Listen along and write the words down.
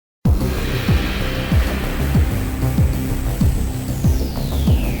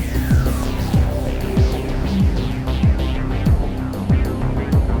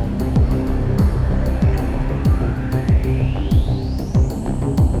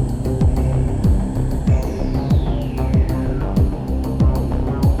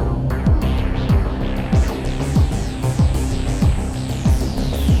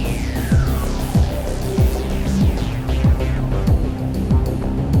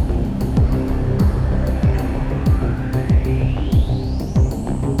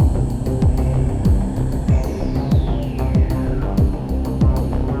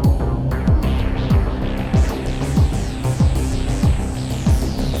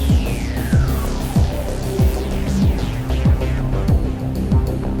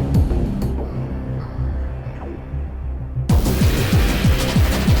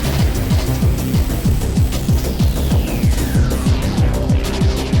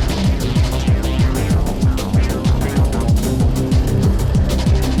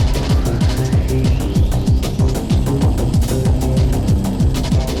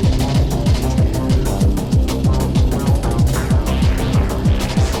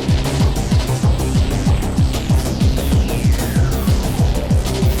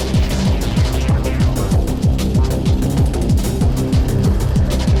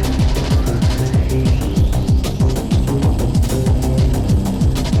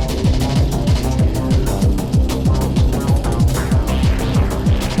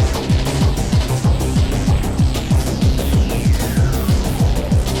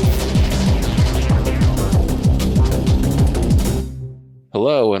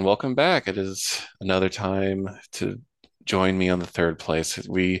Hello and welcome back. It is another time to join me on the third place.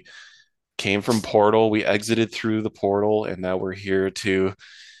 We came from Portal, we exited through the portal, and now we're here to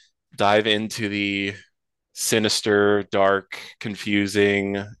dive into the sinister, dark,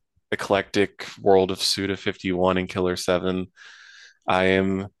 confusing, eclectic world of Suda 51 and Killer 7. I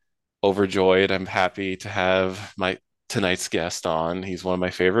am overjoyed. I'm happy to have my tonight's guest on. He's one of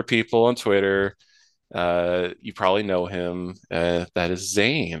my favorite people on Twitter. You probably know him. That is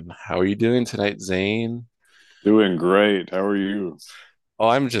Zane. How are you doing tonight, Zane? Doing great. How are you? Oh,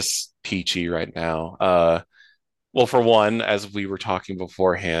 I'm just peachy right now. Well, for one, as we were talking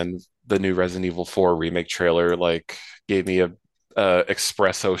beforehand, the new Resident Evil 4 remake trailer like gave me a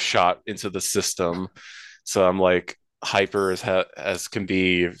espresso shot into the system. So I'm like hyper as can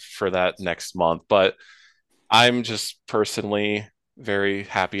be for that next month. But I'm just personally very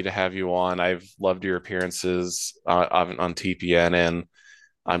happy to have you on. I've loved your appearances on TPN, and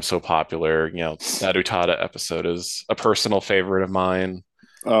I'm so popular. That Utada episode is a personal favorite of mine.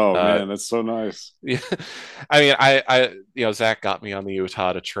 Oh Uh, man, that's so nice. yeah, Zach got me on the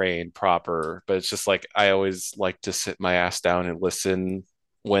Utada train proper, but it's just like I always like to sit my ass down and listen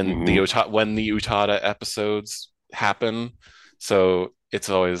Hmm. When the Utada episodes happen. So it's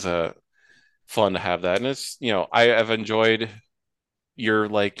always fun to have that. And I have enjoyed your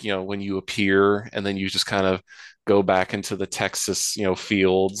when you appear and then you just kind of go back into the Texas,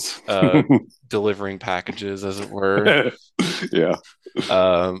 fields, delivering packages, as it were. Yeah.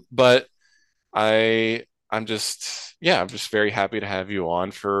 But I'm just very happy to have you on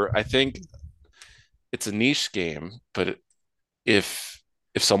for, I think it's a niche game, but if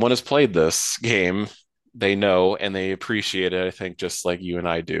if someone has played this game, they know and they appreciate it, I think, just like you and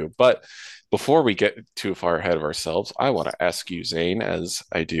I do. But before we get too far ahead of ourselves, I want to ask you, Zane, as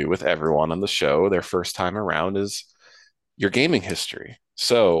I do with everyone on the show, their first time around is your gaming history.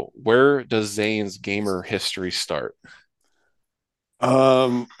 So, where does Zane's gamer history start?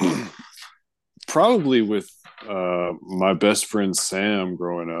 Um, Probably with my best friend Sam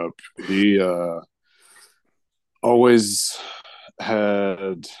growing up. He always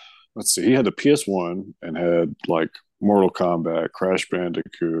had, let's see, he had the PS1 and had like Mortal Kombat, Crash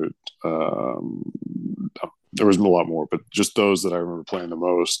Bandicoot. Um, there was a lot more, but just those that I remember playing the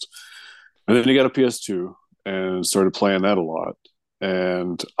most. And then he got a PS2 and started playing that a lot.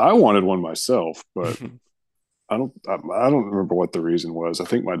 And I wanted one myself, but I don't remember what the reason was. I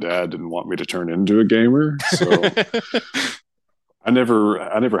think my dad didn't want me to turn into a gamer, so I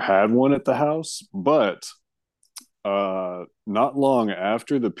never had one at the house. But not long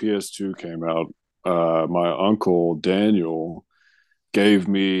after the PS2 came out, my uncle Daniel gave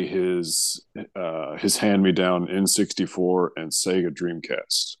me his hand me down N64 and Sega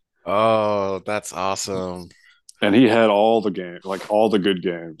Dreamcast, Oh, that's awesome. and he had all the games, like all the good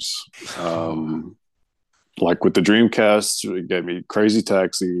games. Um, like with the Dreamcast, it gave me Crazy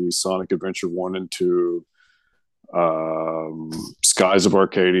Taxi, Sonic Adventure 1 and 2, Skies of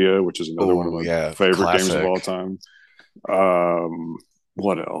Arcadia, which is another one of Oh, my yeah, favorite games of all classic. time. Um,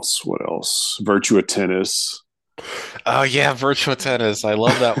 what else? What else? Virtua Tennis. Oh yeah, Virtua Tennis. I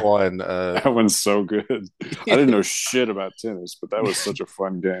love that one. That one's so good. I didn't know shit about tennis, but that was such a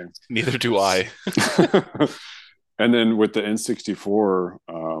fun game. Neither do I. And then with the N64,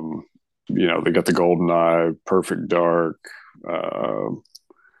 they got the Golden Eye, Perfect Dark. Uh,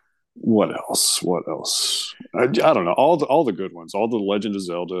 what else? What else? I don't know. All the good ones. All the Legend of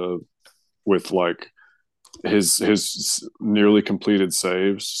Zelda with like his nearly completed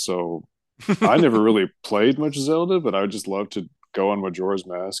saves. So I never really played much Zelda, but I would just love to go on Majora's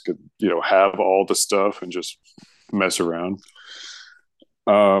Mask and have all the stuff and just mess around.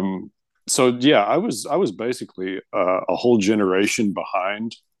 Um, so yeah, I was basically a whole generation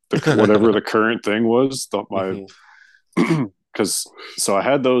behind whatever the current thing was. Thought my Mhm. because so I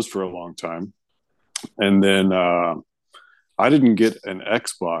had those for a long time, and then I didn't get an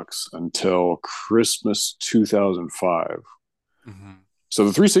Xbox until Christmas 2005. Mhm. So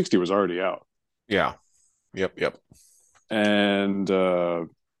the 360 was already out, Yeah. Yep. Yep. and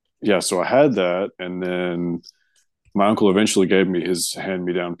yeah, so I had that, and then my uncle eventually gave me his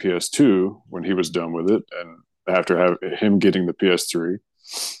hand-me-down PS2 when he was done with it, and after him getting the PS3.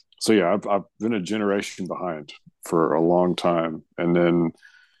 So yeah, I've been a generation behind for a long time, and then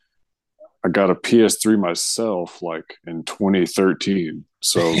I got a PS3 myself like in 2013.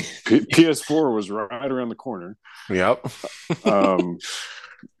 So PS4 was right around the corner. Yep. Um,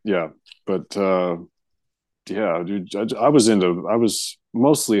 yeah, but yeah, dude, I was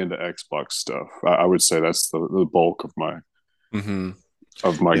mostly into Xbox stuff. I would say that's the bulk Hmm.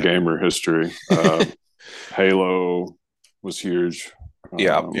 of my Yeah. gamer history. Halo was huge.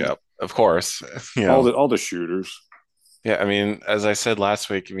 Yeah, Um, yeah, of course. You all know, the shooters. yeah, I mean, as I said last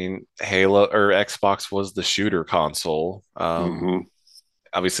week, I mean, Halo or Xbox was the shooter console. Hmm.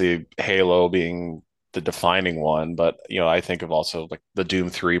 Obviously Halo being the defining one, but I think of also like the Doom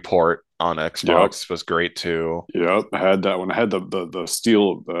 3 port on Yep. Xbox was great too. Yep. I had that one. I had the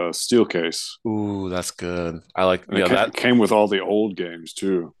steel case, Ooh, that's good. I like, and it that. came with all the old games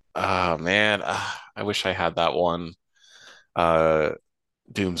too. Oh man, I wish I had that one. Uh,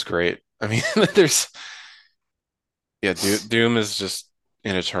 Doom's great. I mean, there's yeah, Doom is just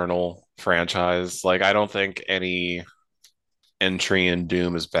an eternal franchise. Like I don't think any entry in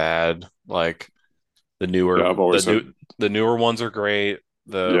Doom is bad. Like the Yeah, newer I've the always new had. the newer ones are great.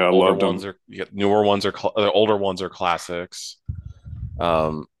 The Yeah, I older loved ones them. are yeah, newer ones are the older ones are classics.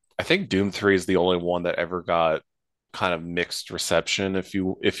 Um, I think Doom 3 is the only one that ever got kind of mixed reception, if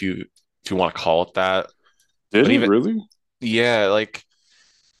you want to call it that. Did But it even really? yeah, like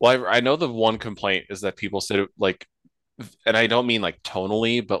well, I know the one complaint is that people said it like, and I don't mean like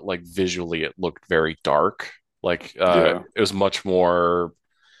tonally, but like visually, it looked very dark. Like Yeah. it was much more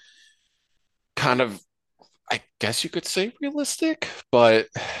kind of, I guess you could say realistic, but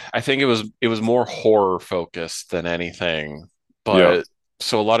I think it was more horror focused than anything. Yeah. But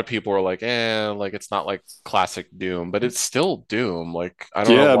so a lot of people were like, like it's not like classic Doom, but it's still Doom. Like I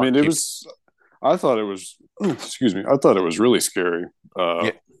don't know Yeah. I why mean, it people. was. I thought it was. Excuse me. I thought it was really scary.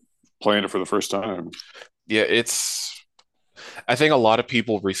 Yeah, Playing it for the first time. yeah, it's. I think a lot of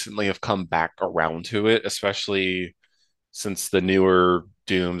people recently have come back around to it, especially since the newer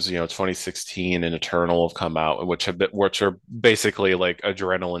Dooms, 2016 and Eternal have come out, which are basically like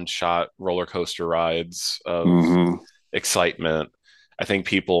adrenaline shot roller coaster rides of Hmm. excitement. I think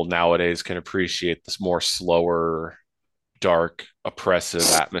people nowadays can appreciate this more slower, dark, oppressive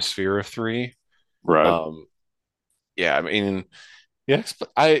atmosphere of three. Right. Um, yeah, I mean, the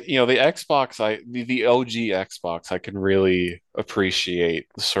Xbox, the OG Xbox, I can really appreciate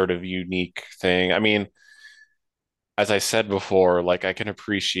the sort of unique thing. I mean, as I said before, like I can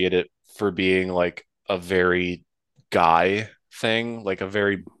appreciate it for being like a very guy thing, like a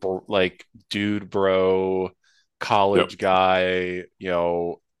very like dude bro Yep. college guy,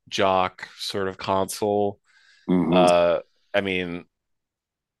 jock sort of console. Hmm. Uh I mean,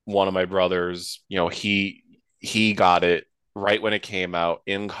 one of my brothers, he got it right when it came out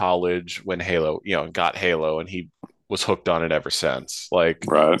in college when Halo, got Halo and he was hooked on it ever since. Like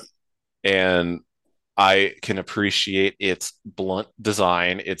Right. and I can appreciate its blunt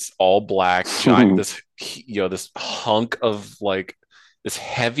design. It's all black, giant. This hunk of like this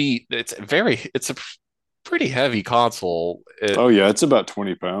heavy. It's a pretty heavy console. Oh yeah, it's about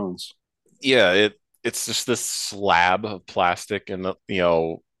 20 pounds. Yeah, it's just this slab of plastic and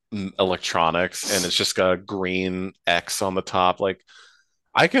electronics, and it's just got a green X on the top. Like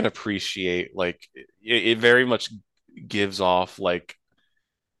I can appreciate like it very much gives off like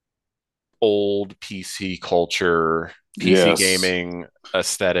old PC culture, PC Yes. gaming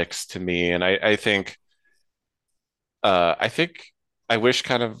aesthetics to me, and I think I wish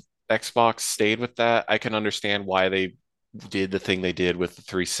kind of Xbox stayed with that. I can understand why they did the thing they did with the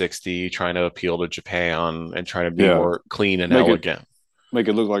 360, trying to appeal to Japan and trying to be Yeah. more clean and Make it elegant. make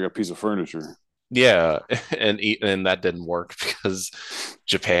it look like a piece of furniture. Yeah, and that didn't work because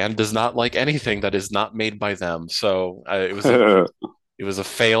Japan does not like anything that is not made by them. So it was a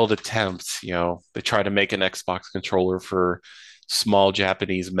failed attempt. They tried to make an Xbox controller for small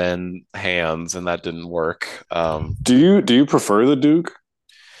Japanese men hands, and that didn't work. Do you prefer the Duke?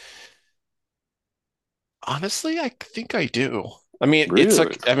 Honestly, I think I do. I mean, it's Really?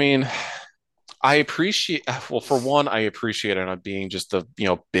 like, I mean, I appreciate, well, for one, I appreciate it on being just a,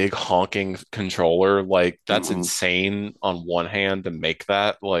 big honking controller. Like, that's Hmm. insane on one hand to make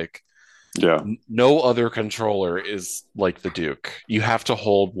that. Like, Yeah. no other controller is like the Duke. You have to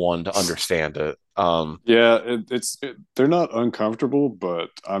hold one to understand it. Yeah, they're not uncomfortable, but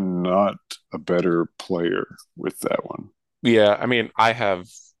I'm not a better player with that one. Yeah, I mean, I have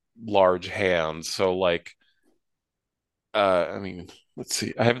large hands, so like I mean, let's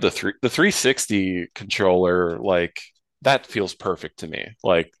see. I have the 360 controller, like that feels perfect to me.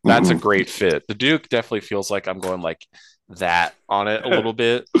 Like that's a Hmm. great fit. The Duke definitely feels like I'm going like that on it a little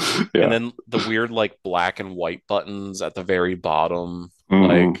bit. And Yeah. then the weird like black and white buttons at the very bottom, Hmm.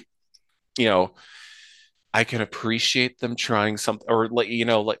 like, you know, I can appreciate them trying something or like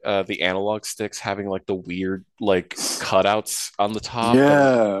like the analog sticks having like the weird like cutouts on the top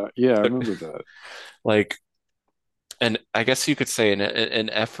that Yeah. Yeah, I remember that. like, and I guess you could say an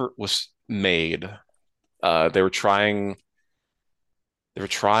effort was made. They were trying they were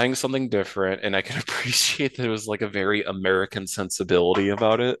trying something different, and I can appreciate that it was like a very American sensibility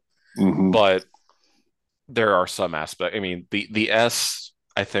about it. Hmm. But there are some aspects. I mean, the S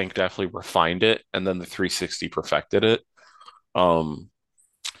I think definitely refined it, and then the 360 perfected it. Um,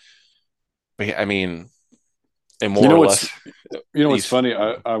 but yeah, I mean, and You more know or what's less you know what's these. funny?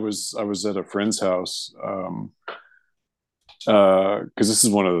 I was at a friend's house because this is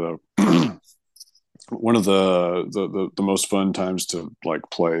one of the one of the most fun times to like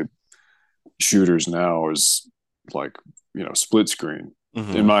play shooters now is like split screen, in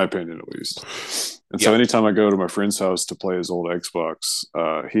Mhm. my opinion at least. And so Yeah, anytime I go to my friend's house to play his old Xbox,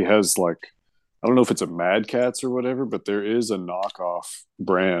 he has like, I don't know if it's a Mad Catz or whatever, but there is a knockoff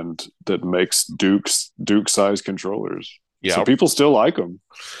brand that makes Duke size controllers. So yeah, people still like them.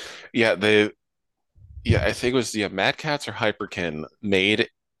 yeah. They yeah, I think it was Mad Catz or Hyperkin made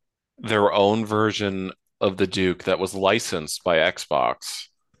their own version of the Duke that was licensed by Xbox,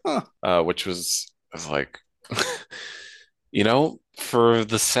 Huh. which was like, for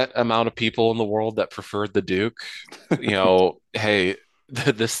the set amount of people in the world that preferred the Duke, hey,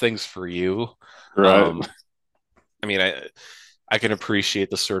 this thing's for you. Right. Um, I mean, I can appreciate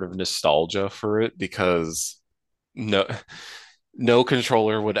the sort of nostalgia for it because no no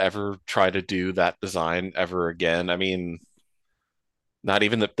controller would ever try to do that design ever again. I mean, not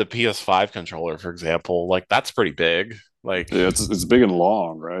even the PS5 controller, for example, like that's pretty big. Like Yeah, it's big and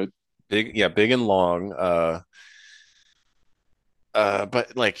long, right? big, yeah, big and long.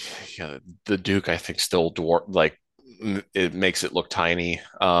 But like, yeah, the Duke, I think, still like it makes it look tiny.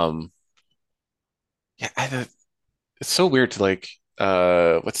 Yeah, it's so weird to like.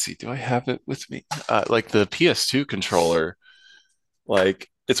 Let's see, do I have it with me? Like the PS2 controller. Like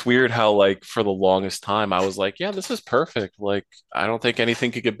it's weird how like for the longest time I was like, yeah, this is perfect. Like I don't think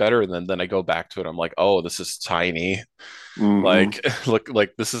anything could get better. And then I go back to it. I'm like, oh, this is tiny. Mm-hmm. Like look,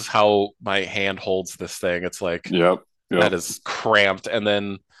 like this is how my hand holds this thing. It's like Yep. that Yep. is cramped. And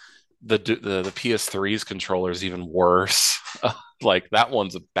then the PS3's controller is even worse. Like that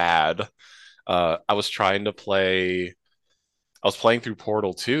one's bad. I was trying to play. I was playing through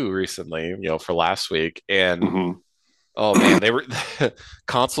Portal 2 recently, for last week, and Mm-hmm. oh man, they were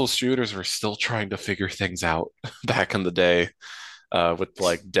console shooters were still trying to figure things out back in the day, with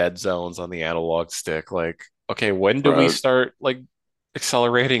like dead zones on the analog stick. Like, okay, when do we Right. start like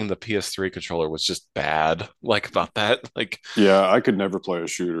accelerating? The PS3 controller was just bad, like about that. Like, Yeah, I could never play a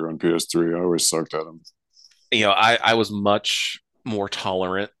shooter on PS3. I always sucked at them. I was much more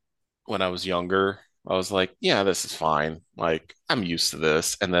tolerant when I was younger. I was like, yeah, this is fine. Like, I'm used to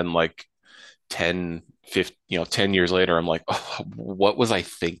this. And then like 10, 50, 10 years later, I'm like, oh, what was I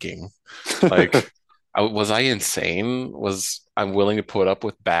thinking? Like, was I insane? Was I'm willing to put up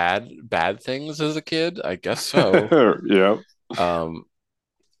with bad things as a kid? I guess so. Yeah. Um,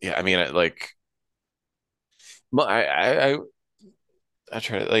 yeah, I mean, I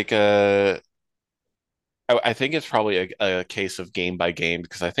try to like, I think it's probably a case of game by game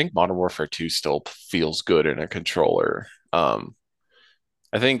because I think Modern Warfare 2 still feels good in a controller. I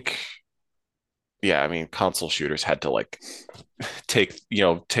think, yeah, I mean, console shooters had to like take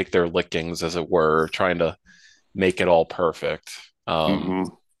their lickings, as it were, trying to make it all perfect. Hmm.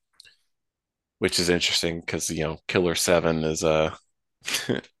 Which is interesting because Killer 7 is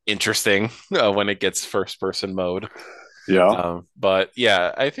interesting when it gets first person mode. Yeah. But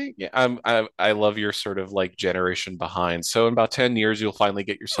yeah, I think yeah, I love your sort of like generation behind. So in about 10 years, you'll finally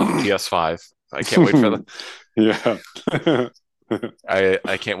get yourself a PS5. I can't wait for the Yeah.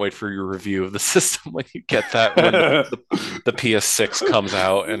 I can't wait for your review of the system when you get that when the PS6 comes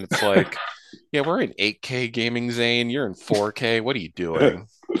out and it's like, yeah, we're in 8K gaming, Zane. You're in 4K. What are you doing?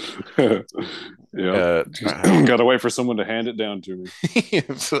 Yep. Uh, Just gotta wait for someone to hand it down to me.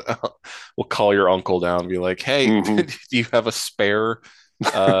 so, we'll call your uncle down and be like, "Hey, Hmm. do you have a spare?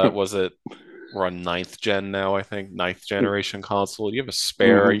 Was it we're on ninth gen now? I think ninth generation console. Do you have a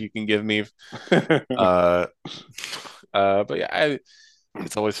spare Hmm. you can give me?" Uh, but yeah,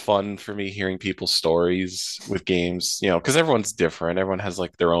 it's always fun for me hearing people's stories with games, because everyone's different. Everyone has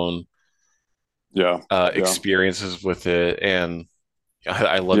like their own Yeah. Yeah. experiences with it, and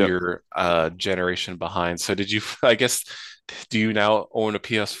I love Yeah. your generation behind. So did you, I guess, do you now own a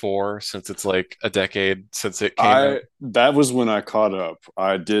PS4 since it's like a decade since it came out? I That was when I caught up.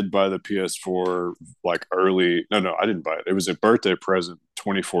 I did buy the PS4 like early. No, no, I didn't buy it. It was a birthday present,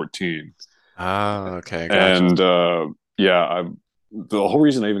 2014. Ah, okay, gotcha. And yeah, the whole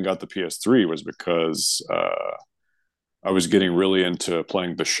reason I even got the PS3 was because I was getting really into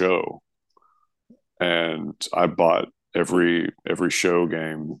playing the show, and I bought every show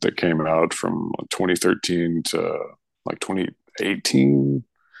game that came out from 2013 to like 18.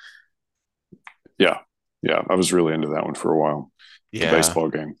 Yeah. Yeah. I was really into that one for a while. The Yeah. baseball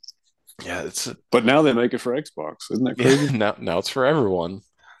game. Yeah, it's But now they make it for Xbox. Isn't that yeah, crazy? now it's for everyone.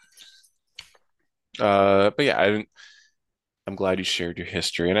 But yeah, I'm glad you shared your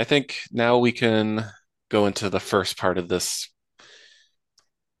history. And I think now we can go into the first part of this,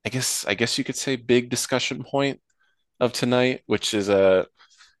 I guess you could say big discussion point of tonight, which is our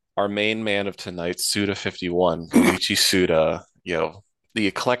main man of tonight, Suda 51, Goichi Suda, the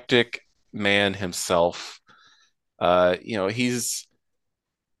eclectic man himself.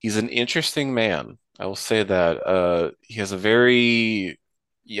 He's an interesting man. I will say that. He has a very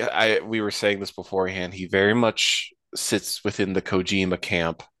yeah, we were saying this beforehand. He very much sits within the Kojima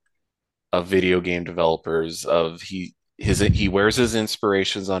camp of video game developers. He wears his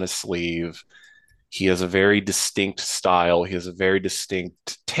inspirations on his sleeve. He has a very distinct style. He has a very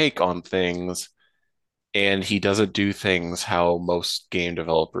distinct take on things, and he doesn't do things how most game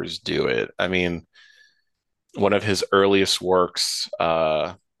developers do it. I mean, one of his earliest works he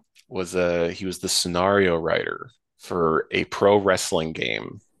was the scenario writer for a pro wrestling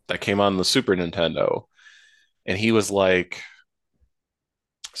game that came on the Super Nintendo, and he was like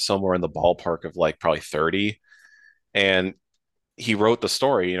somewhere in the ballpark of like probably 30, and he wrote the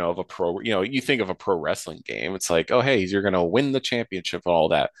story, of a pro, you think of a pro wrestling game, it's like, oh, hey, you're going to win the championship and all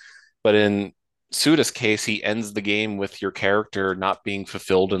that. But in Suda's case, he ends the game with your character not being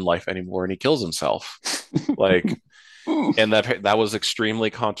fulfilled in life anymore and he kills himself. Like, and that was extremely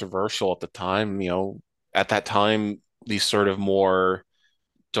controversial at the time. At that time, these sort of more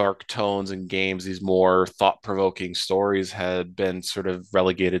dark tones in games, these more thought-provoking stories had been sort of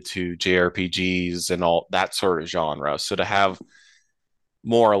relegated to JRPGs and all that sort of genre. So to have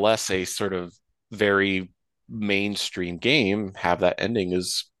more or less a sort of very mainstream game have that ending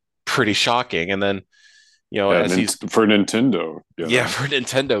is pretty shocking. And then, Yeah. as he's For Nintendo, yeah, for a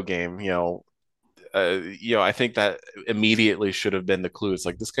Nintendo game, I think that immediately should have been the clue. It's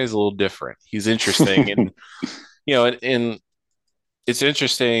like this guy's a little different. He's interesting, and and it's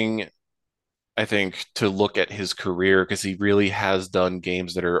interesting, I think, to look at his career because he really has done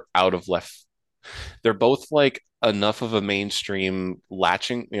games that are out of left. They're both like enough of a mainstream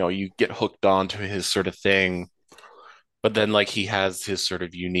latching, you get hooked on to his sort of thing, but then like he has his sort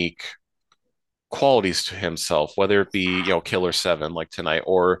of unique qualities to himself, whether it be, Killer 7 like tonight,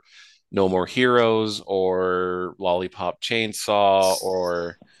 or No More Heroes, or Lollipop Chainsaw,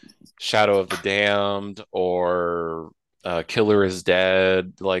 or Shadow of the Damned, or Killer is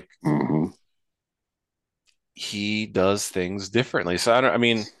Dead. Like mm-hmm. he does things differently. So I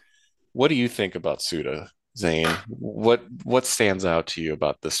mean, what do you think about Suda, Zane? What stands out to you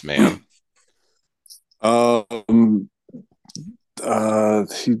about this man? um,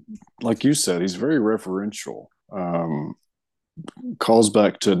 he, like you said, he's very referential. Calls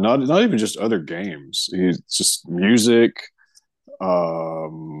back to not even just other games. He's just music.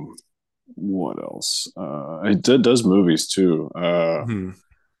 Um, what else? Does movies too. Hmm.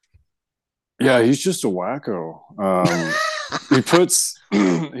 Yeah, he's just a wacko. He puts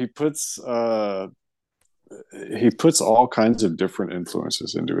he puts all kinds of different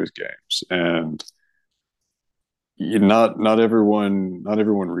influences into his games, and not everyone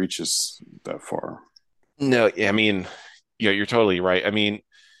reaches that far. No, I mean, yeah, you're totally right. I mean,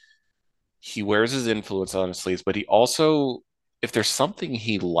 he wears his influence on his sleeves, but he also, if there's something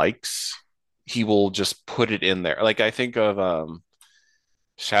he likes, he will just put it in there. Like I think of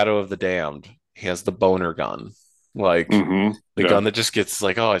Shadow of the Damned. He has the boner gun, like Mm-hmm. the Yeah. gun that just gets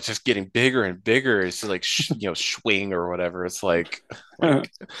like, oh, it's just getting bigger and bigger. It's like swing or whatever. It's like,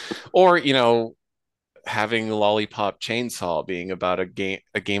 or having Lollipop Chainsaw being about a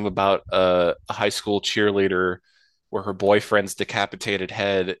game about a high school cheerleader where her boyfriend's decapitated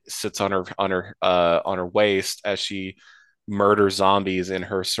head sits on her waist as she murders zombies in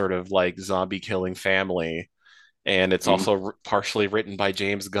her sort of like zombie killing family. And it's Mhm. also partially written by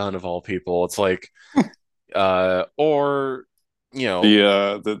James Gunn of all people. It's like or you know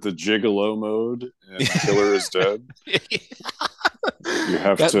The gigolo mode and Killer is Dead.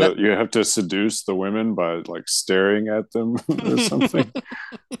 that that You have to seduce the women by like staring at them or something.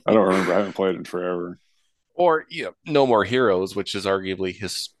 I don't remember. I haven't played it forever. or No More Heroes, which is arguably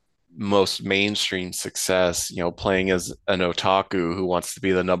his most mainstream success, playing as an otaku who wants to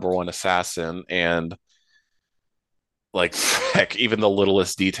be the number one assassin. And like heck, even the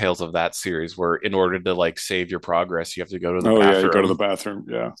littlest details of that series where in order to like save your progress, you have to go to the Oh yeah, you go to the bathroom.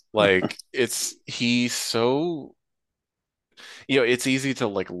 bathroom. Yeah. Like he's so it's easy to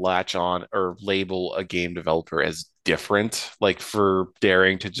like latch on or label a game developer as different, like for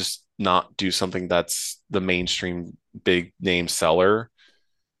daring to just not do something that's the mainstream big name seller.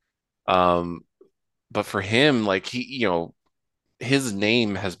 Um, but for him, like his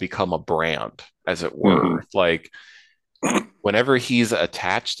name has become a brand, as it Hmm. were. Like whenever he's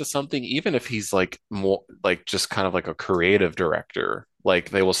attached to something, even if he's like more like just kind of like a creative director, like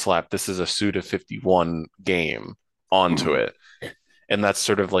they will slap this is a Suda 51 game onto Hmm. it. And that's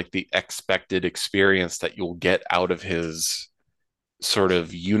sort of like the expected experience that you'll get out of his sort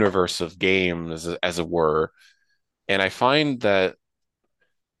of universe of games, as it were. And I find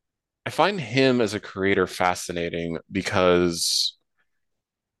him as a creator fascinating because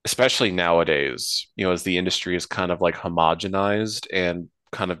especially nowadays, as the industry is kind of like homogenized and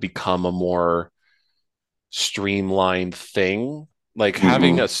kind of become a more streamlined thing, like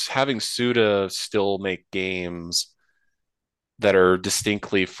Hmm. having Suda still make games that are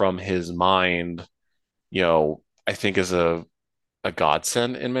distinctly from his mind, I think is a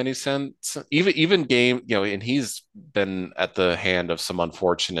godsend in many sense. Even game, and he's been at the hand of some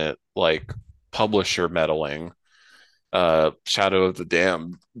unfortunate like publisher meddling. Shadow of the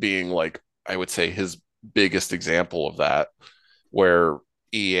Dam being like I would say his biggest example of that, where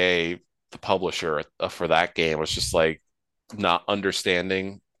EA, the publisher for that game, was just like not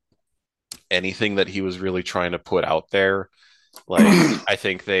understanding anything that he was really trying to put out there. Like I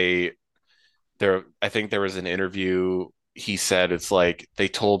think I think there was an interview he said it's like they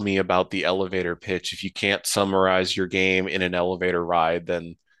told me about the elevator pitch. If you can't summarize your game in an elevator ride,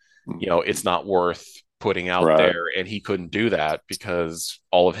 then it's not worth putting out Right. there. And he couldn't do that because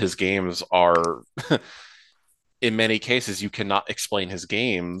all of his games are, in many cases, you cannot explain his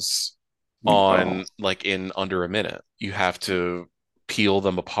games No. on like in under a minute. You have to peel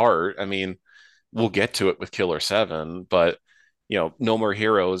them apart. I mean, we'll get to it with Killer 7, but No More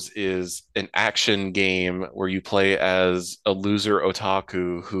Heroes is an action game where you play as a loser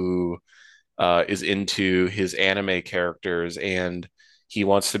otaku who is into his anime characters and he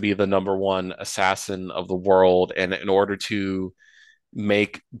wants to be the number one assassin of the world. And in order to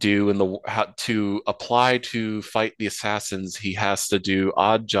make do in the how to apply to fight the assassins, he has to do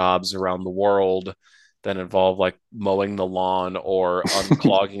odd jobs around the world that involve like mowing the lawn or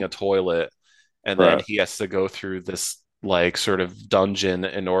unclogging a toilet. And then Right. he has to go through this like sort of dungeon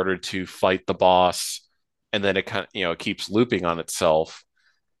in order to fight the boss. And then it kind of, it keeps looping on itself.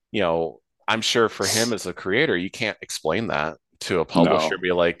 You know, I'm sure for him as a creator, you can't explain that to a publisher. No.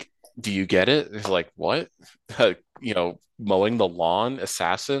 Be like, do you get it? It's like, what? Mowing the lawn,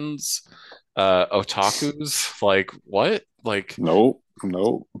 assassins, otakus, like what? Like Nope.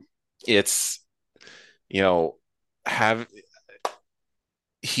 Nope. it's, you know, have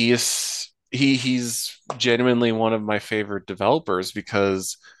he's genuinely one of my favorite developers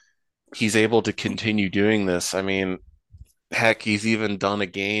because he's able to continue doing this. I mean, heck, he's even done a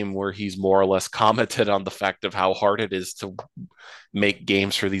game where he's more or less commented on the fact of how hard it is to make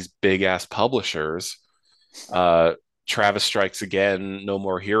games for these big ass publishers. Uh, Travis Strikes Again, No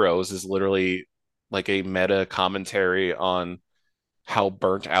More Heroes is literally like a meta commentary on how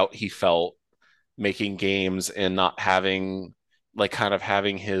burnt out he felt making games and not having like kind of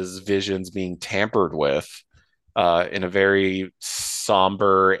having his visions being tampered with in a very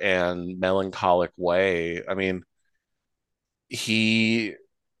somber and melancholic way. I mean, he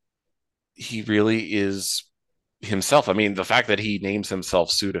he really is himself. I mean, the fact that he names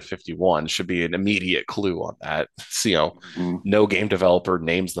himself Suda 51 should be an immediate clue on that. So, Mhm. no game developer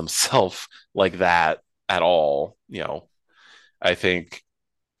names themselves like that at all. I think,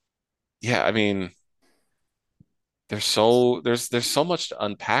 yeah, I mean, there's so much to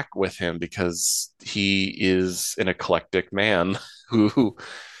unpack with him because he is an eclectic man who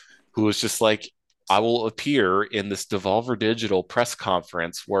who was just like, I will appear in this Devolver Digital press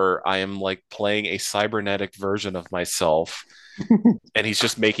conference where I am like playing a cybernetic version of myself, and he's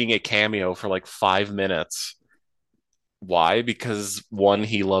just making a cameo for like 5 minutes. Why? Because one,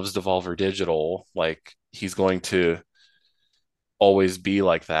 he loves Devolver Digital, like he's going to always be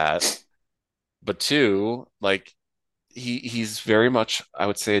like that. But two, like he's very much, I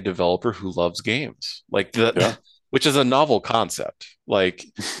would say, a developer who loves games, like Yeah. which is a novel concept. Like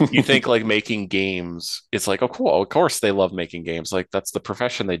you think like making games, it's like, oh, cool, of course they love making games, like that's the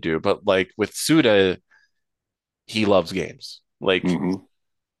profession they do. But like with Suda, he loves games. Like Hmm.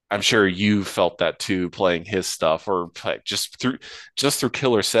 I'm sure you felt that too, playing his stuff, or just through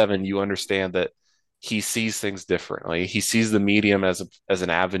Killer 7, you understand that he sees things differently. He sees the medium as an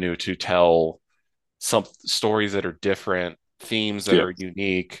avenue to tell some stories that are different, themes that Yeah. are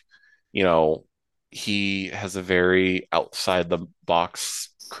unique. You know, he has a very outside the box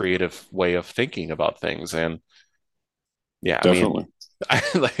creative way of thinking about things. And yeah, I mean, Definitely.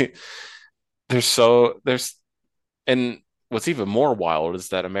 Like there's and what's even more wild is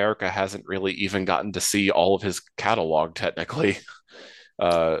that America hasn't really even gotten to see all of his catalog technically.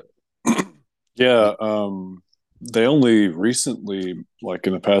 Uh, Yeah, they only recently, like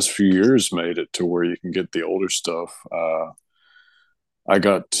in the past few years, made it to where you can get the older stuff. I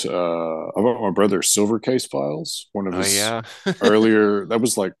got my brother's Silver Case Files, one of oh his yeah. earlier. That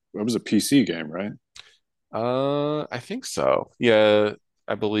was a PC game, right? I think so. Yeah,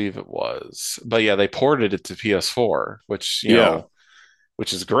 I believe it was. But yeah, they ported it to PS4, which, Yeah.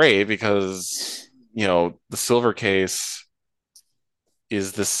 which is great because, the Silver Case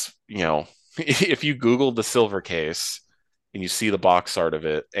is this, if you Google the Silver Case and you see the box art of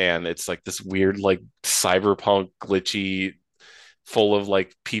it, and it's like this weird, like cyberpunk glitchy, full of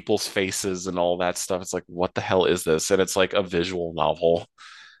like people's faces and all that stuff. It's like, what the hell is this? And it's like a visual novel.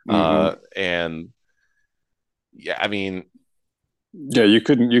 Hmm. And yeah, I mean, Yeah, you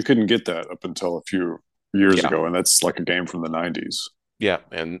couldn't get that up until a few years yeah, ago, and that's like a game from the '90s. yeah,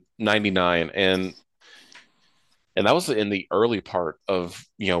 and 99, and that was in the early part of,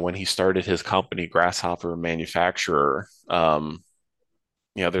 when he started his company, Grasshopper Manufacturer.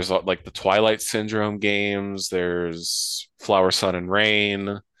 There's like the Twilight Syndrome games, there's Flower, Sun, and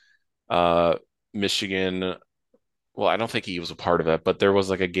Rain, uh, Michigan. Well, I don't think he was a part of it, but there was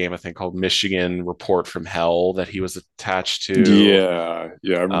like a game I think called Michigan Report from Hell that he was attached to. Yeah,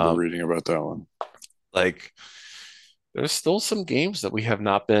 yeah, I remember Um, reading about that one. like there's still some games that we have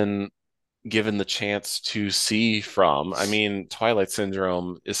not been given the chance to see from. I mean, Twilight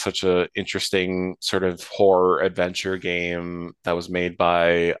Syndrome is such a interesting sort of horror adventure game that was made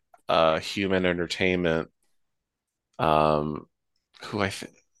by Human Entertainment. Um, who I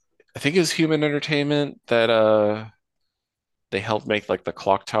think is Human Entertainment that they helped make like the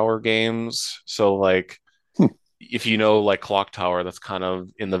Clock Tower games. So like Hmm. if you know like Clock Tower, that's kind of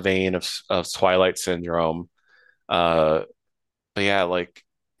in the vein of Twilight Syndrome. Uh, but yeah, like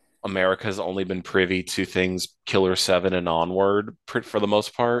America's only been privy to things Killer 7 and onward for the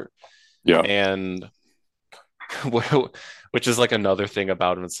most part. Yeah. And which is like another thing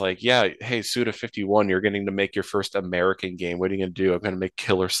about him. It's like, yeah, hey, Suda 51, you're getting to make your first American game. What are you gonna do? I'm gonna make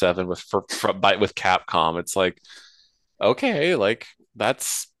Killer 7 with Capcom. It's like, okay, like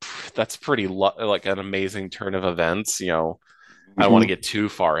that's pretty like an amazing turn of events. I don't want to Hmm. get too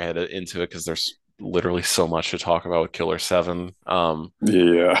far ahead into it because there's literally so much to talk about with Killer 7.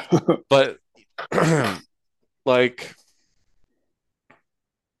 Yeah. But like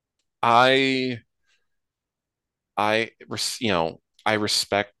I I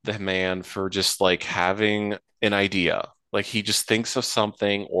respect the man for just like having an idea. Like he just thinks of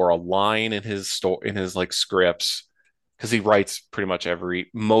something or a line in his story in his like scripts because he writes pretty much every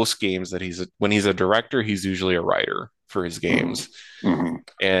most games that when he's a director, he's usually a writer for his Hmm. games. Hmm.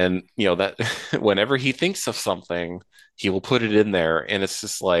 And that whenever he thinks of something, he will put it in there and it's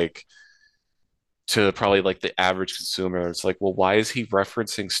just like to probably like the average consumer, it's like, well, why is he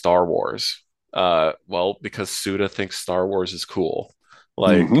referencing Star Wars? Well, because Suda thinks Star Wars is cool.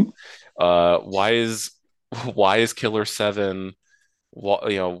 Like, Hmm. why is why is Killer 7?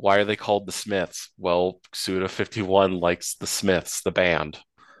 Why are they called the Smiths? Well, Suda 51 likes the Smiths, the band.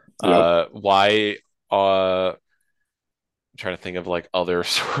 Yep. Why? I'm trying to think of like other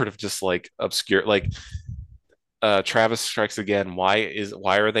sort of just like obscure, like Travis Strikes Again.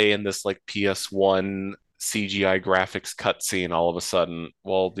 Why are they in this like PS1 CGI graphics cutscene all of a sudden?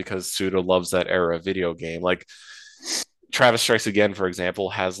 Well, because Suda loves that era of video game. Like Travis Strikes Again, for example,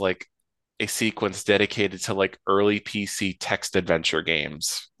 has like a sequence dedicated to like early PC text adventure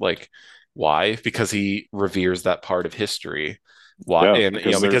games. Like why? Because he reveres that part of history. Why? Yeah, And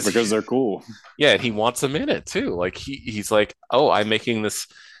because they're cool. yeah, and he wants them in it too. Like he's like, oh, I'm making this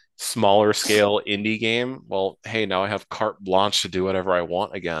smaller scale indie game. Well, hey, now I have carte blanche to do whatever I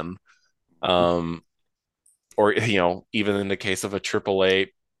want again. Um, or even in the case of a triple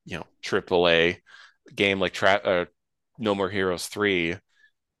A game like No More Heroes 3,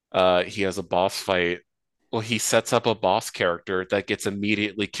 he has a boss fight. Well, he sets up a boss character that gets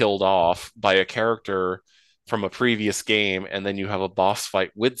immediately killed off by a character from a previous game, and then you have a boss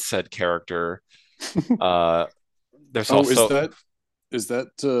fight with said character. Uh, there's Oh, also is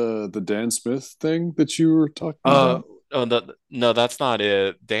that the Dan Smith thing that you were talking uh about? oh no, that's not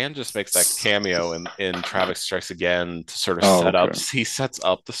it. Dan just makes that cameo in Travis Strikes Again to sort of Oh, set up okay. he sets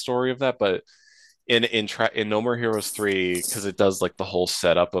up the story of that, but in No More Heroes 3, because it does like the whole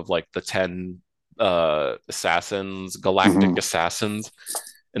setup of like the 10 assassins, galactic Hmm. assassins,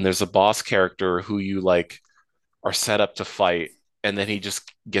 and there's a boss character who you like are set up to fight. and then he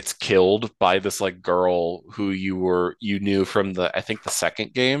just gets killed by this like girl who you knew from the I think the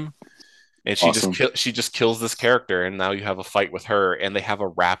second game, and Awesome. she just kills this character, and now you have a fight with her, and they have a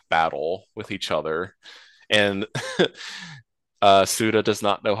rap battle with each other, and Suda does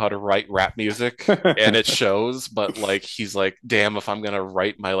not know how to write rap music, and it shows. But like he's like, damn, if I'm gonna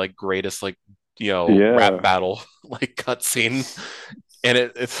write my like greatest like rap Yeah. battle like cutscene, and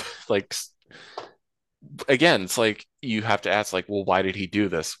it's like again, it's like you have to ask like, well, why did he do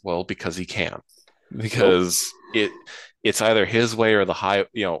this? Well, because he can, Nope. because it's either his way or the high,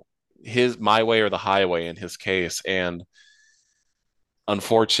 his my way or the highway in his case, and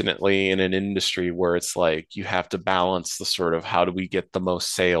unfortunately in an industry where it's like you have to balance the sort of how do we get the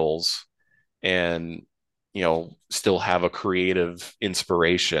most sales and still have a creative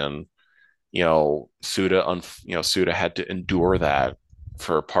inspiration. Suda had to endure that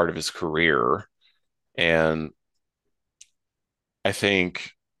for part of his career, and I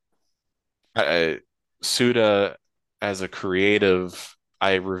think I, Suda as a creative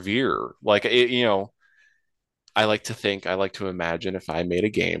I revere. Like I like to think, I like to imagine if I made a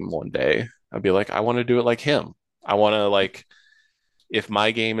game one day, I'd be like, I want to do it like him. I want to like, if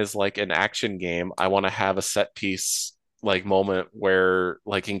my game is like an action game, I want to have a set piece like moment where,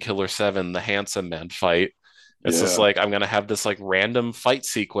 like in Killer 7, the handsome men fight. It's just Yeah. like I'm gonna have this like random fight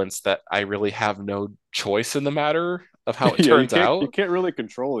sequence that I really have no choice in the matter of how it Yeah, turns you out. can't really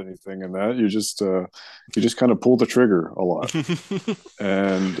control anything in that. You just kind of pull the trigger a lot,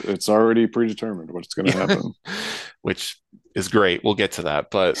 and it's already predetermined what's going to happen. Which is great. We'll get to that,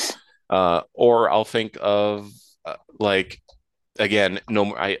 but or I'll think of like again, no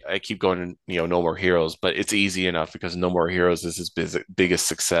more. I keep going, no more heroes, but it's easy enough because no more heroes is his biggest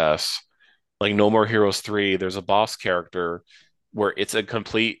success. Like no more heroes 3, there's a boss character where it's a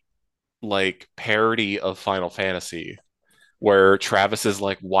complete like parody of Final Fantasy, where Travis is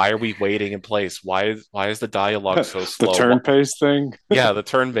like, "Why are we waiting in place? Why is the dialogue so The slow? turn pace thing. Yeah, the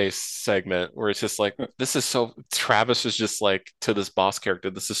turn-based segment where it's just like this is so Travis is just like to this boss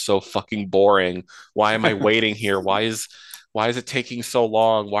character, this is so fucking boring. Why am I waiting here? Why is it taking so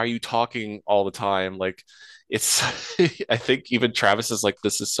long? Why are you talking all the time? Like it's I think even Travis is like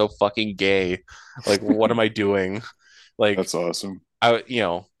this is so fucking gay. Like what am I doing? Like That's awesome.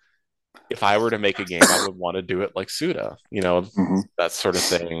 if I were to make a game, I would want to do it like Suda, Hmm. that sort of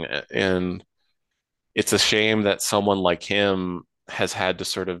thing. And it's a shame that someone like him has had to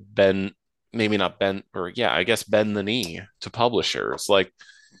sort of bend, maybe not bend, or yeah, I guess bend the knee to publishers like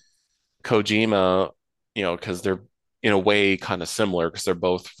Kojima, because they're in a way kind of similar because they're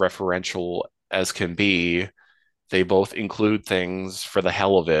both referential as can be. They both include things for the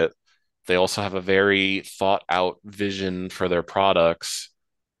hell of it. They also have a very thought out vision for their products.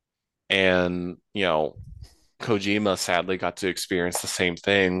 And, Kojima sadly got to experience the same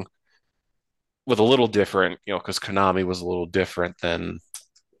thing with a little different, because Konami was a little different than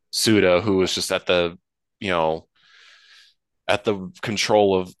Suda, who was just you know, at the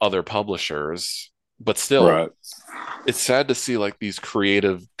control of other publishers. But still, Right. it's sad to see like these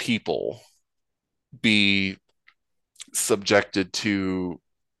creative people be subjected to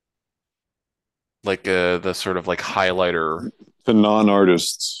like the sort of like highlighter, The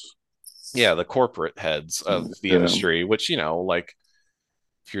non-artists. yeah, the corporate heads of the Yeah. industry, which, like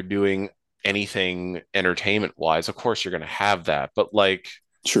if you're doing anything entertainment wise, of course you're going to have that. But like,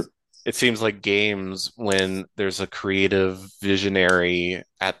 Sure. it seems like games when there's a creative visionary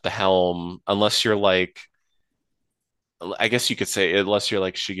at the helm, unless you're like, I guess you could say, unless you're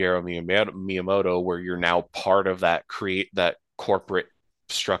like Shigeru Miyamoto, where you're now part of that corporate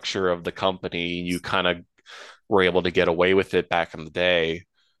structure of the company, you kind of were able to get away with it back in the day.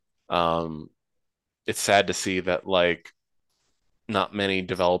 Um, it's sad to see that like not many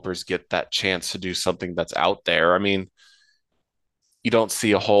developers get that chance to do something that's out there. I mean, you don't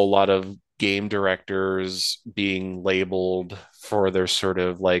see a whole lot of game directors being labeled for their sort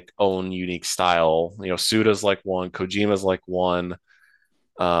of like own unique style. Suda's like one, Kojima's like one.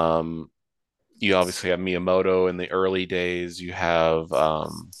 Um, you obviously have Miyamoto in the early days. You have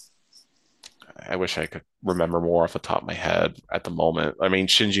I wish I could remember more off the top of my head at the moment. I mean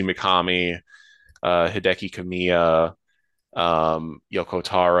Shinji Mikami, Hideki Kamiya, Yoko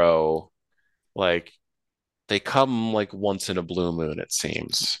Taro, like they come like once in a blue moon, it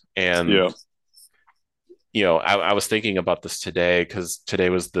seems. And Yeah. I was thinking about this today because today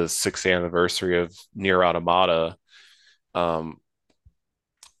was the 6th anniversary of Nier Automata. Um,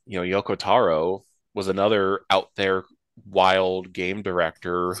 Yoko Taro was another out there wild game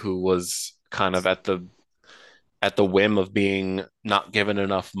director who was kind of at the whim of being not given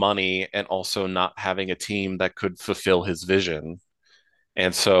enough money and also not having a team that could fulfill his vision.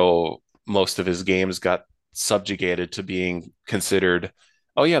 And so most of his games got subjugated to being considered,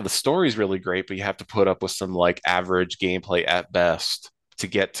 oh yeah, the story's really great, but you have to put up with some like average gameplay at best to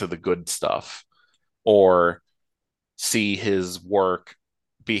get to the good stuff, or see his work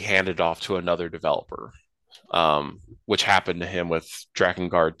be handed off to another developer, which happened to him with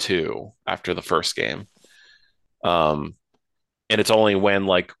Drakengard 2 after the first game. Um, and it's only when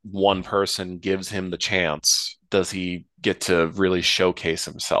like one person gives him the chance does he get to really showcase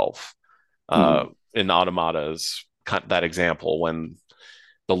himself. Mm. In Automata's that example, when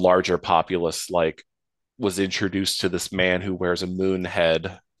the larger populace like was introduced to this man who wears a moon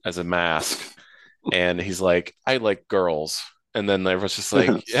head as a mask, and he's like, I like girls. And then there was just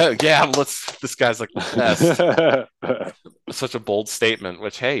like, yeah, yeah, let's, this guy's like the best. Such a bold statement,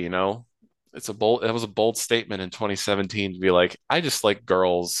 which, hey, it was a bold statement in 2017 to be like, I just like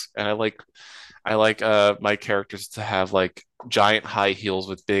girls, and I like my characters to have like giant high heels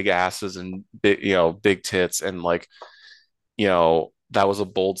with big asses and big, big tits. And like, that was a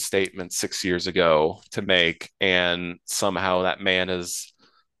bold statement 6 years ago to make. And somehow that man has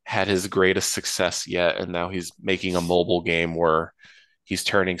had his greatest success yet. And now he's making a mobile game where he's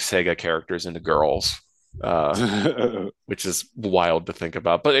turning Sega characters into girls, which is wild to think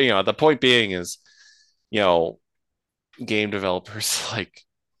about. But, the point being is, you know, game developers, like,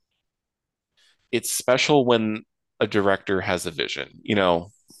 it's special when a director has a vision.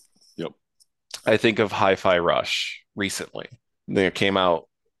 Yep. I think of Hi-Fi Rush recently. They came out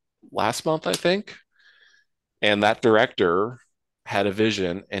last month, I think. And that director had a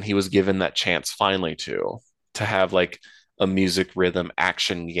vision, and he was given that chance finally to have like a music rhythm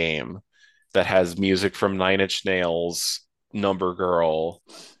action game that has music from Nine Inch Nails, Number Girl,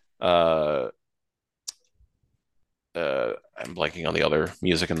 uh I'm blanking on the other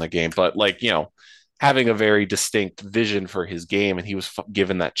music in the game, but like, having a very distinct vision for his game, and he was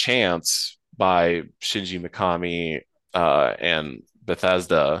given that chance by Shinji Mikami and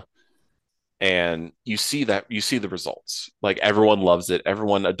Bethesda. And you see the results. Like, everyone loves it,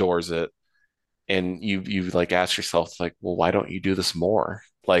 everyone adores it, and you like ask yourself like, well, why don't you do this more?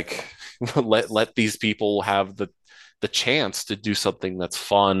 Like, let these people have the chance to do something that's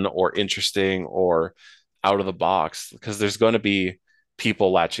fun or interesting or out of the box, because there's going to be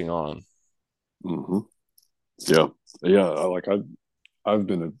people latching on. Hmm. Yeah. Yeah. I've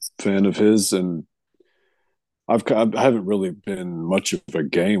been a fan of his, and I haven't really been much of a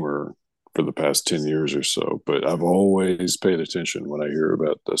gamer for the past 10 years or so, but I've always paid attention when I hear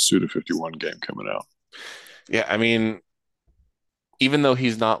about the Suda 51 game coming out. Yeah, I mean, even though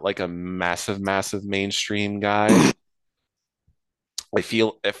he's not like a massive mainstream guy, I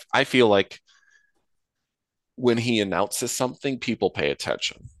feel like when he announces something, people pay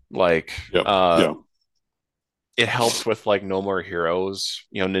attention. Like, Yep. Yeah. it helped with like No More Heroes.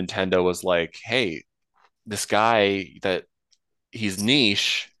 Nintendo was like, hey, this guy that he's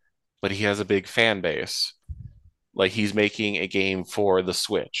niche, but he has a big fan base. Like, he's making a game for the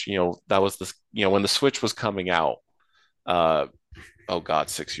Switch. That was this, when the Switch was coming out, uh, oh God,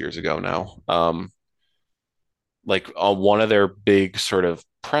 6 years ago now. Like, on one of their big sort of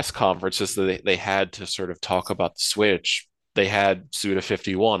press conferences that they had to sort of talk about the Switch, they had Suda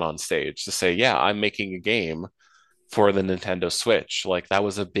 51 on stage to say, yeah, I'm making a game for the Nintendo Switch. Like, that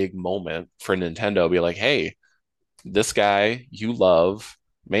was a big moment for Nintendo. Be like, hey, this guy you love,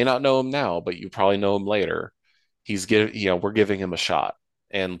 may not know him now, but you probably know him later. We're giving him a shot.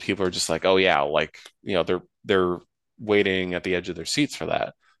 And people are just like, oh yeah, like, they're waiting at the edge of their seats for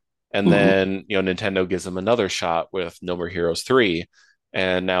that. And Hmm. then, Nintendo gives them another shot with No More Heroes 3.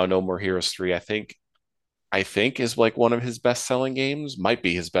 And now No More Heroes 3, I think is like one of his best-selling games, might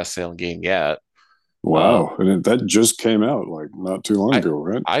be his best-selling game yet. Uh, Wow. And that just came out like not too long I ago,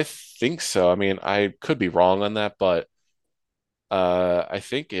 right? I think so. I mean, I could be wrong on that, but I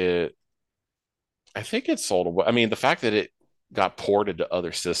think it sold away. I mean, the fact that it got ported to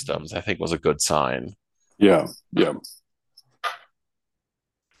other systems, I think, was a good sign. Yeah. Yeah.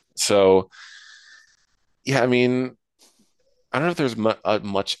 So, yeah, I mean, I don't know if there's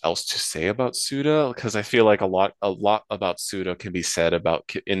much else to say about Suda, because I feel like a lot about Suda can be said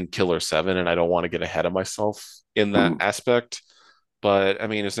about in Killer 7, and I don't want to get ahead of myself in that Mhm. aspect. But I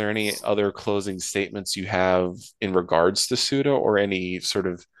mean, is there any other closing statements you have in regards to Suda, or any sort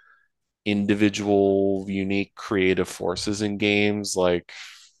of individual, unique creative forces in games? Like,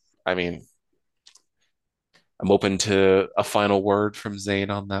 I mean, I'm open to a final word from Zane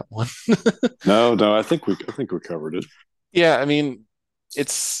on that one. No, no, I think we covered it. Yeah, I mean,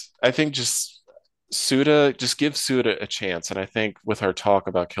 I think just Suda, just give Suda a chance. And I think with our talk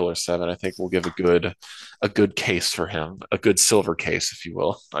about Killer 7, I think we'll give a good case for him, a good silver case, if you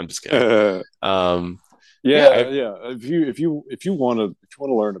will. I'm just kidding. Um, yeah, Yeah, yeah. If you want to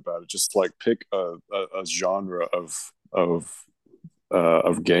learn about it, just like pick a genre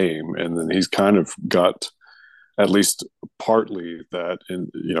of game, and then he's kind of got at least partly that in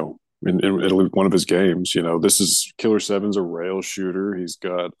at least one of his games. This is Killer Seven's a rail shooter. He's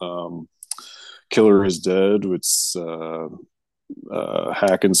got Killer is Dead, which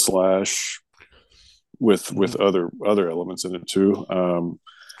hack and slash with Mhm. other elements in it too.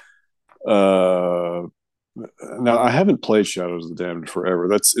 Uh, Now I haven't played Shadows of the Damned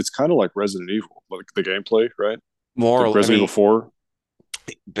forever. It's kind of like Resident Evil, like the gameplay, right? Like More, I Resident Evil mean, 4.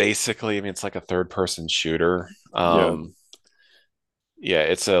 basically, I mean, it's like a third person shooter. Yeah. Yeah,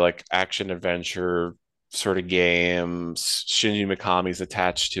 it's a like action adventure sort of game. Shinji Mikami's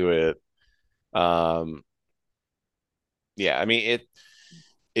attached to it. Um, yeah, I mean,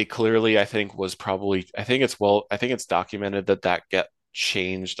 it clearly, I think, was probably, I think it's documented that get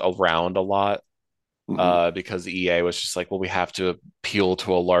changed around a lot, Mm-hmm. because EA was just like, well, we have to appeal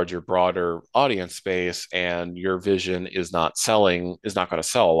to a larger, broader audience space, and your vision is not going to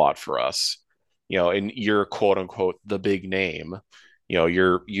sell a lot for us, and you're quote unquote the big name,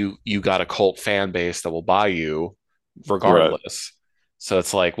 you got a cult fan base that will buy you Right. regardless. So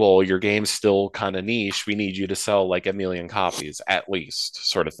it's like, well, your game's still kind of niche. We need you to sell like a million copies at least,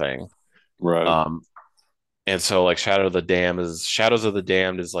 sort of thing. Right. Um, and so like Shadows of the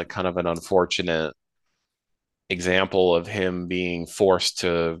Damned is like kind of an unfortunate example of him being forced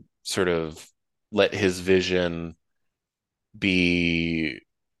to sort of let his vision be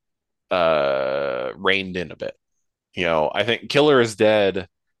reined in a bit. I think Killer is Dead,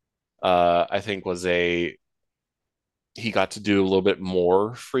 I think was a he got to do a little bit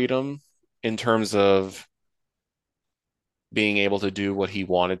more freedom in terms of being able to do what he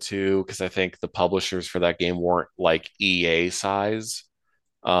wanted to, because I think the publishers for that game weren't like EA size.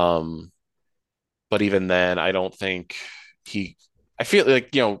 Um, but even then, I don't think he. I feel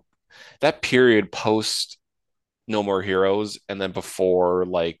like that period post No More Heroes and then before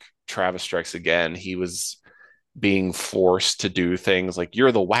like Travis Strikes Again, he was being forced to do things like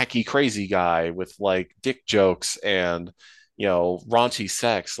you're the wacky crazy guy with like dick jokes and raunchy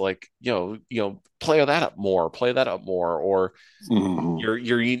sex, like play that up more, or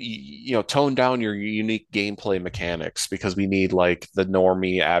Mm-hmm. tone down your unique gameplay mechanics because we need like the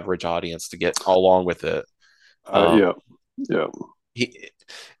normie average audience to get along with it. um Yeah. Yeah. he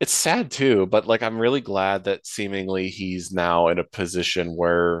it's sad too, but like I'm really glad that seemingly he's now in a position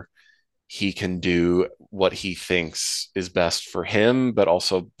where he can do what he thinks is best for him, but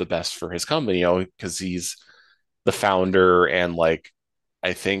also the best for his company, because he's the founder and like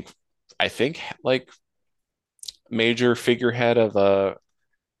I think like major figurehead of a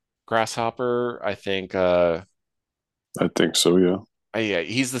Grasshopper. I think I think so. Yeah. yeah,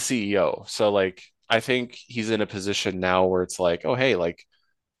 he's the CEO. So like I think he's in a position now where it's like, oh hey, like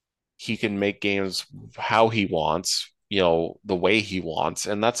he can make games how he wants, the way he wants,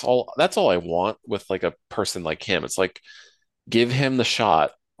 and that's all I want with like a person like him. It's like give him the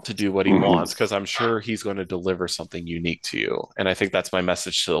shot to do what he Mm-hmm. wants, because I'm sure he's going to deliver something unique to you. And I think that's my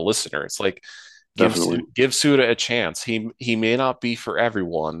message to the listener. It's like Definitely. Give Suda a chance. He may not be for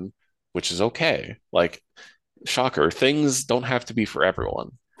everyone, which is okay. Like shocker, things don't have to be for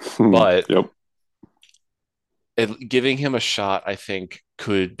everyone. But Yep. giving him a shot, I think,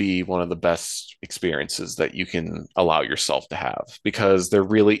 could be one of the best experiences that you can allow yourself to have, because there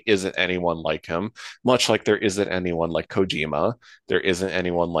really isn't anyone like him, much like there isn't anyone like Kojima. There isn't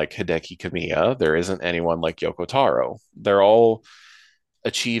anyone like Hideki Kamiya. There isn't anyone like Yoko Taro. They're all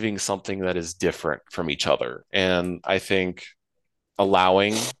achieving something that is different from each other. And I think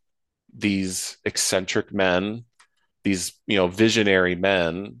allowing these eccentric men, these, visionary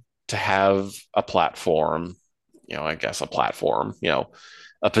men to have a platform, I guess a platform,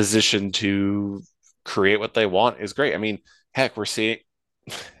 a position to create what they want is great. I mean, heck, we're seeing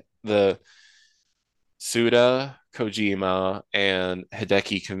the Suda, Kojima, and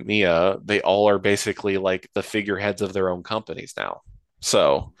Hideki Kamiya, they all are basically like the figureheads of their own companies now.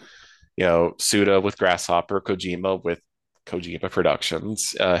 So, Suda with Grasshopper, Kojima with Kojima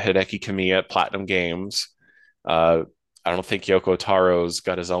Productions, Hideki Kamiya at Platinum Games. Uh, I don't think Yoko Taro's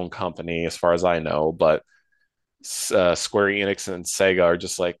got his own company, as far as I know, but Square Enix and Sega are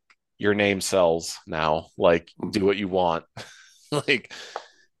just like, your name sells now. Like, do what you want. Like,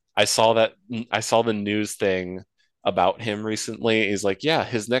 I saw the news thing about him recently. He's like, yeah,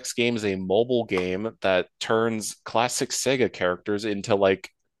 his next game is a mobile game that turns classic Sega characters into like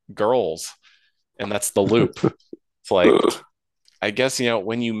girls. and that's the loop. It's like, I guess,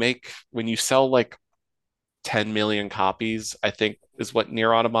 when you sell like 10 million copies, I think is what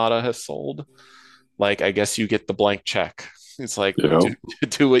Nier Automata has sold. Like, I guess you get the blank check. It's like, Yeah.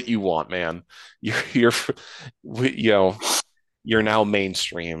 do what you want, man. You're, you know, you're now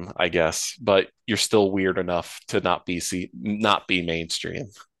mainstream, I guess, but you're still weird enough to not be mainstream.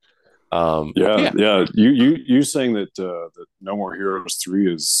 Yeah, Yeah, yeah. You saying that that No More Heroes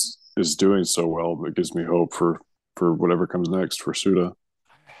 3 is doing so well, that gives me hope for whatever comes next for Suda.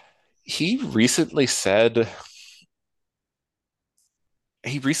 he recently said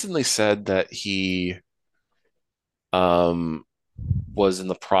he recently said that he um was in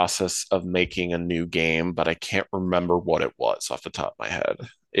the process of making a new game, but I can't remember what it was off the top of my head.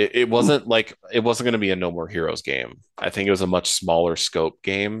 It wasn't going to be a No More Heroes game. I think it was a much smaller scope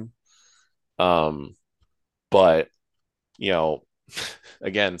game. Um, but you know,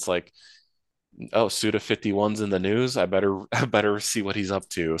 again, it's like, oh, Suda 51's in the news. I better see what he's up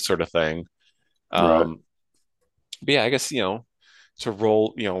to, sort of thing. Right. Um, but yeah, I guess to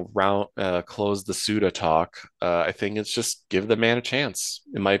roll, round close the Suda talk. I think it's just give the man a chance.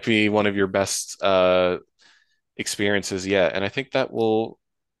 It might be one of your best experiences yet, and I think that will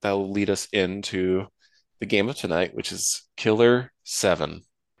lead us into the game of tonight, which is Killer 7.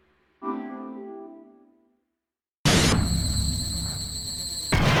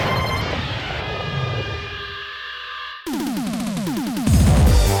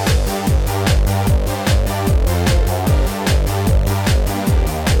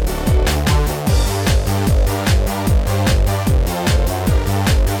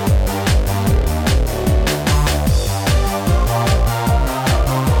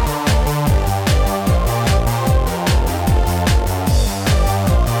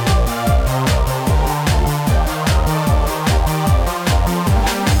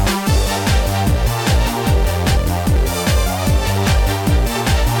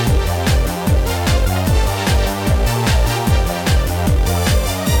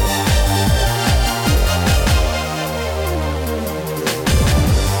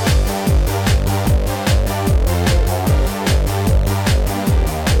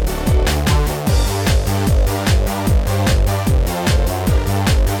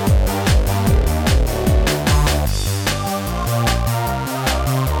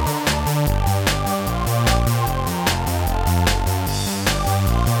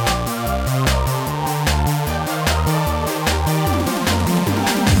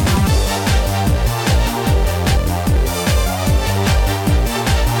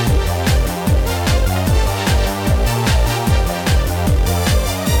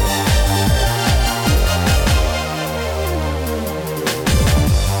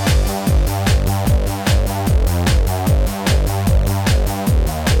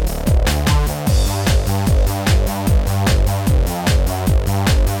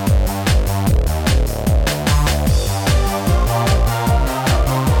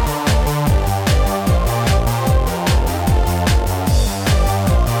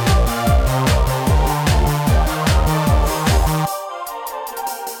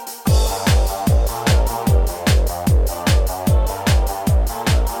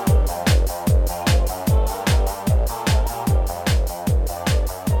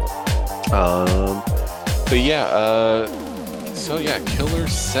 Um, but yeah, so yeah, Killer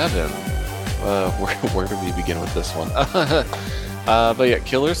 7. Where do we begin with this one? But yeah,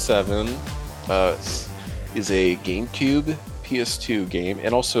 Killer 7 uh, is a GameCube, PS2 game,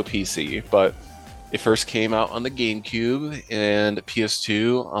 and also PC. But it first came out on the GameCube and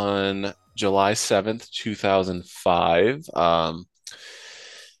PS2 on July 7th, 2005.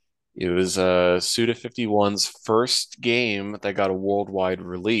 It was Suda 51's first game that got a worldwide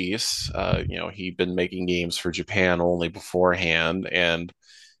release. He'd been making games for Japan only beforehand, and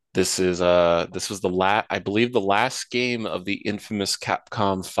this was I believe the last game of the infamous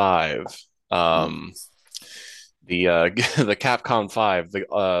Capcom 5. Um, the Capcom 5,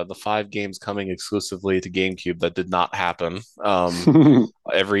 the 5 games coming exclusively to GameCube that did not happen.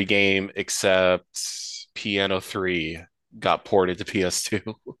 Every game except Piano 3 got ported to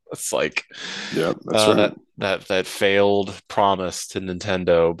PS2. It's like Yeah, that's right. that failed promise to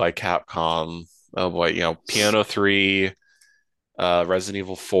Nintendo by Capcom. Oh boy, Piano 3, Resident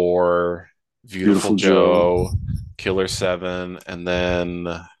Evil 4, Beautiful Beautiful Joe. Joe, Killer 7, and then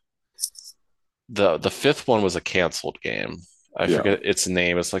the fifth one was a canceled game. I Yeah. forget its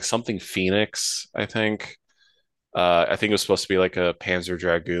name. It's like something Phoenix, I think. I think it was supposed to be like a Panzer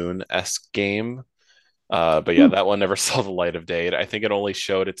Dragoon-esque game. But yeah, Hmm. that one never saw the light of day. I think it only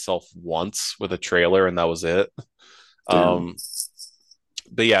showed itself once with a trailer, and that was it. Damn. Um,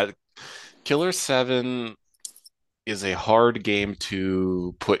 but yeah, Killer 7 is a hard game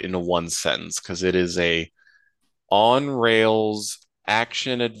to put into one sentence because it is a on rails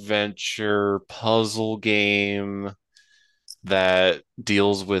action adventure puzzle game that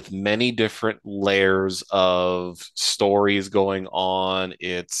deals with many different layers of stories going on.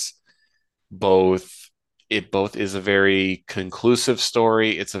 Both it both is a very conclusive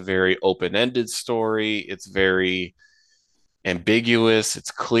story, it's a very open-ended story, it's very ambiguous,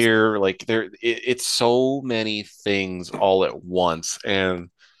 it's clear, like it's so many things all at once. And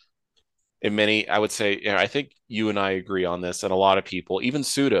in many, I would say, I think you and I agree on this, and a lot of people, even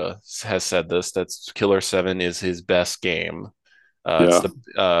Suda has said this, that Killer 7 is his best game. Yeah.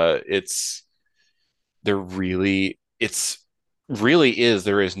 It's there really it's really is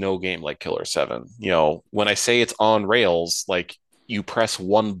there is no game like Killer 7. When I say it's on rails, like you press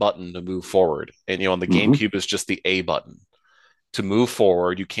one button to move forward, and on the Hmm. GameCube is just the A button to move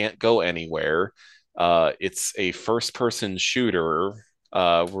forward. You can't go anywhere. It's a first person shooter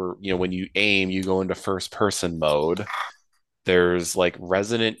where when you aim, you go into first person mode. There's like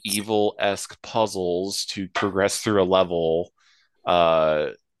Resident Evil esque puzzles to progress through a level.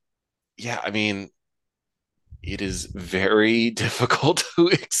 Uh, yeah, I mean, it is very difficult to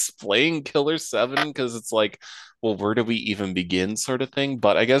explain Killer 7 because it's like, well, where do we even begin, sort of thing.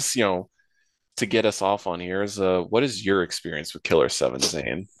 But I guess, to get us off on here is what is your experience with Killer 7,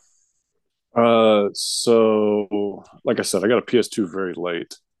 Zane? So like I said, I got a PS2 very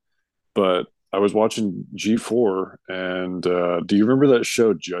late, but I was watching G4, and do you remember that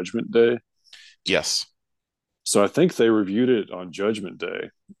show Judgment Day? Yes. So I think they reviewed it on Judgment Day,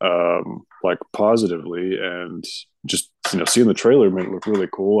 like positively, and just seeing the trailer made it look really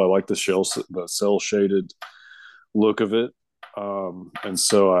cool. I like the cell shaded look of it, and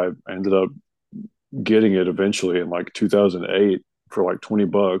so I ended up getting it eventually in like 2008 for like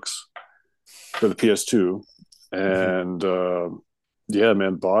 $20 for the PS2, Mhm. and yeah,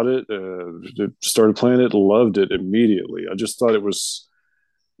 man, bought it, started playing it, loved it immediately. I just thought it was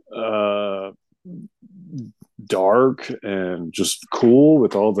uh, dark and just cool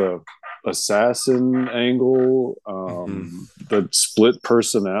with all the assassin angle, Mhm. the split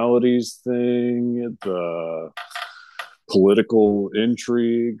personalities thing, the political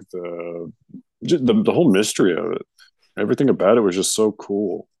intrigue, the whole mystery of it. Everything about it was just so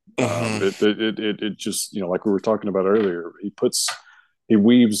cool. Mhm. It just like we were talking about earlier. He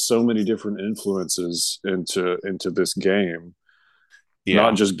weaves so many different influences into this game, Yeah.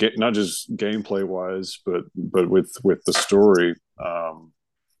 not just gameplay wise, but with the story.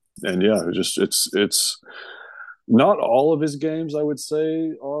 And yeah, it's not all of his games I would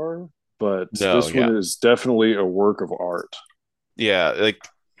say are, but No, this one yeah. is definitely a work of art. Yeah, like,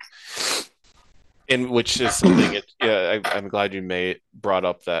 and which is something I'm glad you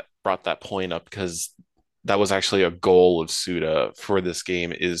brought that point up because that was actually a goal of Suda for this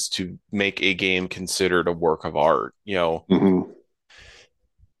game, is to make a game considered a work of art. Mm-hmm.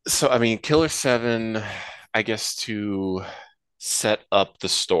 So I mean, Killer 7, I guess, to set up the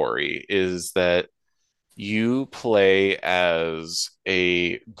story, is that you play as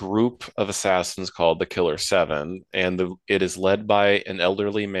a group of assassins called the Killer 7, and it is led by an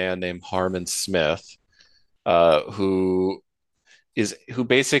elderly man named Harmon Smith, who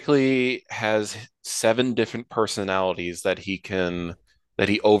basically has seven different personalities that he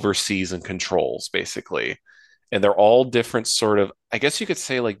oversees and controls, basically. And they're all different, sort of, I guess you could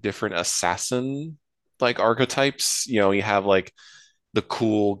say, like different assassin like archetypes. You have like the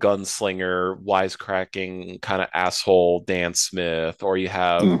cool gunslinger, wisecracking kind of asshole Dan Smith, or you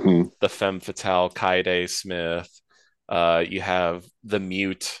have Mm-hmm. the femme fatale Kaide Smith. You have the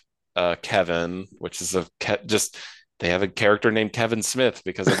mute Kevin, which is just they have a character named Kevin Smith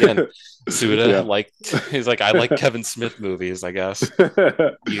because again, Suda Yeah. liked he's like, I like Kevin Smith movies, I guess.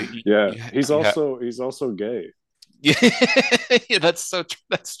 You you, Yeah, you, he's you have also gay. yeah, yeah,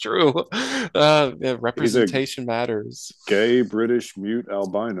 that's true. Yeah, He's a representation matters. gay British mute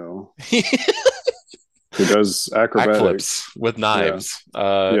albino who does Backflips acrobatics. with Yeah, knives.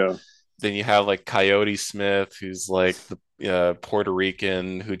 yeah, Then you have like Coyote Smith, who's like the Puerto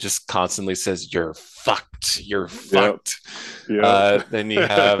Rican who just constantly says, "You're fucked. You're yep, fucked." yep. Then you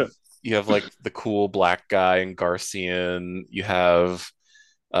have like the cool black guy in Garcian. You have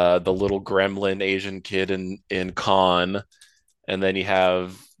the little gremlin Asian kid in Khan, and then you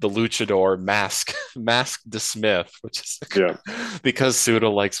have the luchador Mask de Smith, which is Yeah, because Suda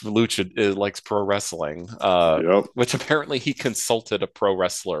likes pro wrestling, yep. which apparently he consulted a pro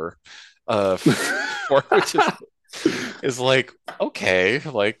wrestler for, which is is like, okay,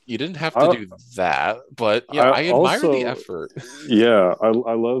 like you didn't have to I do that, but yeah, I I admire the also, effort. yeah, I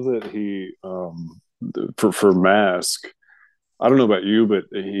love that he for Mask. I don't know about you, but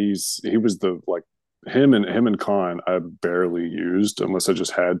he was the like him and Khan I barely used unless I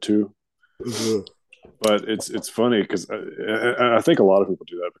just had to. Mhm. But it's funny because I think a lot of people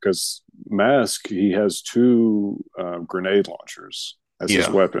do that because Mask he has two grenade launchers as his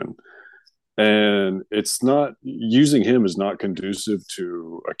Yeah, weapon, and it's not using him is not conducive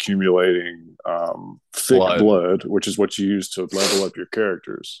to accumulating thick blood. blood, which is what you use to level up your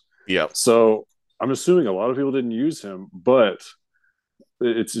characters. Yep. So I'm assuming a lot of people didn't use him, but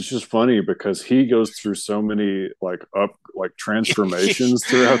it's just funny because he goes through so many like transformations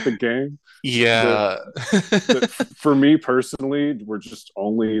throughout the game that Yeah. for me personally were just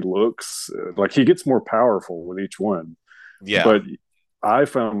only looks. Like he gets more powerful with each one, Yeah. but I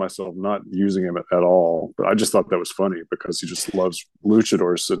found myself not using him at all. But I just thought that was funny because he just loves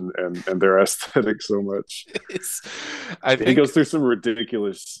luchadors and their aesthetic so much. It's, I He think, goes through some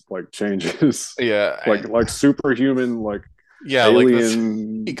ridiculous like changes, yeah, like superhuman, like yeah, like this. He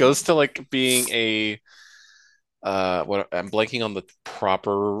alien. goes to like being a what I'm blanking on the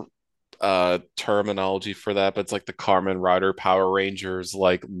proper terminology for that, but it's like the Carmen Rider Power Rangers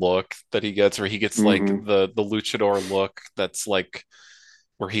like look that he gets, where he gets like Mm-hmm. the luchador look that's like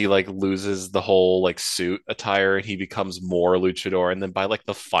where he like loses the whole like suit attire and he becomes more luchador, and then by like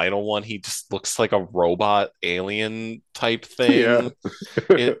the final one he just looks like a robot alien type Yeah. thing.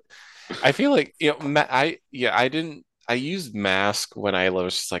 It I feel like, I didn't, I used mask when I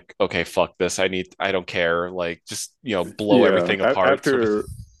was just like, okay, fuck this, I don't care, like just blow Yeah. everything apart sort of.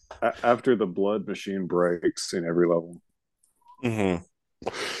 After the blood machine breaks in every level. Hmm.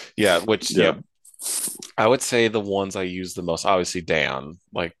 Yeah, which Yeah. I would say the ones I use the most, obviously Dan,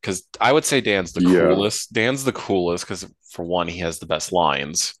 like because I would say Yeah. Dan's the coolest because for one he has the best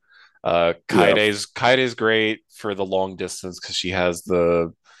lines. Yeah. Kaide's great for the long distance because she has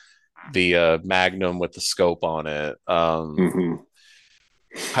the Magnum with the scope on it. Hmm.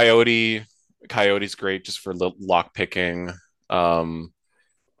 Coyote Coyote's great just for lock picking. Um,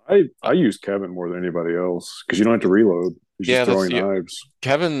 I use Kevin more than anybody else because you don't have to reload. He's just yeah, that's throwing yeah. knives.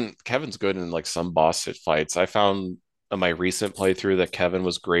 Kevin's good in like some boss fights. I found in my recent playthrough that Kevin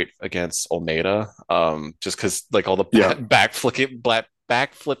was great against Olmeda. Just because like all the Yeah. back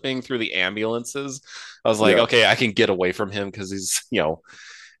flipping through the ambulances, I was like, Yeah. okay, I can get away from him because he's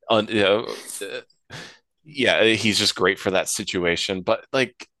yeah, he's just great for that situation. But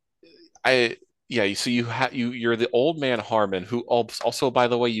like I yeah, so you're the old man Harmon, who also, by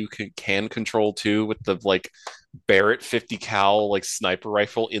the way, you can control too with the like Barrett 50 cal like sniper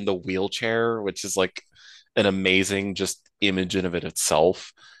rifle in the wheelchair, which is like an amazing just image in of it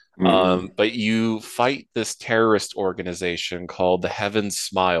itself. Hmm. But you fight this terrorist organization called the Heaven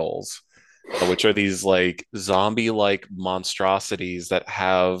Smiles, which are these like zombie like monstrosities that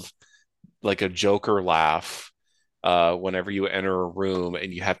have like a Joker laugh whenever you enter a room,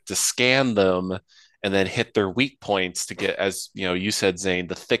 and you have to scan them and then hit their weak points to get, as you said, Zane,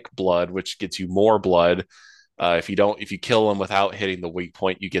 the thick blood, which gets you more blood. If you kill them without hitting the weak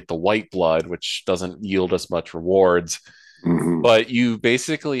point, you get the white blood, which doesn't yield as much rewards. Hmm. But you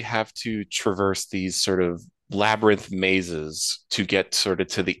basically have to traverse these sort of labyrinth mazes to get sort of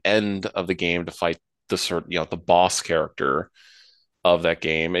to the end of the game to fight the boss character of that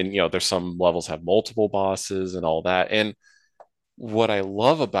game. And there's some levels have multiple bosses and all that. And what I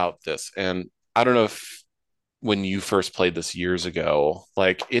love about this, and I don't know if when you first played this years ago,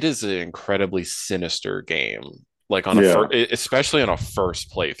 like it is an incredibly sinister game. Like Yeah. especially on a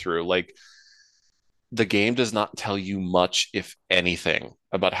first playthrough, like the game does not tell you much, if anything,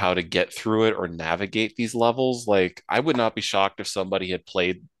 about how to get through it or navigate these levels. Like I would not be shocked if somebody had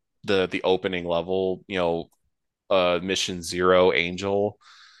played the opening level, Mission Zero Angel.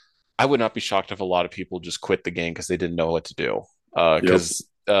 I would not be shocked if a lot of people just quit the game because they didn't know what to do. Yep. Because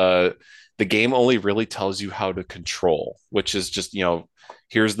the game only really tells you how to control, which is just,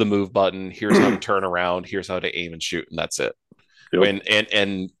 here's the move button, here's how to turn around, here's how to aim and shoot, and that's it. Yep.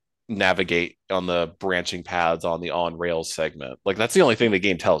 And navigate on the branching paths on the on rails segment. Like that's the only thing the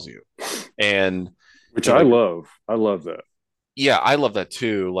game tells you. And Which you know, I the love. I love that. yeah, I love that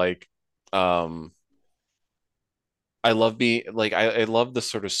too. Like, um, I love being like I love the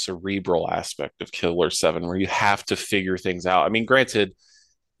sort of cerebral aspect of Killer 7 where you have to figure things out. I mean, granted,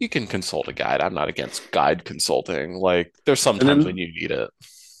 you can consult a guide. I'm not against guide consulting. Like there's And sometimes when then you need it.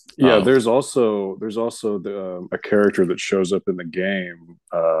 yeah, Um, there's also a character that shows up in the game,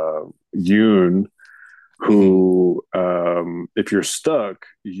 Yoon, Hmm. who, if you're stuck,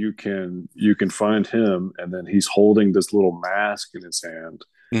 you can find him, and then he's holding this little mask in his hand.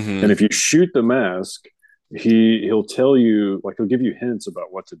 And Hmm. if you shoot the mask, he'll tell you, like, he'll give you hints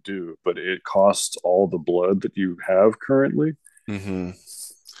about what to do, but it costs all the blood that you have currently. Hmm.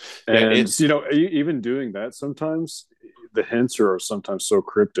 Yeah, And even doing that, sometimes the hints are sometimes so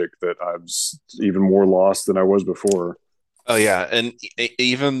cryptic that I'm even more lost than I was before. oh yeah, and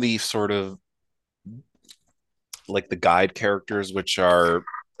even the sort of like the guide characters, which are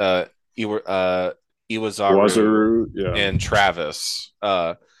uh Iwazaru Wazaru, yeah. and Travis,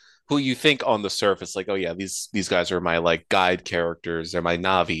 who you think on the surface, like, oh yeah, these guys are my like guide characters, they're my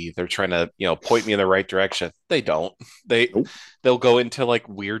Navi, they're trying to, point me in the right direction. They don't. They Nope. they'll go into like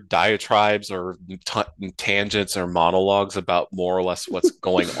weird diatribes or tangents or monologues about more or less what's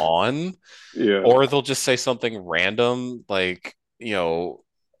going on, Yeah. or they'll just say something random like,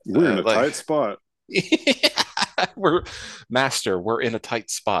 We're in a like tight spot. we're master, we're in a tight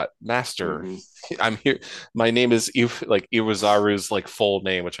spot, master. Hmm. I'm here. My name is like Iwazaru's like full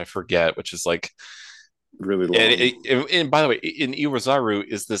name, which I forget, which is like, Really and, long. and by the way, in Iwazaru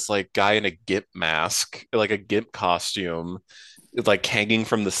is this like guy in a gimp mask, like a gimp costume, like hanging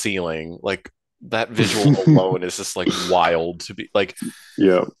from the ceiling. Like that visual alone is just like wild to be like,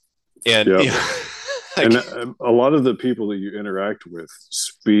 Yeah. and Yep. And like, a lot of the people that you interact with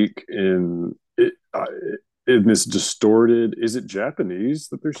speak in this distorted. Is it Japanese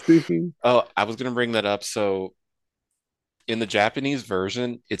that they're speaking? oh, I was gonna bring that up. So in the Japanese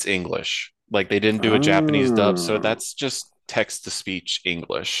version, it's English. Like they didn't do a Japanese dub, so Ah, that's just text to speech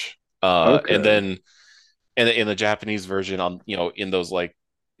English. And okay. then in the Japanese version, on in those like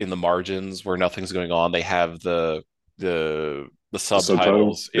in the margins where nothing's going on, they have the The subtitle.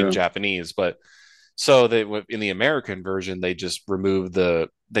 subtitles in Yeah. Japanese. But so they in the American version, they just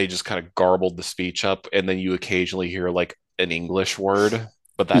kind of garbled the speech up, and then you occasionally hear like an English word,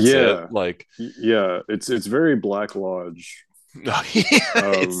 but that's it. Yeah. Like, Yeah. It's very Black Lodge. Um,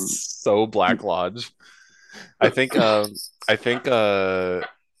 it's so Black Lodge. I think I think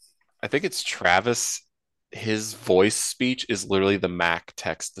I think it's Travis. His voice speech is literally the Mac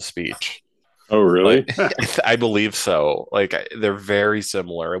text to speech. oh, Like really? I believe so. Like they're very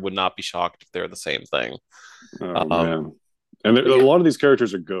similar. I would not be shocked if they're the same thing. Oh Um, man. And but a yeah, lot of these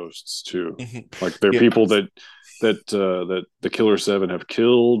characters are ghosts too. Like they're yeah, people that the Killer Seven have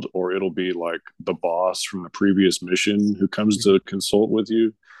killed, or it'll be like the boss from the previous mission who comes to consult with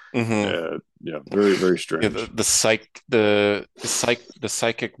you. hmm Yeah, very very yeah. strange. The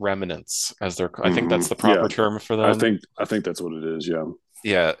psychic remnants, as they're. I think Hmm. that's the Yeah, proper term for I them. think I think that's what it is. Yeah.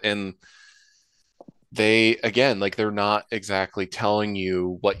 Yeah, and they again like they're not exactly telling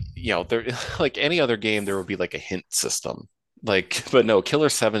you what they're like any other game there would be like a hint system like but no Killer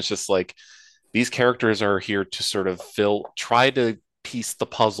Seven's just like these characters are here to sort of try to piece the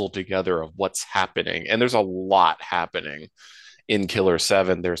puzzle together of what's happening, and there's a lot happening in Killer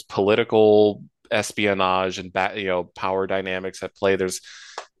Seven. There's political espionage and power dynamics at play. There's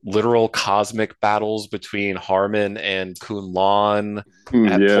literal cosmic battles between Harmon and Kunlun Mm,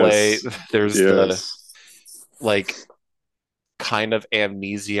 at play. yes. There's the Yes. like kind of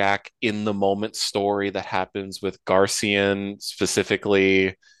amnesiac in the moment story that happens with Garcian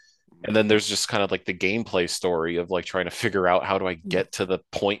specifically. And then there's just kind of like the gameplay story of like trying to figure out how do I get to the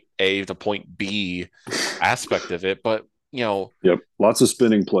point A to point B aspect of it. But, Yep. Lots of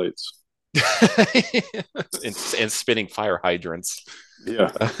spinning plates. and spinning fire hydrants.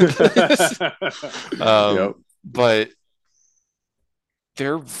 Yeah. um, Yep. but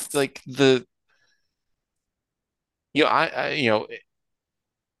they're like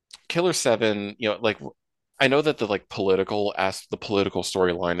Killer Seven, like I know that the political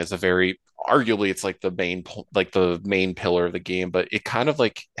storyline is a very arguably it's like the main pillar of the game, but it kind of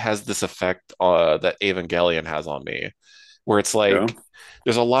like has this effect that Evangelion has on me, where it's Yeah. like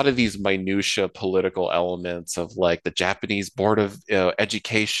there's a lot of these minutia political elements of like the Japanese Board of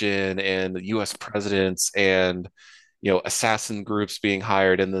Education and the U.S. presidents and assassin groups being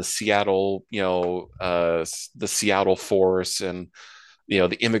hired and the Seattle the Seattle force and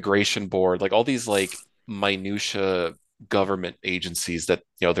the immigration board, like all these like minutia government agencies that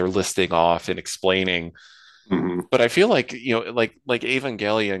they're listing off and explaining. Hmm. But I feel like like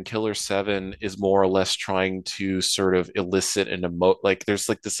Evangelion, Killer Seven is more or less trying to sort of elicit an like there's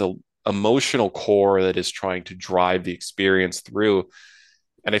like this emotional core that is trying to drive the experience through.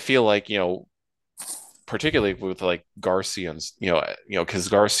 And I feel like particularly with like Garcian's, because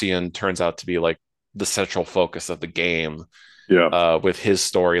Garcian turns out to be like the central focus of the game Yeah. with his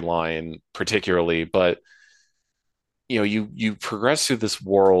storyline particularly. But you progress through this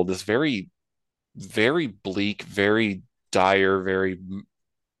world, this very very bleak, very dire, very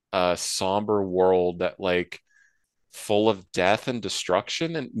somber world that like full of death and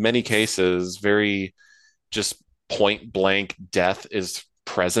destruction in many cases, very just point blank death is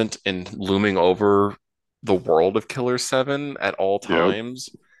present and looming over the world of Killer 7 at all Yep. times.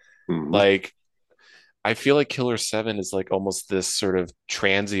 Hmm. Like I feel like Killer 7 is like almost this sort of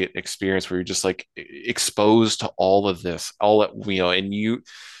transient experience where you're just like exposed to all of this, all at and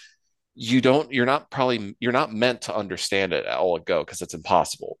you're not meant to understand it at all at go because it's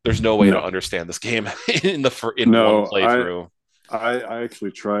impossible. There's no way to No, understand this game in one no. playthrough. I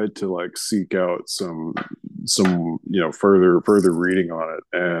actually tried to like seek out some further reading on it,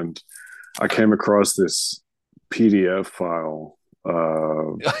 and I came across this PDF file.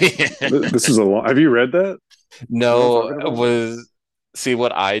 This is a long. Have you read that? You know what I'm No, talking about? was see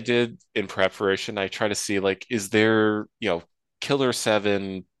what I did in preparation. I try to see like, is there, Killer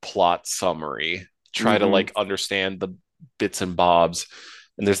 7 plot summary? Try to Mm-hmm. like understand the bits and bobs.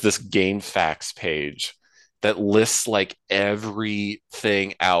 And there's this game facts page that lists like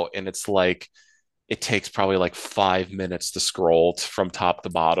everything out. And it's like, it takes probably like 5 minutes to scroll from top to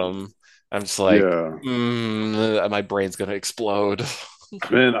bottom. I'm just like, Yeah, my brain's gonna explode.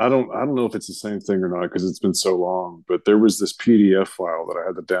 man. I don't know if it's the same thing or not because it's been so long. But there was this PDF file that I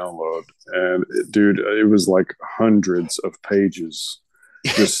had to download, and dude, it was like hundreds of pages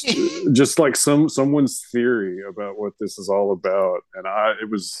just just like someone's theory about what this is all about, and it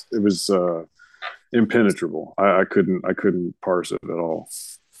was impenetrable. I couldn't parse it at all.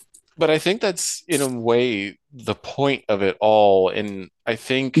 But I think that's in a way the point of it all. And I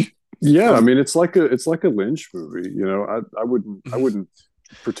think Yeah, I from mean it's like a Lynch movie. I wouldn't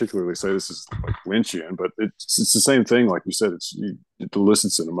particularly say this is like Lynchian, but it's the same thing. Like you said, it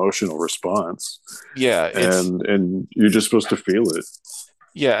elicits an emotional response, yeah, it's and you're just supposed to feel it.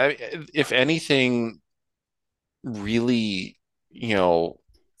 yeah, if anything really, you know,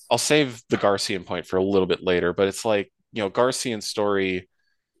 I'll save the Garcian point for a little bit later, but it's like, Garcian's story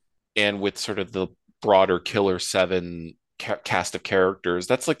and with sort of the broader Killer 7 cast of characters,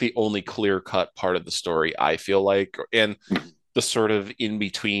 that's like the only clear-cut part of the story I feel like. And the sort of in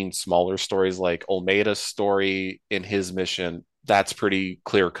between smaller stories like Olmeida's story in his mission, that's pretty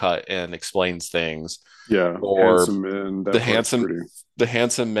clear cut and explains things. Yeah, Or handsome men. the That part's handsome pretty. the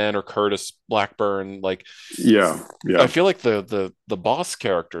handsome men or Curtis Blackburn, like Yeah, I yeah. feel like the boss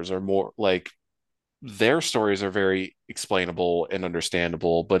characters are more like their stories are very explainable and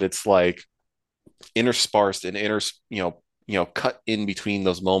understandable, but it's like interspersed and cut in between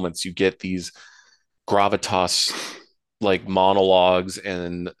those moments you get these gravitas like monologues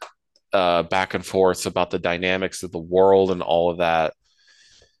and back and forths about the dynamics of the world and all of that.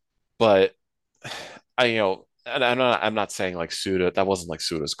 But and I'm not saying like Suda, that wasn't like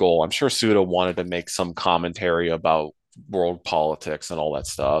Suda's goal. I'm sure Suda wanted to make some commentary about world politics and all that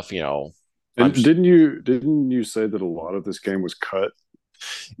stuff. I'm And didn't you say that a lot of this game was cut?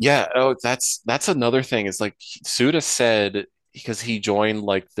 yeah. Oh, that's another thing. Is like Suda said because he joined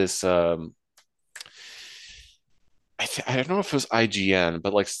like this. I don't know if it was IGN,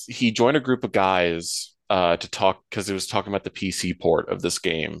 but like he joined a group of guys to talk because it was talking about the PC port of this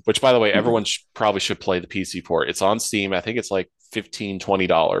game, which by the way, Mhm. everyone probably should play the PC port. It's on Steam. I think it's like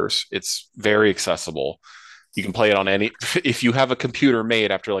 $15-20. It's very accessible. You can play it on any, if you have a computer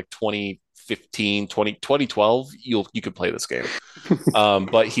made after like 2015, 2012, you could play this game.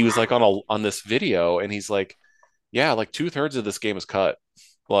 But he was like on this video and he's like, yeah, like two-thirds of this game is cut.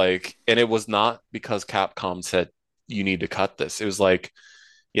 Like, and it was not because Capcom said you need to cut this. It was like,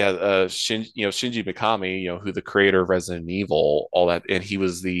 yeah, Shinji Mikami, who the creator of Resident Evil, all that, and he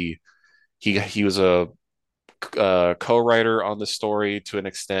was a co-writer on the story to an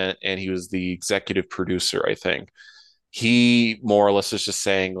extent, and he was the executive producer, I think. He more or less is just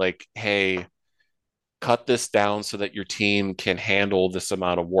saying like, hey, cut this down so that your team can handle this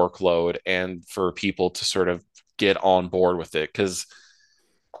amount of workload and for people to sort of get on board with it because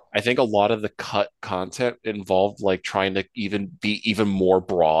I think a lot of the cut content involved like trying to even be even more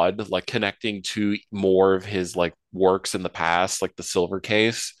broad, like connecting to more of his like works in the past, like the Silver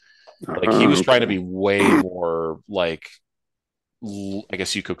Case. Like he was trying to Okay. be way more like I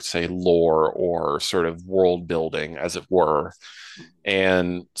guess you could say lore or sort of world building, as it were.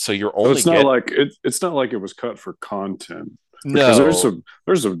 And so you're So only it's not get like it's not like it was cut for content because there's no.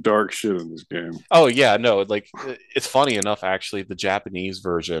 some dark shit in this game. Oh yeah, no, like it's funny enough actually the Japanese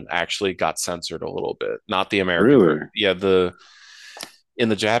version actually got censored a little bit, not the American version. Really? Yeah, the in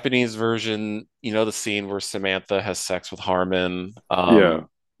the Japanese version, the scene where Samantha has sex with Harmon, Yeah.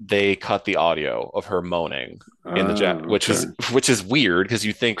 they cut the audio of her moaning in the which Okay. is weird because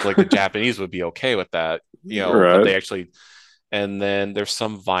you think like the Japanese would be okay with that, but Right. they actually. And then there's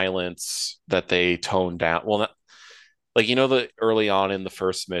some violence that they tone down. Well, not, like the early on in the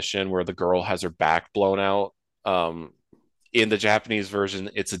first mission where the girl has her back blown out. Um, in the Japanese version,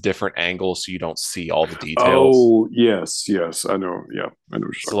 it's a different angle, so you don't see all the details. Oh, yes, yes. I know. Yeah, I know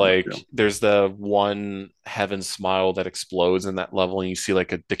what you're So talking like about. there's the one heaven smile that explodes in that level, and you see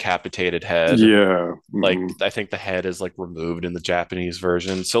like a decapitated head. Yeah. Like Hmm. I think the head is like removed in the Japanese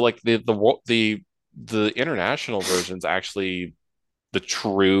version. So like the international version is actually the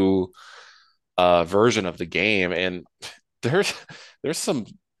true version of the game, and there's there's some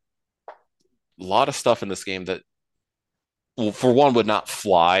lot of stuff in this game that, well, for one, would not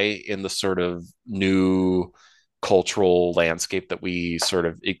fly in the sort of new cultural landscape that we sort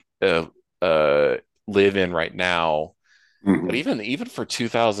of uh, uh, live in right now. But Hmm. even for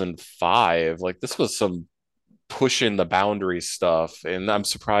 2005, like this was some pushing the boundaries stuff, and I'm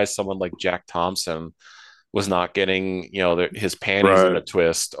surprised someone like Jack Thompson was not getting his panties in a Right.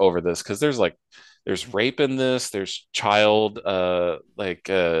 twist over this, because there's rape in this, there's child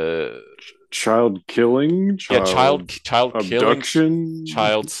Child killing, yeah, child child killing, abduction.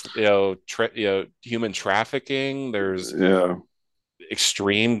 child human trafficking. There's Yeah.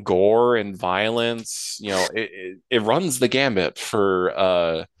 extreme gore and violence. It runs the gambit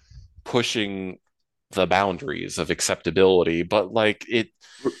for pushing the boundaries of acceptability, but like it.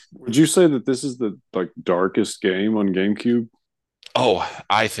 Would you say that this is the like darkest game on GameCube? Oh,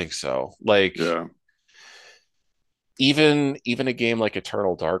 I think so. Like Yeah. even a game like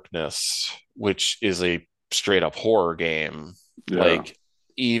Eternal Darkness, which is a straight up horror game, Yeah. like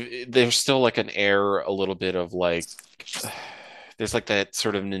there's still like an air, a little bit of like there's like that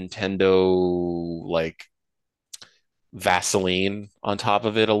sort of Nintendo like Vaseline on top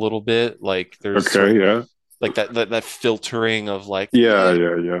of it a little bit. Like there's sort Okay. of Yeah. like that filtering of like, Yeah.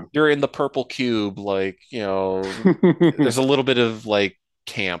 yeah, Yeah. you're in the purple cube, like, Yeah. there's a little bit of like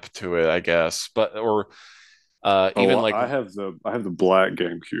camp to it, I guess. But or even Oh, like I have the black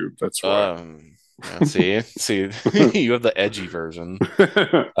GameCube. That's why. yeah, see, you have the edgy version.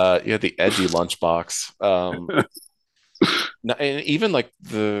 You have the edgy lunchbox. And even like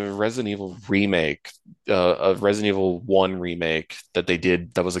the Resident Evil remake, of Resident Evil 1 remake that they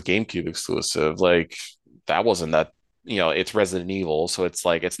did, that was a GameCube exclusive. Like that wasn't that, it's Resident Evil, so it's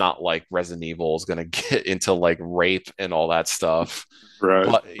like it's not like Resident Evil is gonna get into like rape and all that stuff. Right.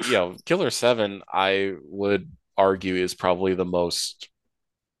 But Killer 7, I would argue, is probably the most,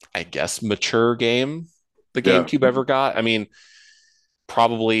 I guess, mature game the Yeah. GameCube ever got. I mean,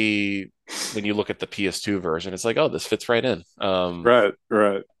 probably when you look at the PS2 version, it's like, oh, this fits right in. Right.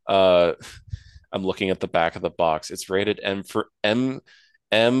 Right. Uh, I'm looking at the back of the box. It's rated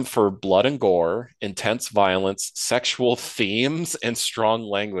M for blood and gore, intense violence, sexual themes, and strong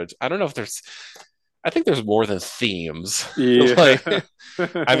language. I don't know if there's. I think there's more than themes. Like, Yeah.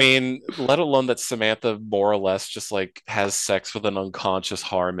 I mean, let alone that Samantha more or less just like has sex with an unconscious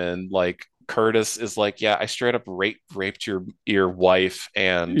Harmon. Like Curtis is like, yeah, I straight up raped your wife,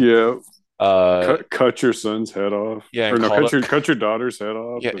 and Yeah. uh Cut your son's head off, yeah, and or no, called it. cut your daughter's head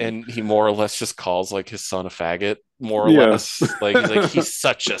off, Yeah, and and he more or less just calls like his son a faggot, more or yeah. less. Like he's like, he's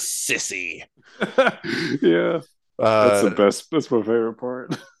such a sissy. Yeah, that's the Uh best. That's my favorite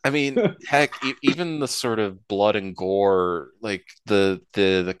part. I mean, heck, even the sort of blood and gore, like the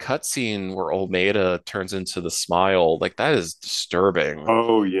cutscene where Olmeda turns into the smile, like that is disturbing.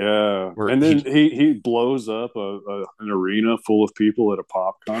 Oh yeah, Where and then he, he blows up an arena full of people at a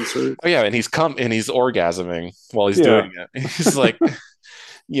pop concert. oh yeah, and he's orgasming while he's Yeah. doing it. He's like,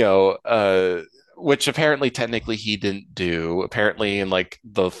 you know, which apparently technically he didn't do. Apparently in like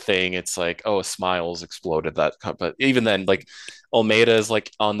the thing, it's like, oh, smiles exploded that, but even then, like Almeida is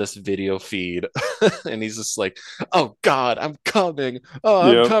like on this video feed, and he's just like, oh God, I'm coming, oh,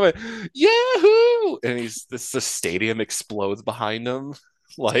 I'm Yep. coming, Yahoo! And the stadium explodes behind him,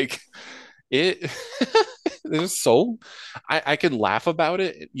 like it. There's so I can laugh about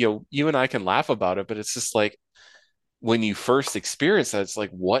it. You and I can laugh about it, but it's just like when you first experience that, it's like,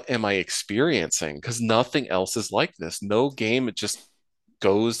 what am I experiencing? Because nothing else is like this. No game, it just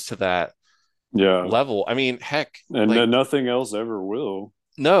goes to that Yeah, level. I mean, heck, and like nothing else ever will.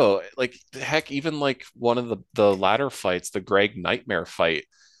 no, like heck, even like one of the latter fights, the Greg Nightmare fight.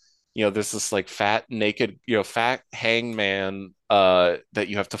 There's this like fat naked, fat hangman that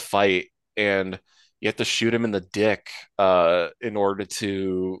you have to fight, and you have to shoot him in the dick in order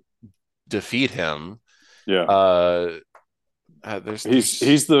to defeat him. Yeah, Uh, there's he's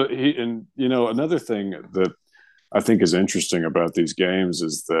the he and another thing that I think is interesting about these games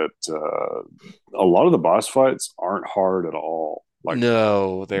is that a lot of the boss fights aren't hard at all. Like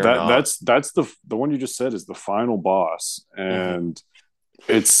No, they're that not. that's the one you just said is the final boss, Hmm. and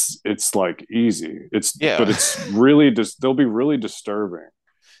it's like easy. It's Yeah. but it's really just they'll be really disturbing.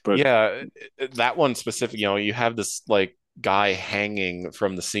 But Yeah, that one specific, you have this like guy hanging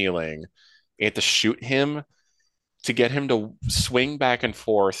from the ceiling. You have to shoot him to get him to swing back and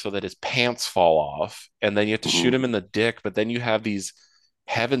forth so that his pants fall off. And then you have to shoot him mhm. in the dick, but then you have these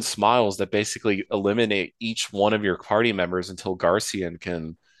heaven smiles that basically eliminate each one of your party members until Garcian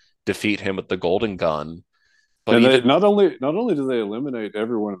can defeat him with the golden gun. But And they even not only do they eliminate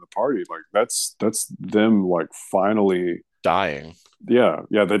everyone in the party, like that's them like finally, dying. yeah,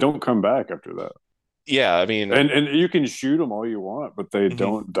 they don't come back after that. Yeah, I mean, And you can shoot them all you want, but they mhm.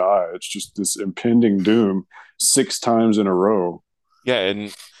 don't die. It's just this impending doom 6 times in a row. Yeah,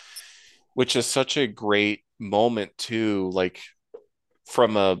 and which is such a great moment too, like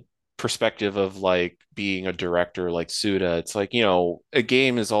from a perspective of like being a director like Suda. It's like, a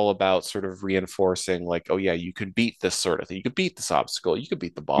game is all about sort of reinforcing like, oh yeah, you can beat this sort of thing. You could beat this obstacle, you could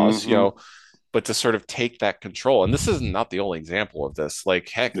beat the boss, Mm-hmm. but to sort of take that control. And this is not the only example of this. Like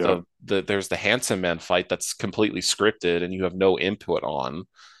heck, Yep. there's the Handsome Man fight that's completely scripted and you have no input on.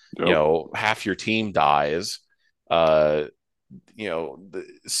 Yep. Half your team dies. Uh,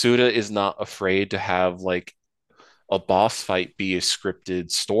 Suda is not afraid to have like a boss fight be a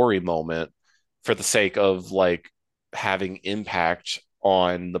scripted story moment for the sake of like having impact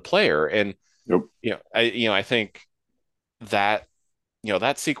on the player. And Yep. I think that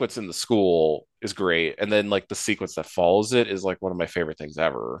that sequence in the school is great, and then like the sequence that follows it is like one of my favorite things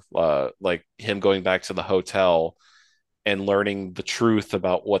ever. Like him going back to the hotel and learning the truth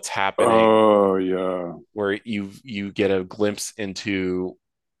about what's happening, Oh yeah. where you get a glimpse into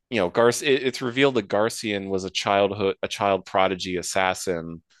it's revealed that Garcian was a child prodigy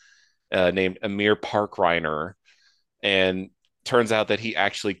assassin named Amir Parkreiner, and turns out that he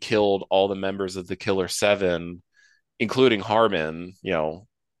actually killed all the members of the Killer Seven, including Harmon,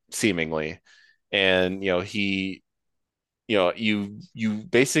 seemingly. And you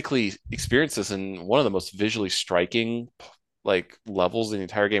basically experience this in one of the most visually striking like levels in the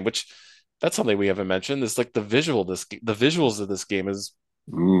entire game, which that's something we haven't mentioned. Is like the visuals of this game is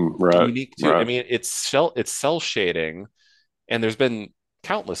Right. unique too. I Right. mean, it's cell shading, and there's been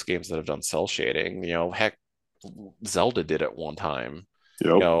countless games that have done cell shading. Heck, Zelda did at one time.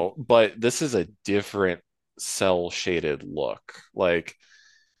 Yep. But this is a different cell shaded look. Like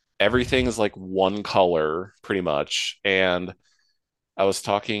everything is like one color pretty much. And I was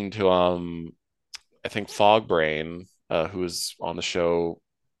talking to I think Fogbrain, who was on the show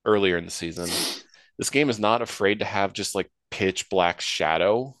earlier in the season. This game is not afraid to have just like pitch black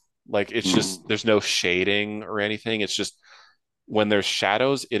shadow. Like it's just Mm. there's no shading or anything. It's just when there's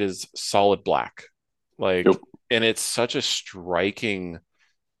shadows, it is solid black. Yep. Like, and it's such a striking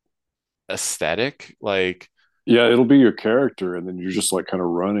aesthetic. Like, Yeah, it'll be your character, and then you're just like kind of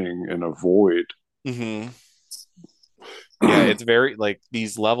running in a void. mhm. Yeah, it's very like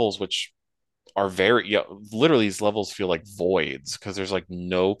these levels, which are very, yeah, literally these levels feel like voids because there's like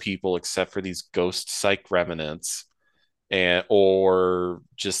no people except for these ghost psych remnants and or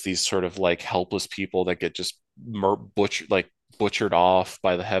just these sort of like helpless people that get just butchered off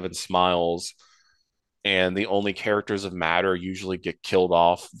by the heaven smiles, and the only characters of matter usually get killed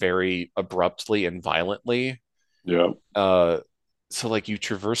off very abruptly and violently. Yeah. uh so like you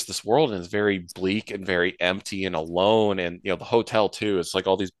traverse this world and it's very bleak and very empty and alone, and the hotel too, it's like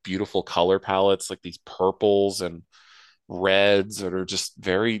all these beautiful color palettes, like these purples and reds that are just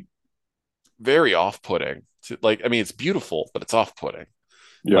very very off-putting like, I mean, it's beautiful but it's off-putting.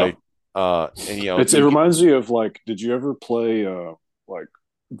 Yeah. Like and It you get, reminds me of like, did you ever play like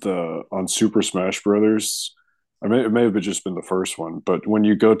the on Super Smash Brothers? It may have just been the first one, but when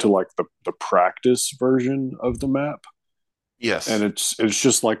you go to like the practice version of the map, and yes. it's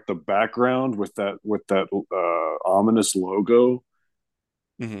just like the background with that ominous logo.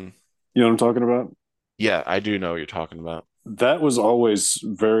 Hmm. You know what I'm talking about? Yeah, I do know what you're talking about. That was always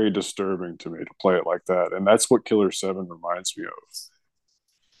very disturbing to me to play it like that, and that's what Killer Seven reminds me of.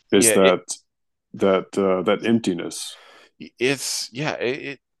 Is Yeah, it that emptiness? it's yeah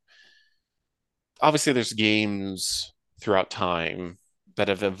it obviously there's games throughout time that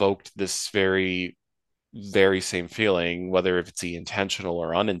have evoked this very very same feeling, whether if it's intentional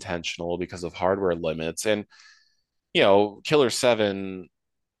or unintentional because of hardware limits. And Killer 7,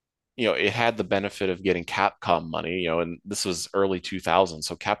 it had the benefit of getting Capcom money, and this was early 2000s,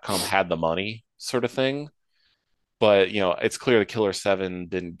 so Capcom had the money sort of thing. But it's clear that Killer 7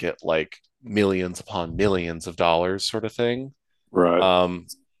 didn't get like millions upon millions of dollars sort of thing. Right. Um,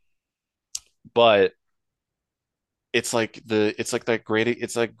 but it's like that great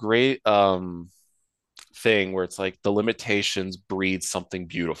it's like great thing where it's like the limitations breed something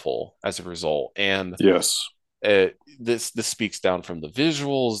beautiful as a result. And Yes. this speaks down from the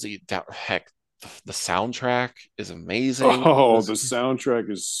visuals, heck, the soundtrack is amazing. Oh, the soundtrack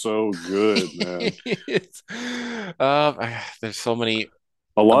is so good, man. It's, there's so many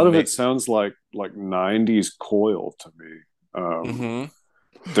A lot of ama- it sounds like 90s coil to me. Um, hmm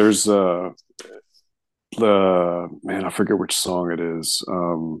there's the man, I forget which song it is.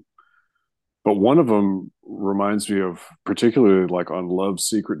 But one of them reminds me of particularly like on Love's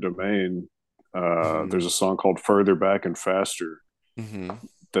Secret Domain. hmm There's a song called Further Back and Faster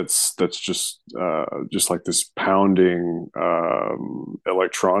hmm that's just like this pounding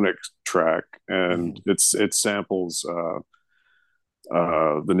electronic track, and hmm it samples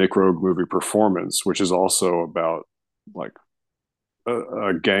the Nick Rogue movie Performance, which is also about like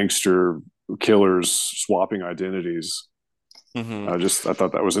a gangster killers swapping identities. hmm I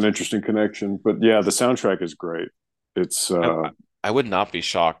thought that was an interesting connection, but yeah, the soundtrack is great. It's I, I would not be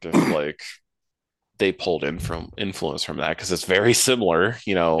shocked if like they pulled in from influence from that because it's very similar,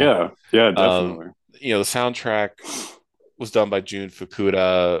 yeah, yeah, um definitely. the soundtrack was done by Jun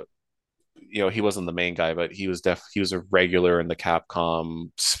Fukuda. He wasn't the main guy, but he was a regular in the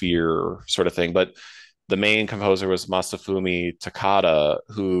Capcom sphere sort of thing. But the main composer was Masafumi Takada,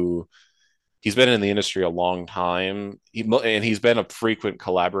 who he's been in the industry a long time. And he's been a frequent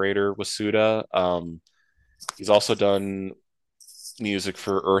collaborator with Suda. He's also done music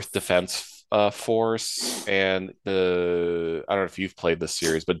for Earth Defense Force and the I don't know if you've played this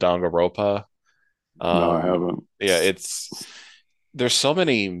series, but Danganronpa. No, I Um, haven't. yeah, there's so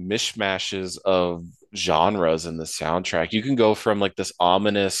many mishmashes of genres in the soundtrack. You can go from like this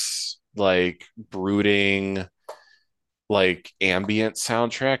ominous, like brooding, like ambient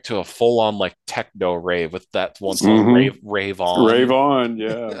soundtrack to a full-on like techno rave with that one song Mm-hmm. Rave Rave On on,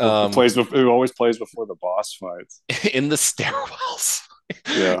 yeah. um It always plays before the boss fights. in the stairwells.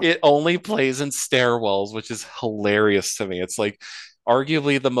 Yeah. It only plays in stairwells, which is hilarious to me. It's like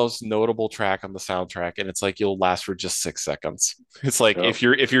arguably the most notable track on the soundtrack, and it's like you'll last for just 6 seconds. It's like Yep. if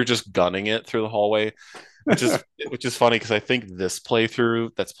you're just gunning it through the hallway, which is funny because I think this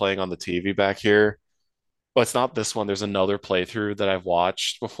playthrough that's playing on the TV back here, well, it's not this one. There's another playthrough that I've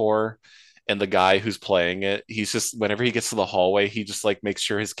watched before, and the guy who's playing it, he's just whenever he gets to the hallway, he just like makes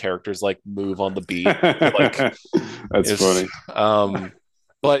sure his characters like move on the beat to like That's is funny.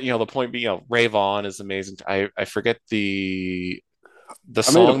 but the point being, Rave On is amazing. I forget the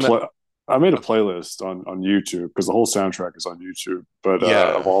I made a song that play. I made a playlist on YouTube because the whole soundtrack is on YouTube. But of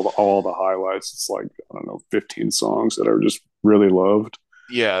yeah all the highlights, it's like I don't know, 15 songs that I just really loved.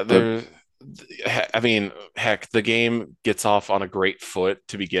 yeah But there I mean, heck, the game gets off on a great foot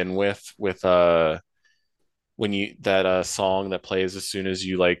to begin with when you that song that plays as soon as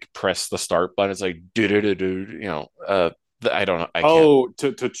you like press the start button. It's like do do do do, I don't know, I can't. oh,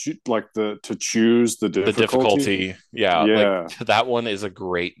 to choose the The difficulty. difficulty, yeah, like Yeah, that one is a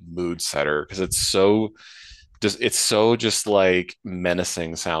great mood setter because it's so just like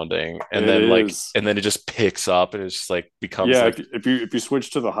menacing sounding, it is. and then it just picks up and it's just like becomes Yeah, like if you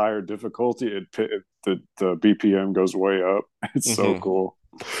switch to the higher difficulty, the BPM goes way up. It's so mhm. cool.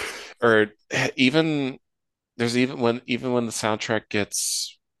 Or even there's even when the soundtrack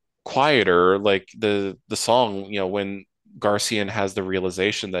gets quieter, like the song, when Garcian has the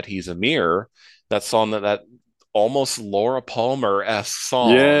realization that he's a mirror, that song that almost Laura Palmer-esque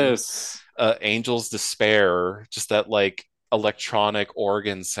song, Yes. Angel's Despair, just that like electronic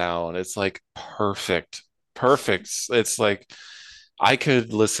organ sound. It's like perfect. Perfect. It's like I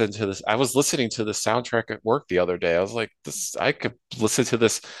could listen to this. I was listening to the soundtrack at work the other day. I was like, this I could listen to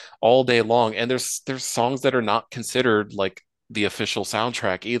this all day long. And there's songs that are not considered like the official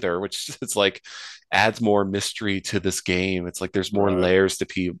soundtrack either, which it's like adds more mystery to this game. It's like there's more Right. layers to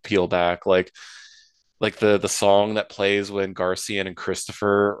peel back. Like the song that plays when Garcian and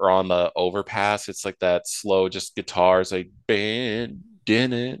Christopher are on the overpass. It's like that slow just guitars like band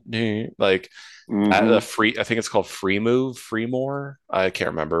like that, Mm-hmm. free. I think it's called Free Move, Free More. I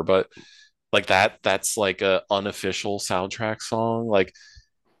can't remember, but like that's like a unofficial soundtrack song. Like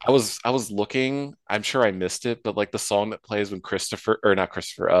I was looking, I'm sure I missed it, but like the song that plays when Christopher or not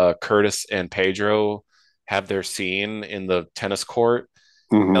Christopher, Curtis and Pedro have their scene in the tennis court.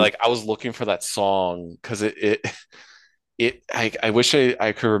 And Mm-hmm. like I was looking for that song because I wish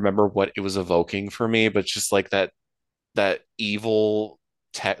I could remember what it was evoking for me, but just like that evil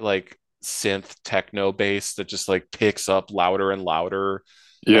tech like synth techno bass that just like picks up louder and louder.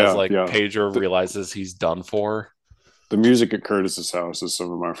 as Yeah, like yeah. Pedro The, realizes he's done for. the music at Curtis's house is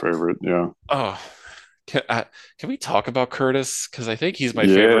some of my favorite. Yeah. Oh, can we talk about Curtis? Because I think he's my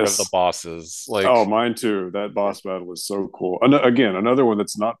favorite of the Yes. bosses. Oh, Like, mine too. That boss battle is so cool. Again, another one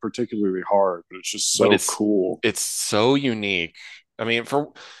that's not particularly hard, but it's just but so cool. it's so unique. I mean,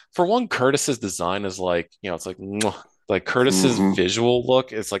 for one, Curtis's design is like, it's like mwah. Like Curtis's Hmm. visual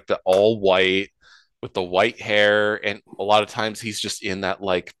look is like the all white with the white hair, and a lot of times he's just in that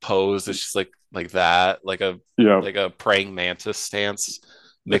like pose. It's just like that, Yeah. like a praying mantis stance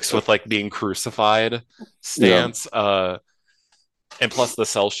mixed with like being crucified Yeah. stance. And plus the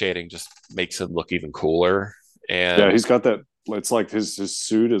cell shading just makes him look even cooler. Yeah. And He's got that. It's like his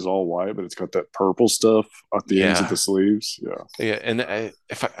suit is all white, but it's got that purple stuff at the ends of the yeah, sleeves. Yeah. yeah, and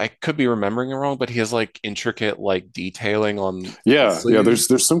if I could be remembering it wrong, but he has like intricate like detailing on the Yeah. Yeah. sleeves.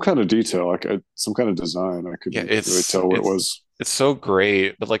 There's some kind of detail, like some kind of design. I Yeah, couldn't really tell what it was. it's so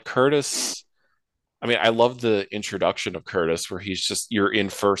great. But like Curtis, I mean, I love the introduction of Curtis where he's just you're in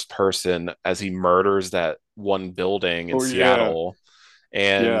first person as he murders that one building in Oh yeah. Seattle,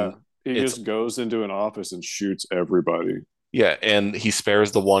 Yeah. and He it's just goes into an office and shoots everybody. yeah, and he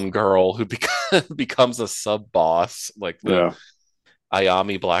spares the one girl who becomes a sub boss, like the Yeah.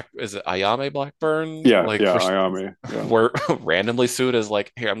 Ayami Black is it Ayame Blackburn? Yeah. Like Yeah. Ayami. Yeah. where randomly sued as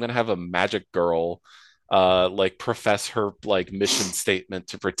like, here, I'm gonna have a magic girl like profess her like mission statement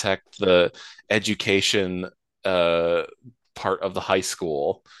to protect the education uh part of the high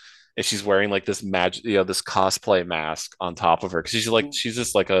school. And she's wearing like this magic, this cosplay mask on top of her because she's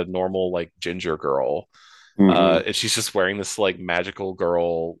just like a normal like ginger girl. Hmm. And she's just wearing this like magical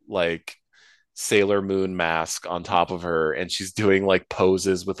girl like Sailor Moon mask on top of her, and she's doing like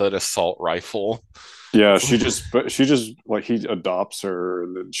poses with an assault rifle. Yeah, she just like he adopts her,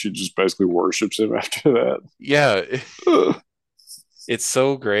 and then she just basically worships him after Yeah, that. it's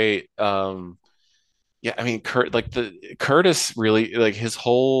so great. Yeah, I mean, like the Curtis really like his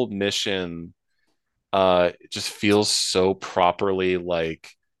whole mission just feels so properly like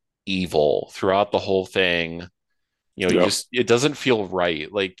evil throughout the whole thing. You Yep. just it doesn't feel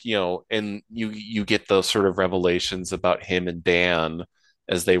right. Like, and you get those sort of revelations about him and Dan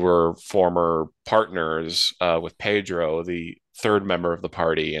as they were former partners with Pedro, the third member of the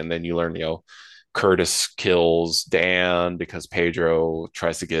party, and then you learn, Curtis kills Dan because Pedro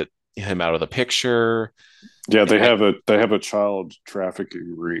tries to get him out of the picture. Yeah, And they have a child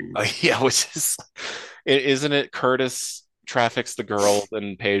trafficking ring. yeah, which is, isn't it Curtis traffics the girls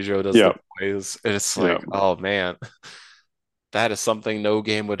and Pedro does the Yeah, boys? And it's yeah, like, oh man, that is something no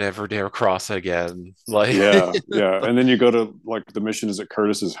game would ever dare cross again. Like, yeah, yeah. And then you go to like the mission is at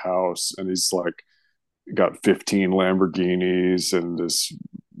Curtis's house, and he's like got 15 Lamborghinis and this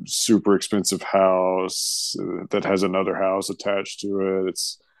super expensive house that has another house attached to it.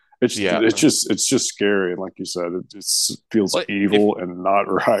 It's yeah. it's just it's just scary, and like you said, it just feels Like if evil and not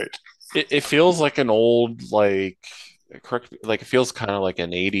right. it feels like an old like correct, like it feels kind of like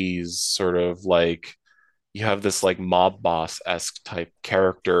an 80s sort of like you have this like mob boss-esque type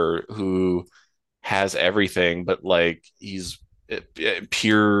character who has everything, but like he's a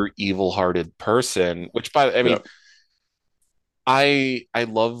pure evil-hearted person, which I Yeah. mean, I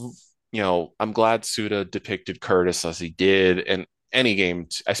love, I'm glad Suda depicted Curtis as he did. And any game,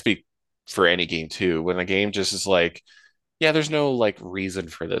 I speak for any game too, when a game just is like, yeah, there's no like reason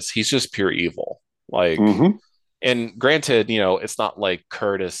for this. He's just pure evil. Like, Mm-hmm. and granted, it's not like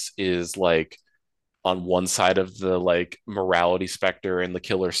Curtis is like on one side of the like morality specter and the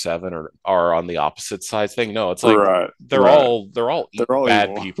Killer Seven are on the opposite side thing. No, it's like Right. they're Right. all they're all They're all bad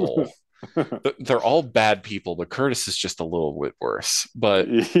evil. people. They're all bad people, but Curtis is just a little bit worse. But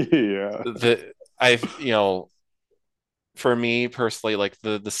Yeah. I've, for me personally, like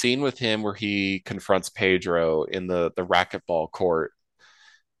the scene with him where he confronts Pedro in the racquetball court,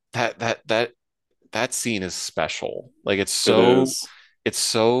 that that that that scene is special. Like It is.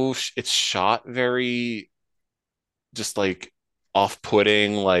 it's shot very just like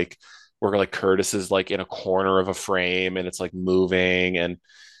off-putting, like where like Curtis is like in a corner of a frame and it's like moving. And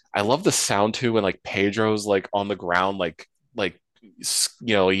I love the sound too when like Pedro's like on the ground, like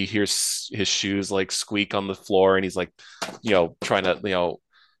you hear his shoes like squeak on the floor, and he's like, trying to,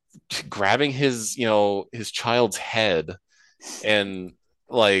 grabbing his child's head, and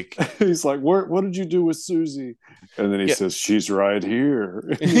like, He's like, what did you do with Susie? And then he yeah. says, she's right here.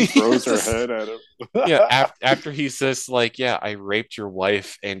 And he throws her head at him. Yeah, after he says like, yeah, I raped your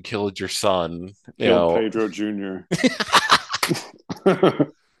wife and killed your son, Killed Pedro Jr.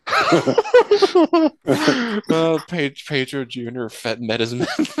 Pedro Jr. met his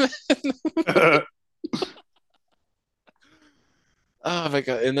Oh my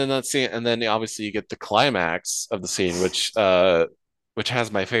God. And then that scene, and then obviously you get the climax of the scene, which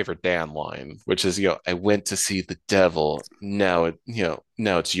has my favorite Dan line, which is, I went to see the devil. Now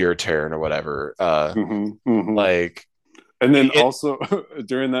it's your turn or whatever. Hmm. Like And then it, also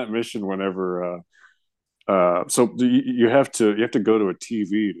during that mission, whenever so you have to go to a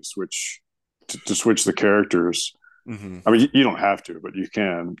TV to switch the characters. mhm, I mean, you don't have to, but you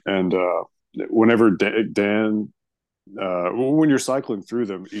can. And whenever Dan, when you're cycling through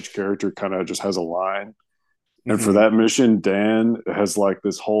them, each character kind of just has a line. And for mhm, that mission, Dan has like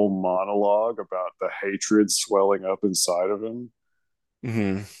this whole monologue about the hatred swelling up inside of him.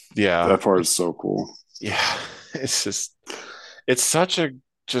 mhm. Yeah. That part is so cool. Yeah. It's such a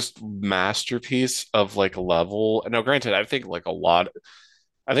just masterpiece of like a level. Now, granted, I think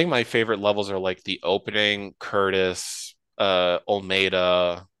my favorite levels are like the opening, Curtis,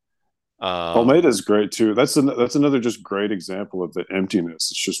 Olmeda. Almeida Um, is great too. That's another just great example of the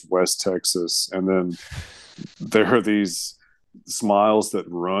emptiness. It's just West Texas, and then there are these smiles that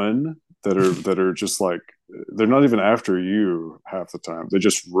run that are just like they're not even after you half the time. They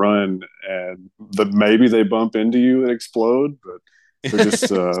just run, and maybe they bump into you and explode, but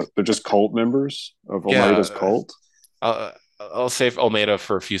they're just cult members of Almeida's yeah, cult. I'll save Olmeda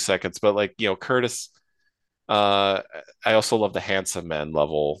for a few seconds, but like, Curtis, uh, I also love the handsome men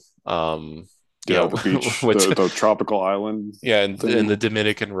level. Yeah, the beach, Which, the tropical island yeah, in the thing.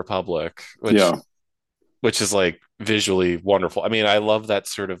 Dominican Republic, which Yeah, is like visually wonderful. I mean, I love that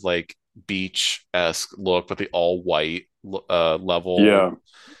sort of like beach-esque look with the all white level. yeah,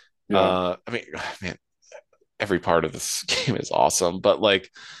 yeah. I mean, man, every part of this game is awesome, but like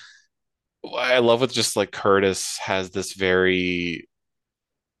I love with just like Curtis has this very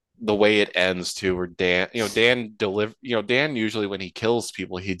the way it ends too, where Dan usually when he kills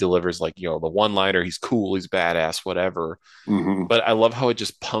people, he delivers like, the one-liner, he's cool, he's badass, whatever. Hmm. But I love how it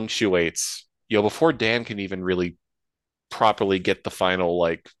just punctuates, before Dan can even really properly get the final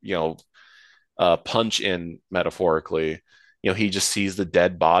like, punch in metaphorically. He just sees the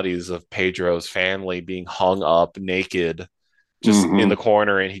dead bodies of Pedro's family being hung up naked just in the Hmm.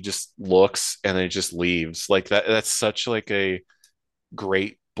 corner, and he just looks and then it just leaves. Like that's such like a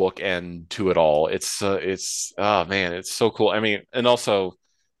great bookend to it all. It's oh man, it's so cool. I mean, and also,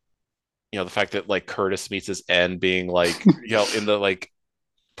 the fact that like Curtis meets his end being like, in the like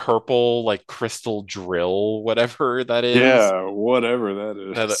purple like crystal drill, whatever that is. Yeah, whatever that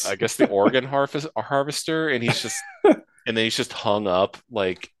That is. I guess the organ harvester, and then he's just hung up,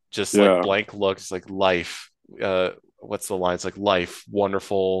 like just like Yeah, blank looks, like life. What's the lines like life,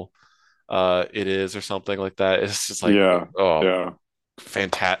 wonderful, it is, or something like that. It's just like, yeah, oh, yeah.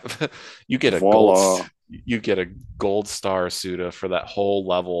 fantastic. You get a Voila. gold star, Suda, for that whole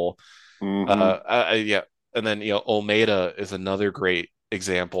level. Hmm. Yeah, and then Olmeda is another great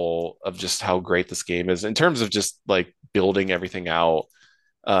example of just how great this game is in terms of just like building everything out.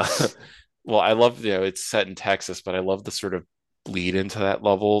 uh well, I love, it's set in Texas, but I love the sort of lead into that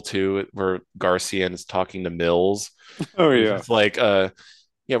level too, where Garcian is talking to Mills. Oh He's yeah. just like,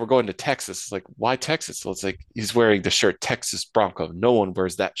 yeah, we're going to Texas. It's like, why Texas? So it's like he's wearing the shirt Texas Bronco. No one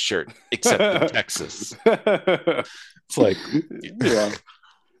wears that shirt except in Texas. It's like, Yeah.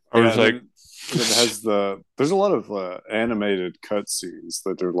 I Yeah, was and like, then it has there's a lot of animated cutscenes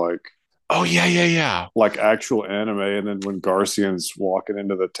that are oh yeah, yeah, yeah. like actual anime, and then when Garcian's walking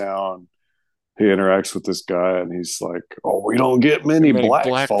into the town, he interacts with this guy, and he's like, "Oh, we don't get many Many black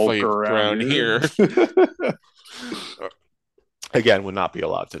black folk folk around around here." here. Again, would not be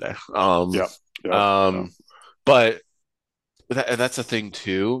allowed today. Yeah, yeah, yeah, Um, but that's a thing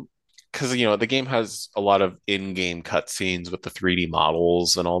too, because the game has a lot of in-game cutscenes with the 3D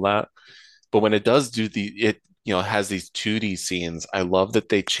models and all that. But when it does do it has these 2D scenes. I love that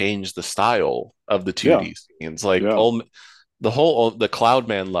they change the style of the yeah, 2D scenes. Like yeah. the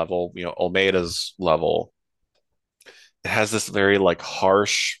Cloudman level, Olmeda's level, it has this very like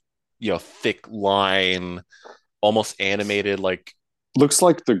harsh, thick line, almost animated, like Looks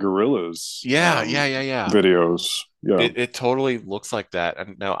like the gorillas yeah, yeah, yeah, yeah. videos. Yeah. It totally looks like that.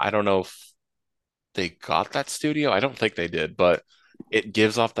 And now I don't know if they got that studio. I don't think they did, but it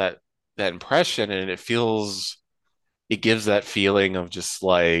gives off that impression, and it gives that feeling of just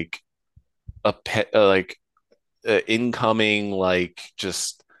like a pet, like incoming, like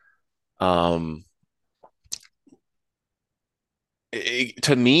just um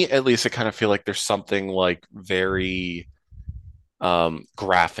to me at least, it kind of feel like there's something like very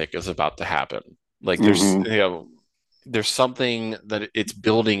graphic is about to happen. Like Hmm. there's something that it's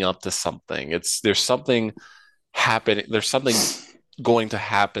building up to something. There's something happening. There's something going to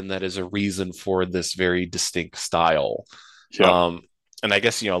happen that is a reason for this very distinct style. Yeah. and I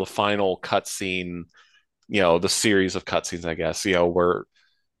guess the final cutscene, the series of cutscenes, I guess, where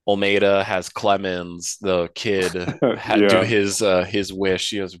Almeida has Clemens, the kid, do Yeah. his wish.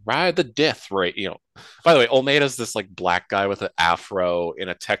 He goes, ride the death ray. By the way, Almeida's this like black guy with an afro in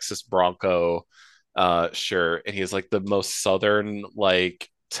a Texas Bronco shirt, and he has like the most southern like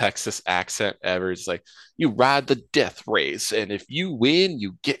Texas accent ever. It's like, you ride the death race, and if you win,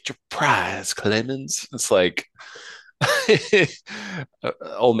 you get your prize, Clemens. It's like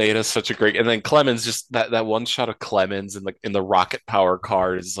Almeida's such a great, and then Clemens, just that one shot of Clemens in the rocket power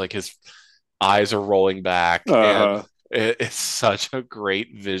car is like his eyes are rolling back, and Uh-huh. it's such a great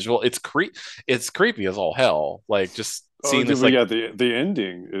visual. It's creepy as all hell. Like just Oh, seeing dude, this, but like yeah, the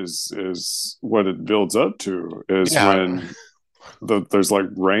ending is what it builds up to is yeah, when there's like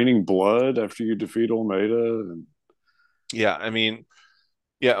raining blood after you defeat Almeida. And yeah. I mean,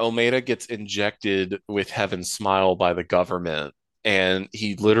 yeah, Almeida gets injected with Heaven's Smile by the government, and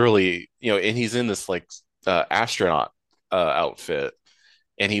he literally, and he's in this like astronaut outfit,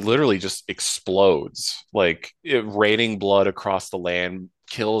 and he literally just explodes, like raining blood across the land,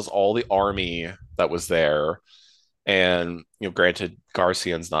 kills all the army that was there. And granted,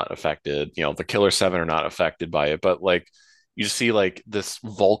 Garcian's not affected. The Killer Seven are not affected by it, but like you see like this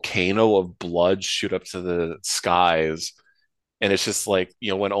volcano of blood shoot up to the skies, and it's just like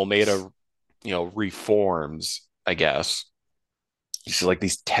when Almeida reforms, I guess you see like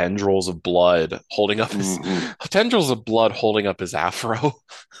these mhm. tendrils of blood holding up his afro.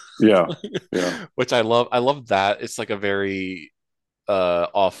 Yeah, yeah, Which I love that. It's like a very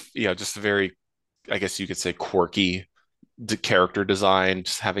off, just a very, I guess you could say, quirky character design,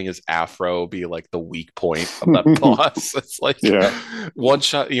 just having his afro be like the weak point of that boss. It's like yeah, one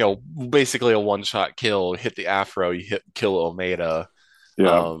shot, basically a one shot kill, hit the afro, you hit kill Omega. yeah.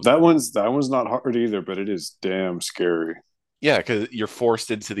 um That one's not hard either, but it is damn scary. yeah, because you're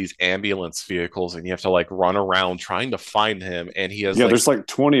forced into these ambulance vehicles, and you have to like run around trying to find him, and he has Yeah, like there's like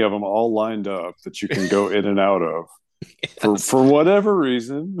 20 of them all lined up that you can go in and out of yes. for whatever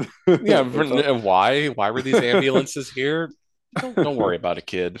reason. Yeah, Without, why were these ambulances here? Don't worry about it,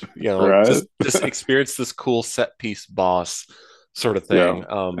 kid. right? Just experience this cool set piece boss sort of Yeah. thing.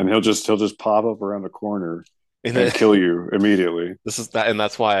 And he'll just pop up around the corner And and then, kill you immediately. and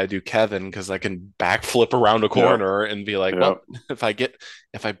that's why I do Kevin, because I can backflip around a Yep. corner and be like, well, Yep.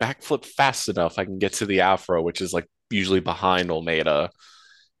 if I backflip fast enough, I can get to the afro, which is like usually behind Almeida.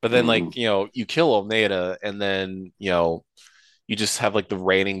 But then Mm-hmm. like, you kill Almeida, and then, you just have like the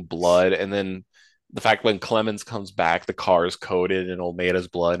raining blood, and then the fact when Clemens comes back, the car is coated in Almeida's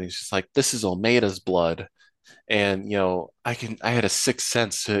blood, and he's just like, this is Almeida's blood. And I had a sixth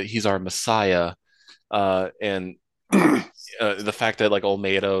sense he's our Messiah. And the fact that like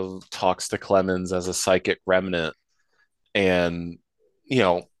Almeida talks to Clemens as a psychic remnant, and you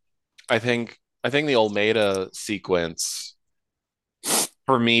know, I think the Almeida sequence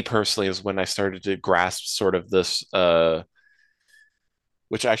for me personally is when I started to grasp sort of this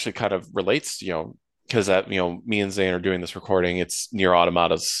which actually kind of relates, because that, me and Zane are doing this recording. It's Nier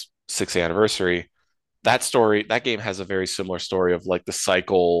Automata's sixth anniversary. That game has a very similar story of like the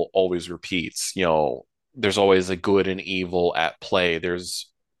cycle always repeats. There's always a good and evil at play.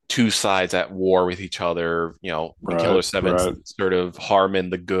 There's two sides at war with each other. In Killer Right. Seven's Right. sort of Harmon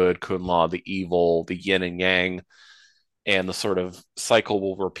the good, Kunla the evil, the yin and yang, and the sort of cycle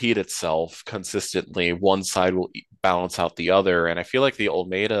will repeat itself consistently. One side will balance out the other, and I feel like the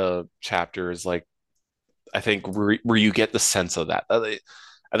Almeida chapter is like, I think where you get the sense of that. I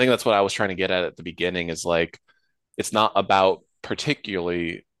think that's what I was trying to get at the beginning. Is like it's not about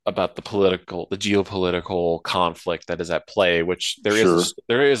particularly about the geopolitical conflict that is at play, which Sure.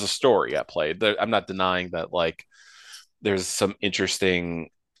 there is a story at play. I'm not denying that like there's some interesting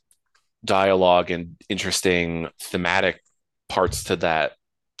dialogue and interesting thematic parts to that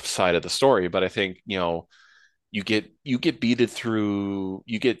side of the story, but I think you get beaded through,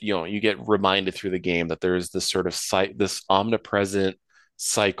 you get reminded through the game that there is this sort of this omnipresent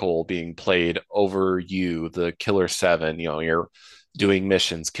cycle being played over you, the Killer Seven. You're doing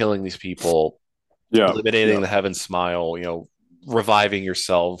missions, killing these people, Yeah. eliminating Yeah. the Heaven Smile, reviving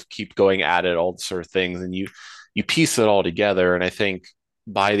yourself, keep going at it, all sort of things, and you piece it all together. And I think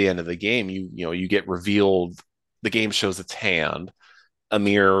by the end of the game, you get revealed. The game shows its hand.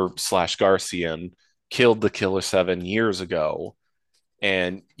 Amir slash Garcian killed the Killer Seven years ago,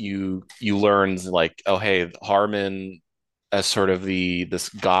 and you learn like, oh hey, Harmon as sort of this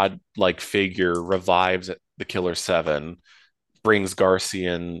god like figure revives the Killer Seven, brings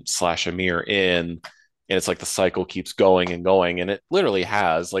Garcian slash Amir in, and it's like the cycle keeps going and going, and it literally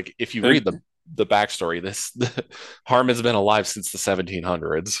has. Like if you read And the the backstory. Harmon's been alive since the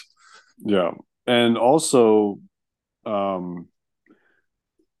 1700s. Yeah. And also, um,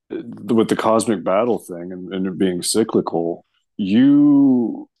 with the cosmic battle thing and it being cyclical,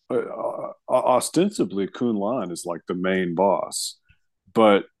 you ostensibly Kun Lan is like the main boss,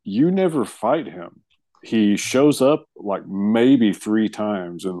 but you never fight him. He shows up like maybe three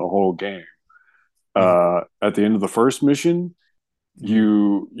times in the whole game. At the end of the first mission,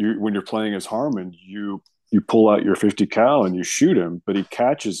 you when you're playing as Harmon, you pull out your 50 cal and you shoot him, but he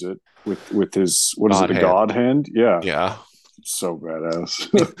catches it with his what is it, God the hand. God hand? Yeah, Yeah. so badass.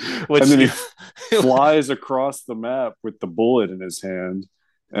 And Which then he flies across the map with the bullet in his hand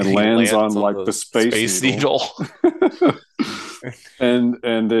and he lands on lands on like the the space Space needle. Needle. And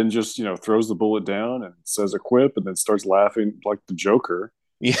then just throws the bullet down and says a quip and then starts laughing like the Joker.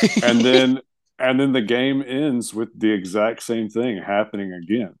 And then the game ends with the exact same thing happening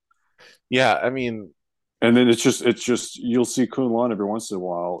again. Yeah, I mean, And then it's just you'll see Kun Lan every once in a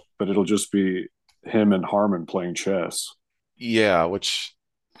while, but it'll just be him and Harmon playing chess. yeah, which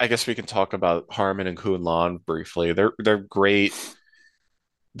I guess we can talk about Harmon and Kunlun briefly. They're great.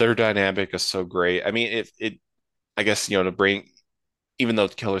 Their dynamic is so great. I mean, it I guess, to bring, even though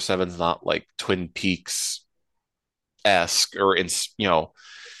Killer Seven's not like Twin Peaks esque or in,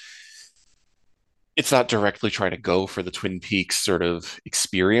 it's not directly trying to go for the Twin Peaks sort of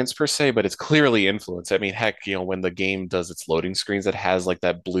experience per se, but it's clearly influenced. I mean, heck, when the game does its loading screens, it has like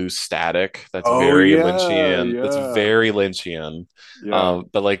that blue static that's Oh very yeah, Lynchian. That's yeah, very Lynchian. yeah,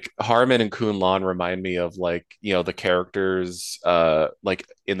 But like Harmon and Kun Lan remind me of like, the characters like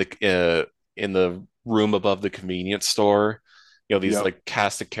in the room above the convenience store. These yep, like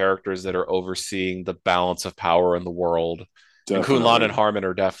cast of characters that are overseeing the balance of power in the world, and Kunlun and definitely. Harmon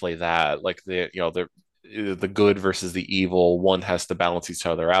are definitely that. Like the good versus the evil. One has to balance each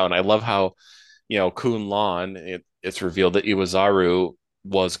other out. And I love how, Kunlun, it's revealed that Iwazaru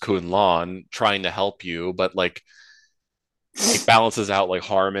was Kunlun trying to help you, but like it balances out like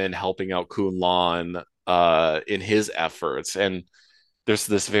Harmon helping out Kunlun in his efforts. And there's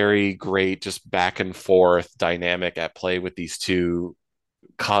this very great just back and forth dynamic at play with these two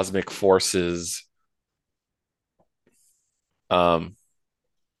cosmic forces. Um,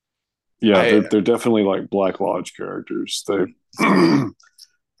 Yeah, they're I they're definitely like Black Lodge characters. They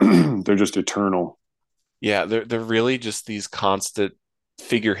they're just eternal. Yeah, they're really just these constant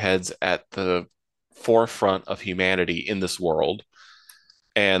figureheads at the forefront of humanity in this world.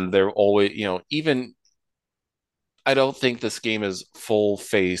 And they're always, even I don't think this game is full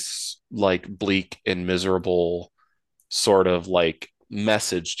face like bleak and miserable sort of like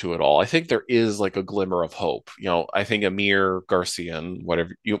message to it all. I think there is like a glimmer of hope. I think Amir Garcian,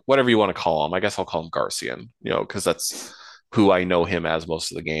 whatever you want to call him, I guess I'll call him Garcian, because that's who I know him as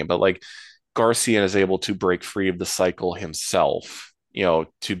most of the game. But like Garcian is able to break free of the cycle himself,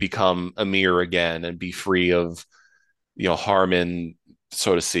 to become Amir again and be free of, Harmon,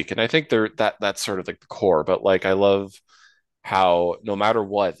 so to speak. And I think that's sort of like the core. But like I love how no matter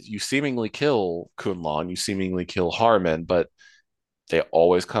what, you seemingly kill Kunlun, you seemingly kill Harmon, but they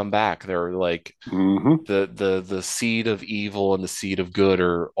always come back. They're like Hmm. the seed of evil and the seed of good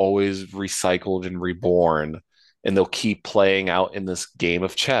are always recycled and reborn, and they'll keep playing out in this game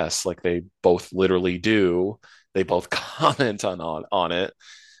of chess like they both literally do. They both comment on it,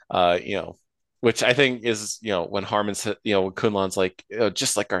 you know, which I think is, when Harmon said, when Kunlan's like,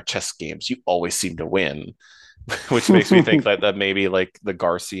 just like our chess games, you always seem to win, which makes me think that maybe like the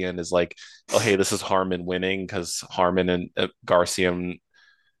Garcian is like, oh hey, this is Harmon winning because Harmon and Garcian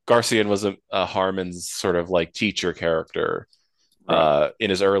was a Harmon's sort of like teacher character Right. in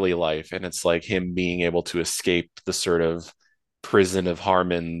his early life, and it's like him being able to escape the sort of prison of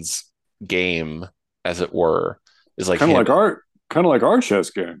Harmon's game, as it were, is like Kind of him. like art, kind of like our chess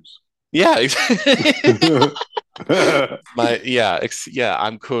games. Yeah, yeah,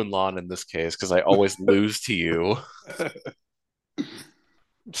 I'm Kun Lan in this case because I always lose to you.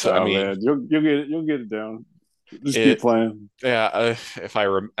 So I Oh mean, man, you'll get it down. Just keep it playing. yeah, if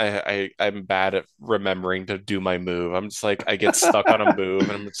I'm bad at remembering to do my move. I'm just like I get stuck on a move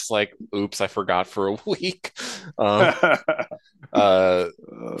and I'm just like, oops, I forgot for a week. Um, uh,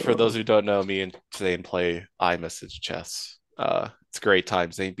 for those who don't know me and Zane play iMessage chess. It's great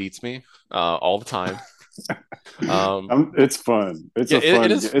time. Zane beats me all the time. Um, it's fun. It's yeah, a it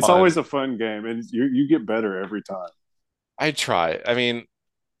fun. is It's fun. always a fun game, and you get better every time. I try. I mean,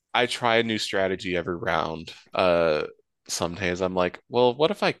 I try a new strategy every round. Some days I'm like, well,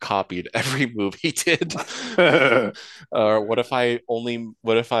 what if I copied every move he did? Or what if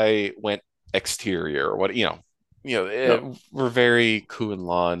I went exterior? What, Yep. we're very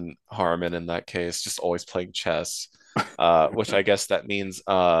Kuan-Lan Harmon in that case, just always playing chess. Which I guess that means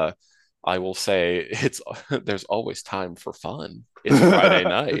I will say it's there's always time for fun. It's Friday It's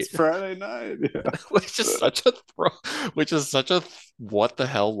night, Friday night. Yeah. which is such a which is such a what the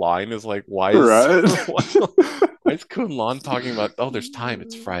hell line is like Right. why is Kuan-Lan talking about there's time,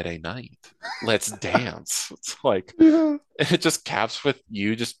 it's Friday night. Let's dance. It's like Yeah. it just caps with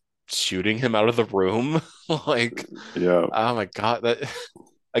you just shooting him out of the room. Like, Yeah. oh my God, that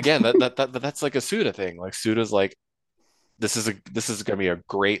again, that's like a Suda thing. Like Suda's like, this is gonna be a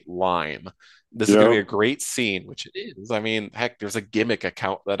great line. This is gonna be Yep. a great scene, which it is. I mean, heck, there's a gimmick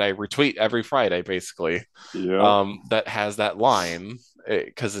account that I retweet every Friday, basically, Yep. that has that line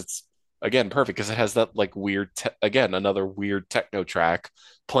because it's again perfect because it has that like again another weird techno track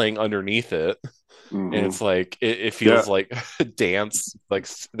playing underneath it, and Hmm. it's like it Yeah. feels like dance, like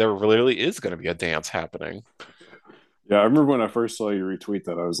there really is going to be a dance happening. Yeah. I remember when I first saw you retweet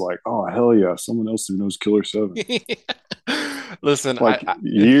that, I was like, oh, hell yeah. Someone else who knows Killer 7. Listen, Like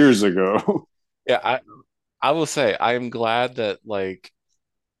years ago. yeah, I will say I am glad that like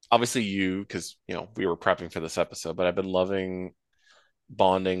obviously because we were prepping for this episode, but I've been loving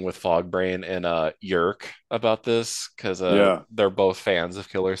bonding with Fogbrain and Yerk about this because Yeah. they're both fans of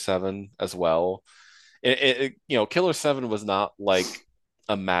Killer 7 as well. Killer 7 was not like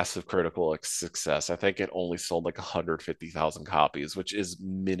a massive critical like, success. I think it only sold like 150,000 copies, which is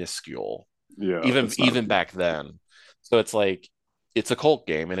minuscule, Yeah. even That's not, even back then. So it's like it's a cult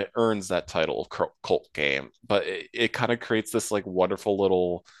game and it earns that title of cult game, but it kind of creates this like wonderful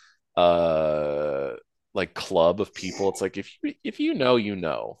little uh like club of people. It's like if you know, you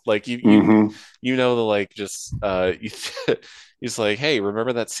know, like hmm. you know the like just he's like, hey,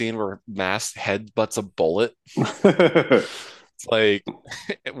 remember that scene where Mask headbutts a bullet? It's like,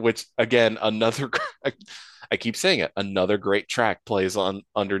 which again, I keep saying it, another great track plays on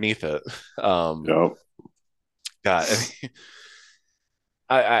underneath it. Um, Yep. God,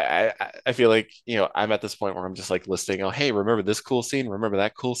 I feel like I'm at this point where I'm just like listing, oh hey, remember this cool scene, remember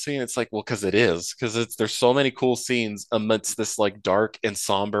that cool scene. It's like, well, because it's there's so many cool scenes amidst this like dark and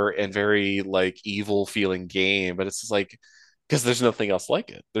somber and very like evil feeling game, but it's just like because there's nothing else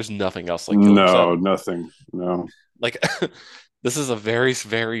like it. There's nothing else like Killer No, 7. nothing. No. Like this is a very,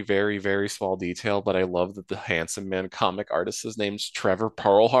 very, very, very small detail, but I love that the Handsome Man comic artist, his name's Trevor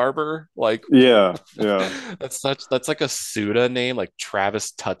Pearl Harbor. Like Yeah. Yeah. that's like a pseudo name, like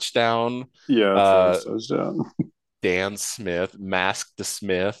Travis Touchdown, Yeah. uh, Travis Touchdown. Dan Smith, Mask the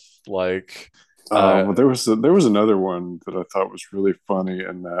Smith, like uh, But there was another one that I thought was really funny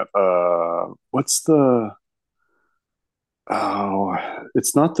in that what's the oh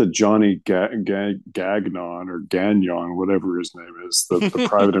it's not the Johnny Gagnon or Gagnon, whatever his name is, the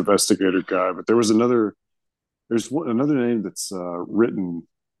private investigator guy, but another name that's written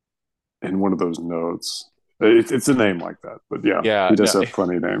in one of those notes. It's a name like that, but yeah, yeah, he does no, have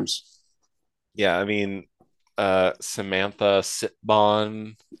funny names. yeah. I mean, Samantha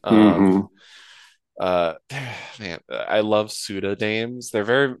Sitbon, Hmm. Uh, man, I love pseudo names.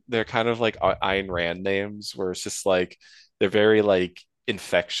 They're kind of like Ayn Rand names, where it's just like they're very like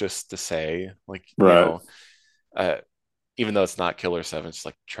infectious to say. Like, Right. uh, even though it's not Killer 7, it's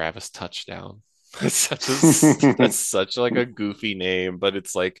like Travis Touchdown. That's such like a goofy name, but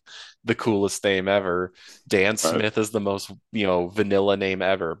it's like the coolest name ever. Dan Right. Smith is the most, vanilla name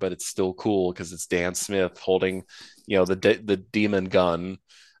ever, but it's still cool because it's Dan Smith holding, the demon gun.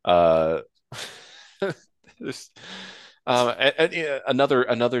 Uh, this, yeah,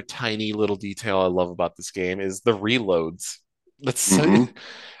 another tiny little detail I love about this game is the reloads. That's Hmm.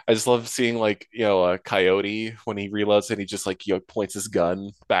 I just love seeing like a coyote when he reloads and he just like points his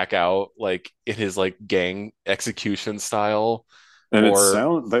gun back out like in his like gang execution style. And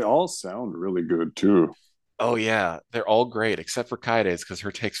Or they all sound really good too. oh yeah, they're all great except for Kaide's because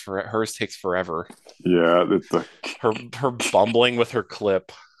hers takes forever. Yeah, the Her bumbling with her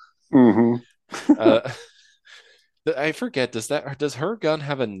clip. hmm. Uh, I forget, does her gun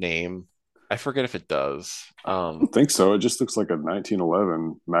have a name? I forget if it does. I don't think so. It just looks like a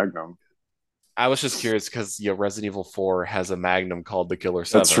 1911 Magnum. I was just curious because Resident Evil 4 has a Magnum called the Killer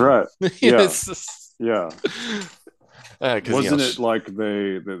That's 7. right. Yeah, It's just, yeah. because Wasn't it like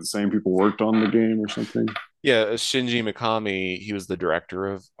the same people worked on the game or something? yeah, Shinji Mikami, he was the director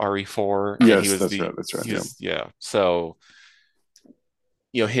of RE4, and Yes, that's right. That's right. he Yeah. was yeah. So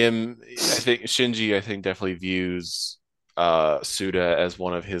him, I think Shinji, I think definitely views Suda as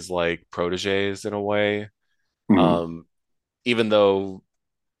one of his like proteges in a way. Hmm. Um, even though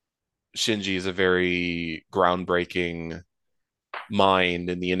Shinji is a very groundbreaking mind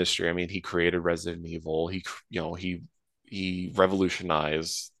in the industry. I mean, he created Resident Evil. He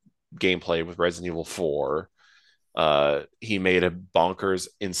revolutionized gameplay with Resident Evil 4. He made a bonkers,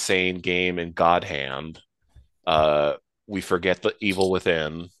 insane game in God Hand. Uh, we forget the Evil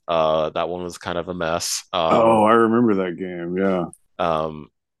Within. That one was kind of a mess. Oh, I remember that game. Yeah, Um,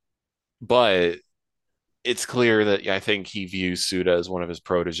 but it's clear that I think he views Suda as one of his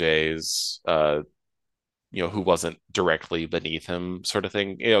proteges. Who wasn't directly beneath him, sort of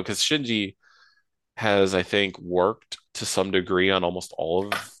thing. Because Shinji has, I think, worked to some degree on almost all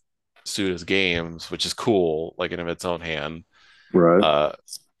of Suda's games, which is cool, like in its own hand. right. Uh,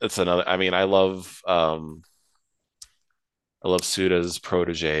 it's another. I mean, I love Suda's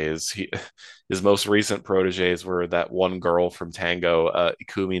proteges. His most recent proteges were that one girl from Tango,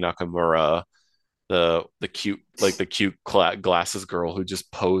 Ikumi Nakamura, the cute glasses girl who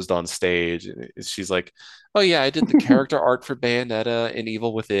just posed on stage. And she's like, "Oh yeah, I did the character art for Bayonetta and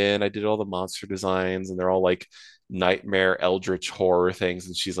Evil Within. I did all the monster designs, and they're all like nightmare eldritch horror things."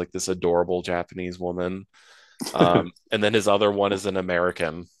 And she's like this adorable Japanese woman. And then his other one is an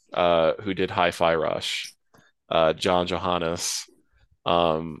American who did Hi-Fi Rush, John Johannes,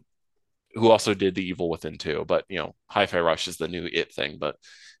 um, who also did the Evil Within too. But Hi-Fi Rush is the new it thing. But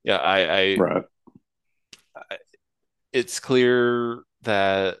yeah, Right. it's clear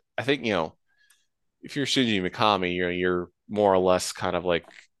that I think if you're Shinji Mikami, you're more or less kind of like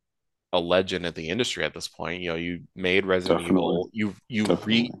a legend in the industry at this point. You made Resident Definitely. Evil,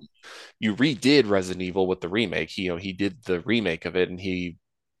 Definitely. you redid Resident Evil with the remake. He did the remake of it, and he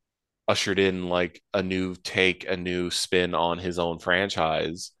ushered in like a new take, a new spin on his own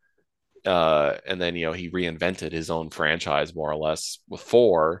franchise. And then he reinvented his own franchise more or less with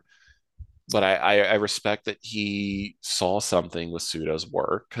four. But I respect that he saw something with Suda's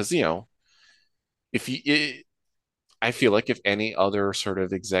work because if you it, I feel like if any other sort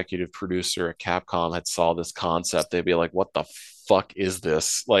of executive producer at Capcom had saw this concept, they'd be like, "What the fuck is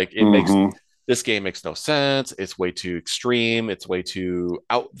this? Like, Hmm. this game makes no sense. It's way too extreme. It's way too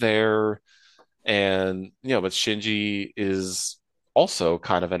out there." And but Shinji is also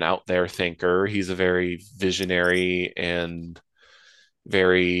kind of an out there thinker. He's a very visionary and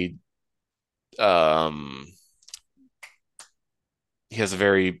very um he has a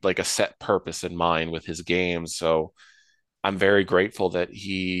very like a set purpose in mind with his games. So I'm very grateful that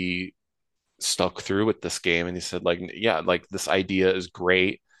he stuck through with this game and he said like yeah, like this idea is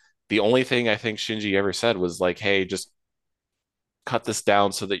great. The only thing I think Shinji ever said was like, hey, just cut this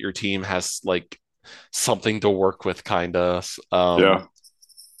down so that your team has like something to work with, kind of. Yeah,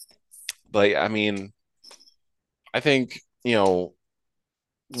 But I mean, I think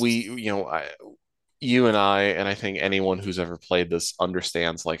we you and I think anyone who's ever played this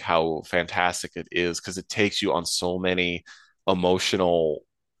understands like how fantastic it is because it takes you on so many emotional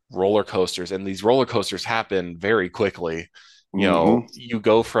roller coasters, and these roller coasters happen very quickly. hmm. You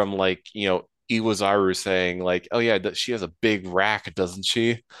go from like Iwazaru saying like, "Oh yeah, she has a big rack, doesn't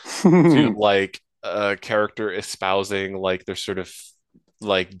she?" to like a character espousing like their sort of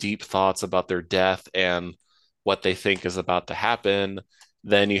like deep thoughts about their death and what they think is about to happen.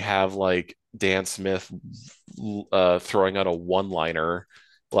 Then you have like Dan Smith throwing out a one-liner.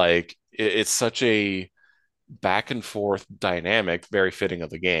 Like it's such a back and forth dynamic, very fitting of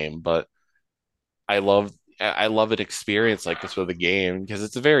the game. But I love I love an experience like this with a game because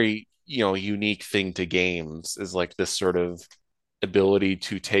it's a very unique thing to games is like this sort of ability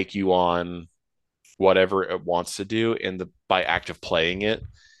to take you on whatever it wants to do, and by active playing it,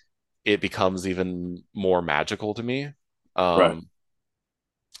 it becomes even more magical to me. Right. Um,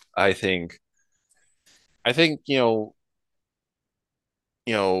 I think I think you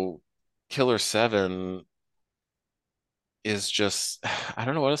know Killer 7 is just I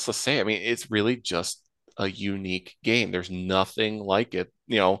don't know what else to say. I mean, it's really just a unique game. There's nothing like it.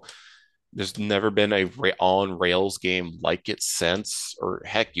 There's never been a on rails game like it since, or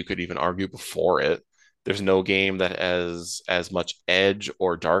heck, you could even argue before it. There's no game that has as much edge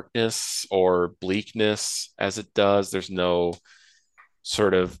or darkness or bleakness as it does. There's no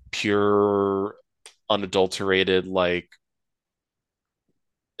sort of pure, unadulterated like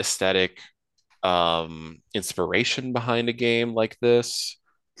aesthetic inspiration behind a game like this.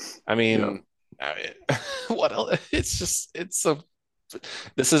 I Yeah, mean, what else?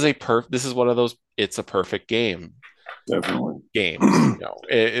 This is one of those it's a perfect game definitely. games.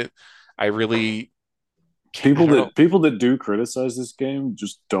 I really I don't know. People that do criticize this game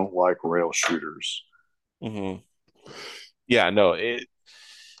just don't like rail shooters. Mhm. Yeah, no,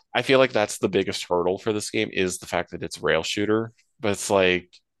 I feel like that's the biggest hurdle for this game is the fact that it's rail shooter, but it's like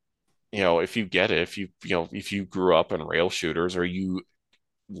if you get it, if you grew up in rail shooters or you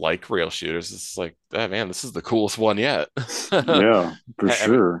like rail shooters, it's like, oh, man, this is the coolest one yet. Yeah, for I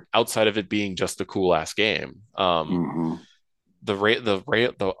mean, sure. outside of it being just a cool ass game. Hmm.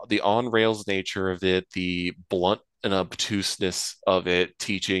 The on rails nature of it, the blunt and obtuseness of it,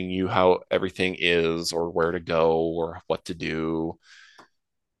 teaching you how everything is or where to go or what to do.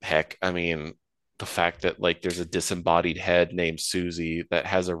 Heck, I mean, the fact that like there's a disembodied head named Susie that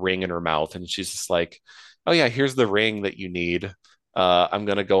has a ring in her mouth, and she's just like, "Oh yeah, here's the ring that you need." I'm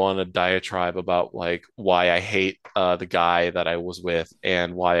gonna go on a diatribe about like why I hate the guy that I was with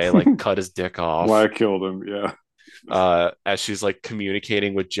and why I like cut his dick Why off. I killed him. Yeah. As she's like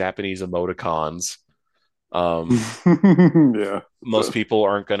communicating with Japanese emoticons. Um, Yeah. Most people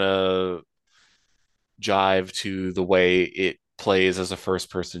aren't gonna jive to the way it plays as a first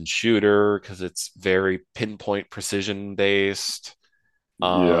person shooter because it's very pinpoint precision based. Yeah.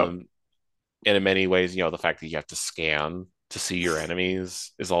 Um, and in many ways, the fact that you have to scan to see your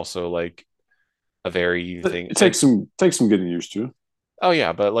enemies is also like a very thing. It And takes some getting used to. oh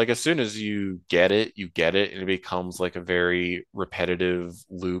yeah, but like as soon as you get it, and it becomes like a very repetitive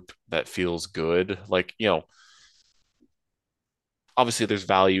loop that feels good. Like, obviously there's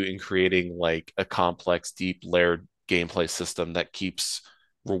value in creating like a complex, deep layered gameplay system that keeps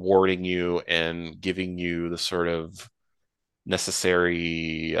rewarding you and giving you the sort of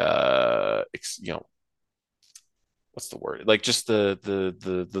necessary what's the word, like just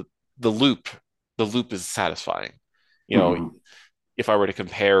the loop. The loop is satisfying, you know Hmm. if I were to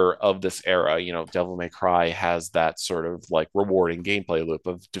compare of this era, Devil May Cry has that sort of like rewarding gameplay loop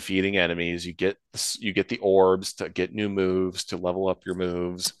of defeating enemies. You get the orbs to get new moves to level up your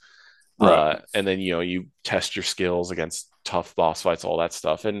moves, Right. and then you test your skills against tough boss fights, all that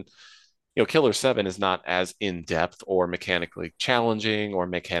stuff. And Killer 7 is not as in depth or mechanically challenging or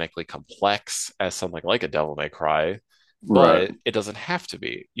mechanically complex as something like a Devil May Cry, Right. but it doesn't have to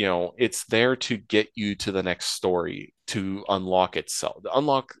be. It's there to get you to the next story, to unlock itself,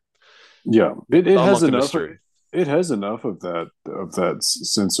 Yeah. It has unlock the enough. mystery. It has enough of that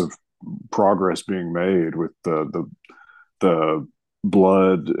sense of progress being made with the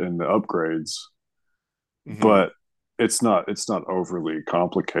blood and the upgrades, Hmm. but it's not overly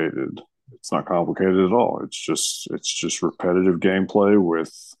complicated. It's not complicated at all. It's just repetitive gameplay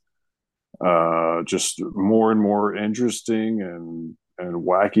with just more and more interesting and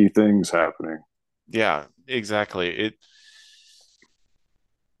wacky things happening. Yeah, exactly.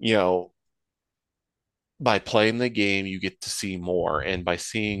 You know, by playing the game, you get to see more, and by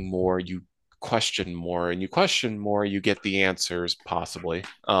seeing more, you question more, and you question more, you get the answers possibly.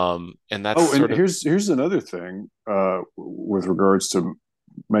 And that's Oh, and sort of. here's another thing with regards to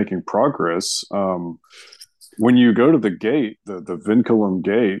making progress. When you go to the gate, the Vinculum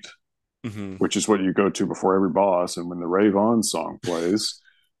Gate, Mhm. which is what you go to before every boss, and when the Rave On song plays,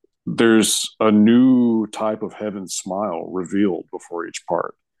 there's a new type of Heaven Smile revealed before each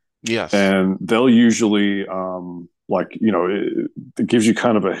part, Yes. and they'll usually like it gives you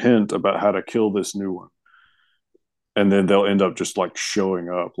kind of a hint about how to kill this new one, and then they'll end up just like showing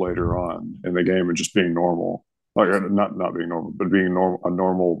up later on in the game and just being normal, like not being normal, but being normal, a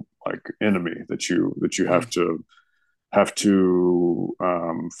normal like enemy that you Mm. have to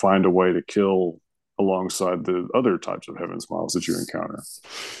find a way to kill alongside the other types of Heaven Smiles that you encounter.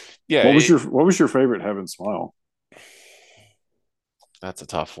 Yeah, What was your favorite Heaven Smile? that's a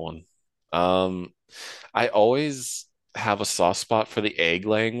tough one. Um, I always have a soft spot for the egg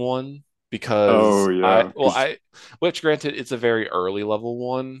laying one Oh because yeah, because which granted, it's a very early level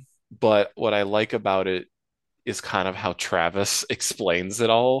one, but what I like about it is kind of how Travis explains it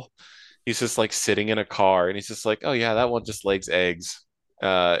all. He's just like sitting in a car and he's just like, oh yeah, that one just lays eggs.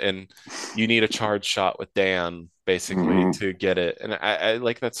 And you need a charge shot with Dan basically mm-hmm, to get it. And I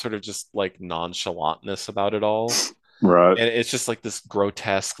like that sort of just like nonchalantness about it all. right, And it's just like this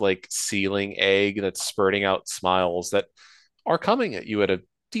grotesque, like ceiling egg that's spurting out smiles that are coming at you at a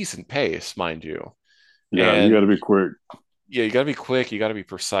decent pace, mind you. yeah, you got And to be quick. yeah, you got to be quick, you got to be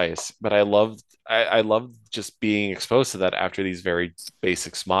precise. But I loved just being exposed to that after these very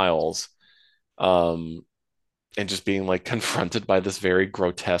basic smiles, um, and just being like confronted by this very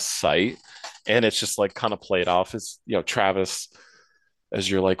grotesque sight. And it's just like kind of played off as Travis as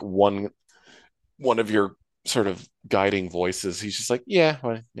your like one of your sort of guiding voices. He's just like, yeah,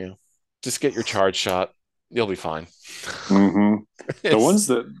 well, just get your charge shot, you'll be fine. Mm-hmm. The It's ones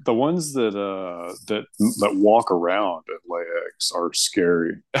that walk around and lay eggs are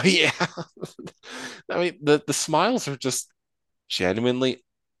scary. yeah. I mean, the smiles are just genuinely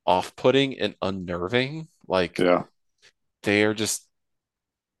off-putting and unnerving. Like Yeah. they are just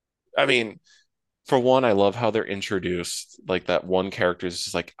I mean, for one, I love how they're introduced. Like that one character is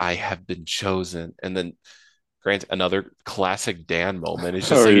just like, I have been chosen. And then Grant, another classic Dan moment. It's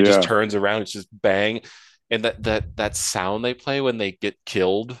just Oh like he just yeah. turns around, it's just bang. And that sound they play when they get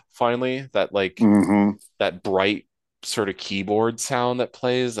killed finally, that like Hmm. that bright sort of keyboard sound that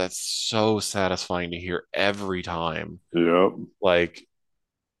plays, that's so satisfying to hear every time. Yep. Like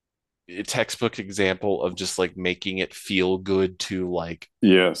a textbook example of just like making it feel good to like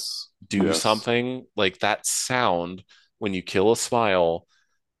Yes. do Yes. something. Like that sound when you kill a smile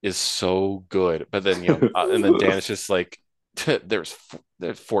is so good. But then, and then Dan is just like, there's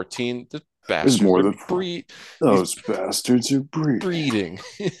 14, the There's bastards more are than these those bastards are breeding. breeding.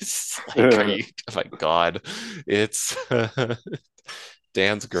 It's like, are you, oh my God, it's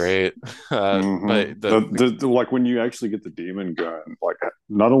Dan's great. Hmm. But the Like when you actually get the demon gun, like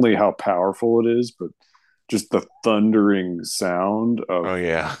not only how powerful it is, but just the thundering sound oh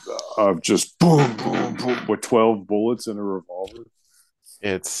yeah, of just boom, boom, boom with 12 bullets in a revolver.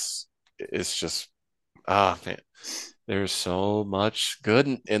 it's just man, there's so much good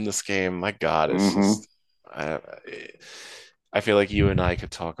in this game. My God, it's Hmm. just I feel like you and I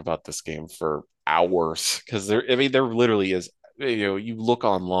could talk about this game for hours because I mean, there literally is. You look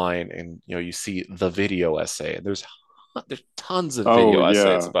online and you see the video essay, and there's tons of Oh video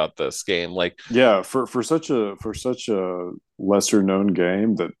essays yeah, about this game. Like, yeah. For such a lesser known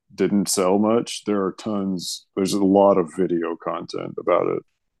game that didn't sell much, there are tons. There's a lot of video content about it.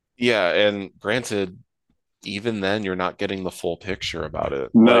 yeah, and granted, even then, you're not getting the full picture about it.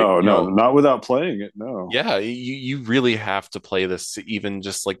 Like, No, no, not without playing it. No. yeah, you really have to play this to even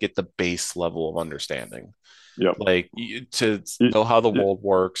just like get the base level of understanding, Yep. like to Y- know how the y- world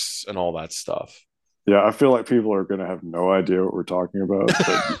works and all that stuff. Yeah, I feel like people are going to have no idea what we're talking about,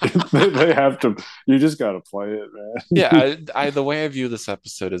 but they have to. You just got to play it, Yeah, man. the way I view this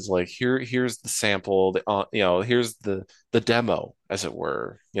episode is like here's the sample, here's the demo, as it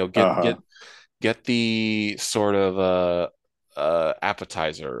were. Uh huh. Get the sort of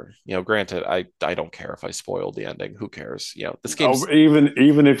appetizer. Granted, I don't care if I spoiled the ending. Who cares? This Oh, game's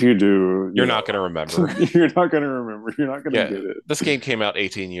even if you do, you're not going to remember. you're not going to remember. You're not going to Yeah, get this game came out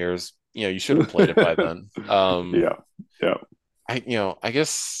 18 years. You should have played it by it. then. Yeah, yeah. I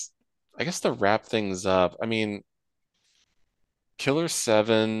guess to wrap things up, I mean, Killer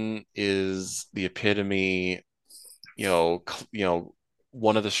 7 is the epitome,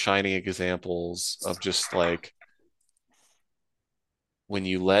 one of the shining examples of just like when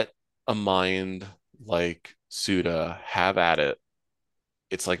you let a mind like Suda have at it,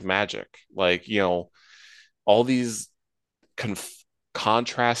 it's like magic. Like, all these conf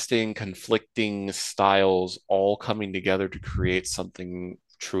contrasting, conflicting styles all coming together to create something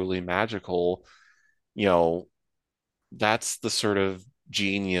truly magical, you know, that's the sort of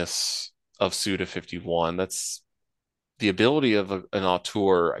genius of Suda 51. That's the ability of an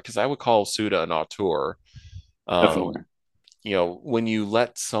auteur, because I would call Suda an auteur. Um, Definitely. when you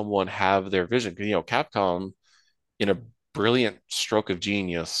let someone have their vision, Capcom, in a brilliant stroke of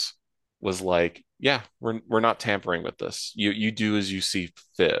genius, was like, yeah, we're not tampering with this. You do as you see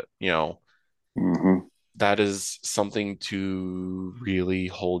fit. Hmm. That is something to really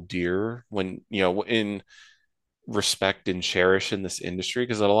hold dear when, in respect and cherish in this industry,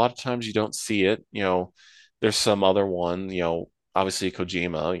 because a lot of times you don't see it. There's some other one, obviously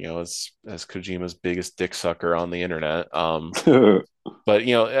Kojima, as Kojima's biggest dick sucker on the internet. But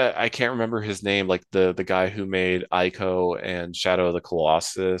I can't remember his name, like the guy who made Ico and Shadow of the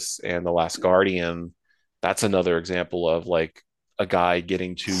Colossus and The Last Guardian. That's another example of like a guy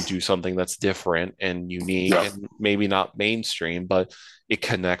getting to do something that's different and unique Yeah. and maybe not mainstream, but it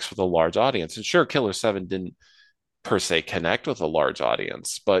connects with a large audience. And sure, Killer 7 didn't per se connect with a large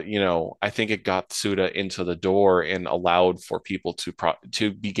audience, but I think it got Suda into the door and allowed for people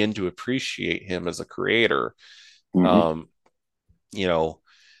to begin to appreciate him as a creator. Hmm. Um, you know,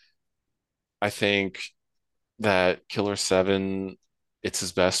 I think that Killer 7, it's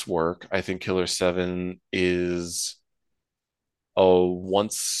his best work. I think Killer 7 is a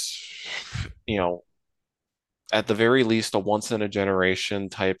once, you know, at the very least, a once in a generation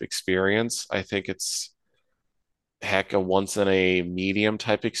type experience. I think it's heck a once in a medium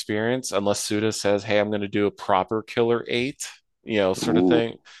type experience, unless Suda says, "Hey, I'm going to do a proper Killer 8," sort of Ooh.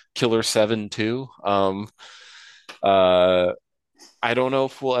 thing. Killer 7 too. Uh, I don't know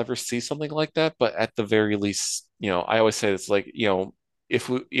if we'll ever see something like that, but at the very least, I always say it's like, if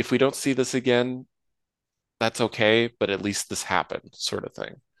we don't see this again, that's okay, but at least this happened, sort of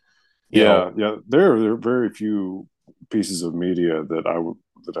thing. You know, Yeah, yeah. There are very few pieces of media that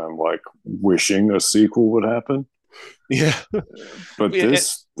I'm like wishing a sequel would happen. Yeah. But Yeah,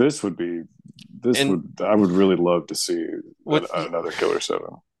 this would be this and would I would really love to see what another Killer Seven.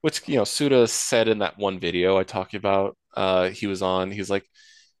 which Suda said in that one video I talked about, he was on, he's like,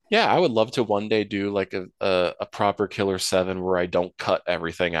 yeah, I would love to one day do like a proper Killer 7 where I don't cut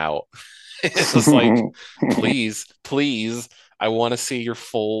everything out. It was like, please, please, I want to see your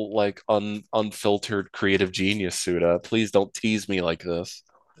full, like, unfiltered creative genius, Suda. Please don't tease me like this.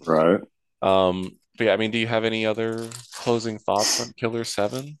 Right. But yeah, I mean, do you have any other closing thoughts on Killer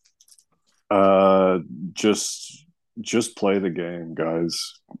 7? Uh, just just play the game,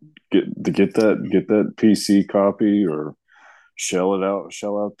 guys. Get that PC copy or shell out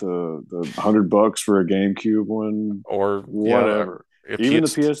the $100 for a GameCube one, Or yeah, whatever. a Even the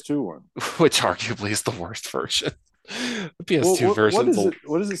PS, PS2 one. which arguably is the worst version. The Well, PS2 what version's is a it?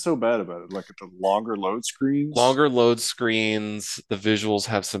 What is it so bad about it? Like the longer load screens? longer load screens, the visuals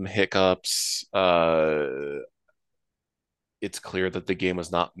have some hiccups. It's clear that the game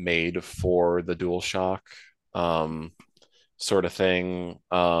was not made for the DualShock, um, sort of thing.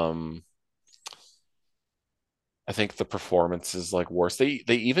 I think the performance is like worse. They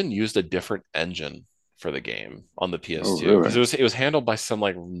even used a different engine for the game on the Oh, PS2 because really? it was handled by some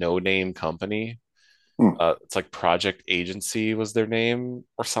like no name company. Hmm. It's like Project Agency was their name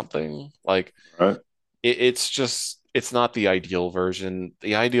or something. Like Right. it's just it's not the ideal version.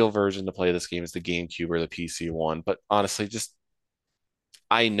 The ideal version to play this game is the GameCube or the PC one. But honestly, just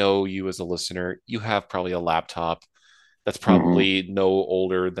I know you as a listener, you have probably a laptop that's Hmm. probably no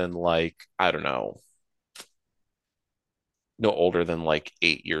older than like, I don't know, no older than like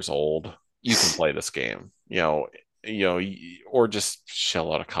 8 years old. You can play this game, or just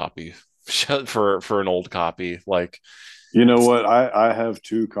shell out a copy for an old copy. Like You know it's what? I have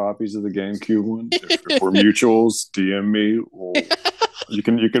two copies of the GameCube one. If we're mutuals, DM me. Well, you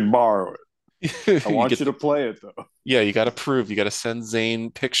can borrow it. I you want get you to play it though. yeah, you got to prove, you got to send Zane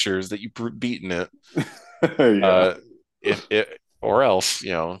pictures that you beaten it. Yeah. Uh, if it or else,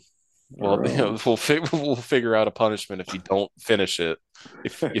 well, Or else. we'll figure out a punishment if you don't finish it.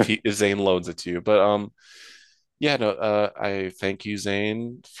 If Zane loads it to you, but yeah, no, I thank you,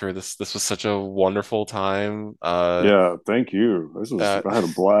 Zane, for this. This was such a wonderful time. Yeah. Thank you. This was Uh, I had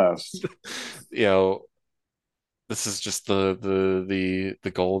a blast. you know, this is just the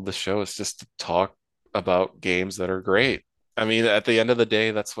goal of the show is just to talk about games that are great. I mean, at the end of the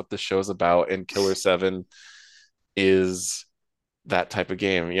day, that's what the show's about, and Killer 7 is that type of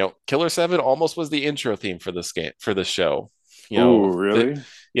game. Killer 7 almost was the intro theme for this game for the show. You Oh, know, the really?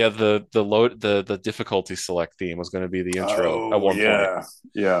 yeah, the difficulty select theme was going to be the intro at Oh, one point, yeah.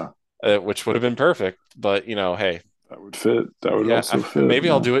 Yeah. which would have been perfect. But hey, That would fit. That would yeah, also fit. maybe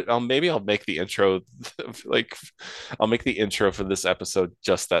I'll do it. Maybe I'll make the intro, like, I'll make the intro for this episode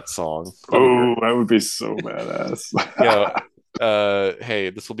just that song. That'll be great. Oh, that would be so badass. Yeah. Hey,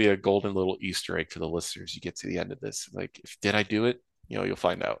 this will be a golden little Easter egg for the listeners. You get to the end of this, like, if did I do it? You'll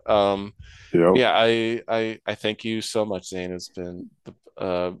find out. Yep. Yeah, I thank you so much, Zane. It's been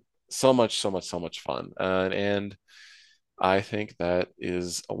so much, so much, so much fun, and I think that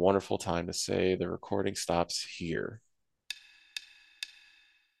is a wonderful time to say the recording stops here.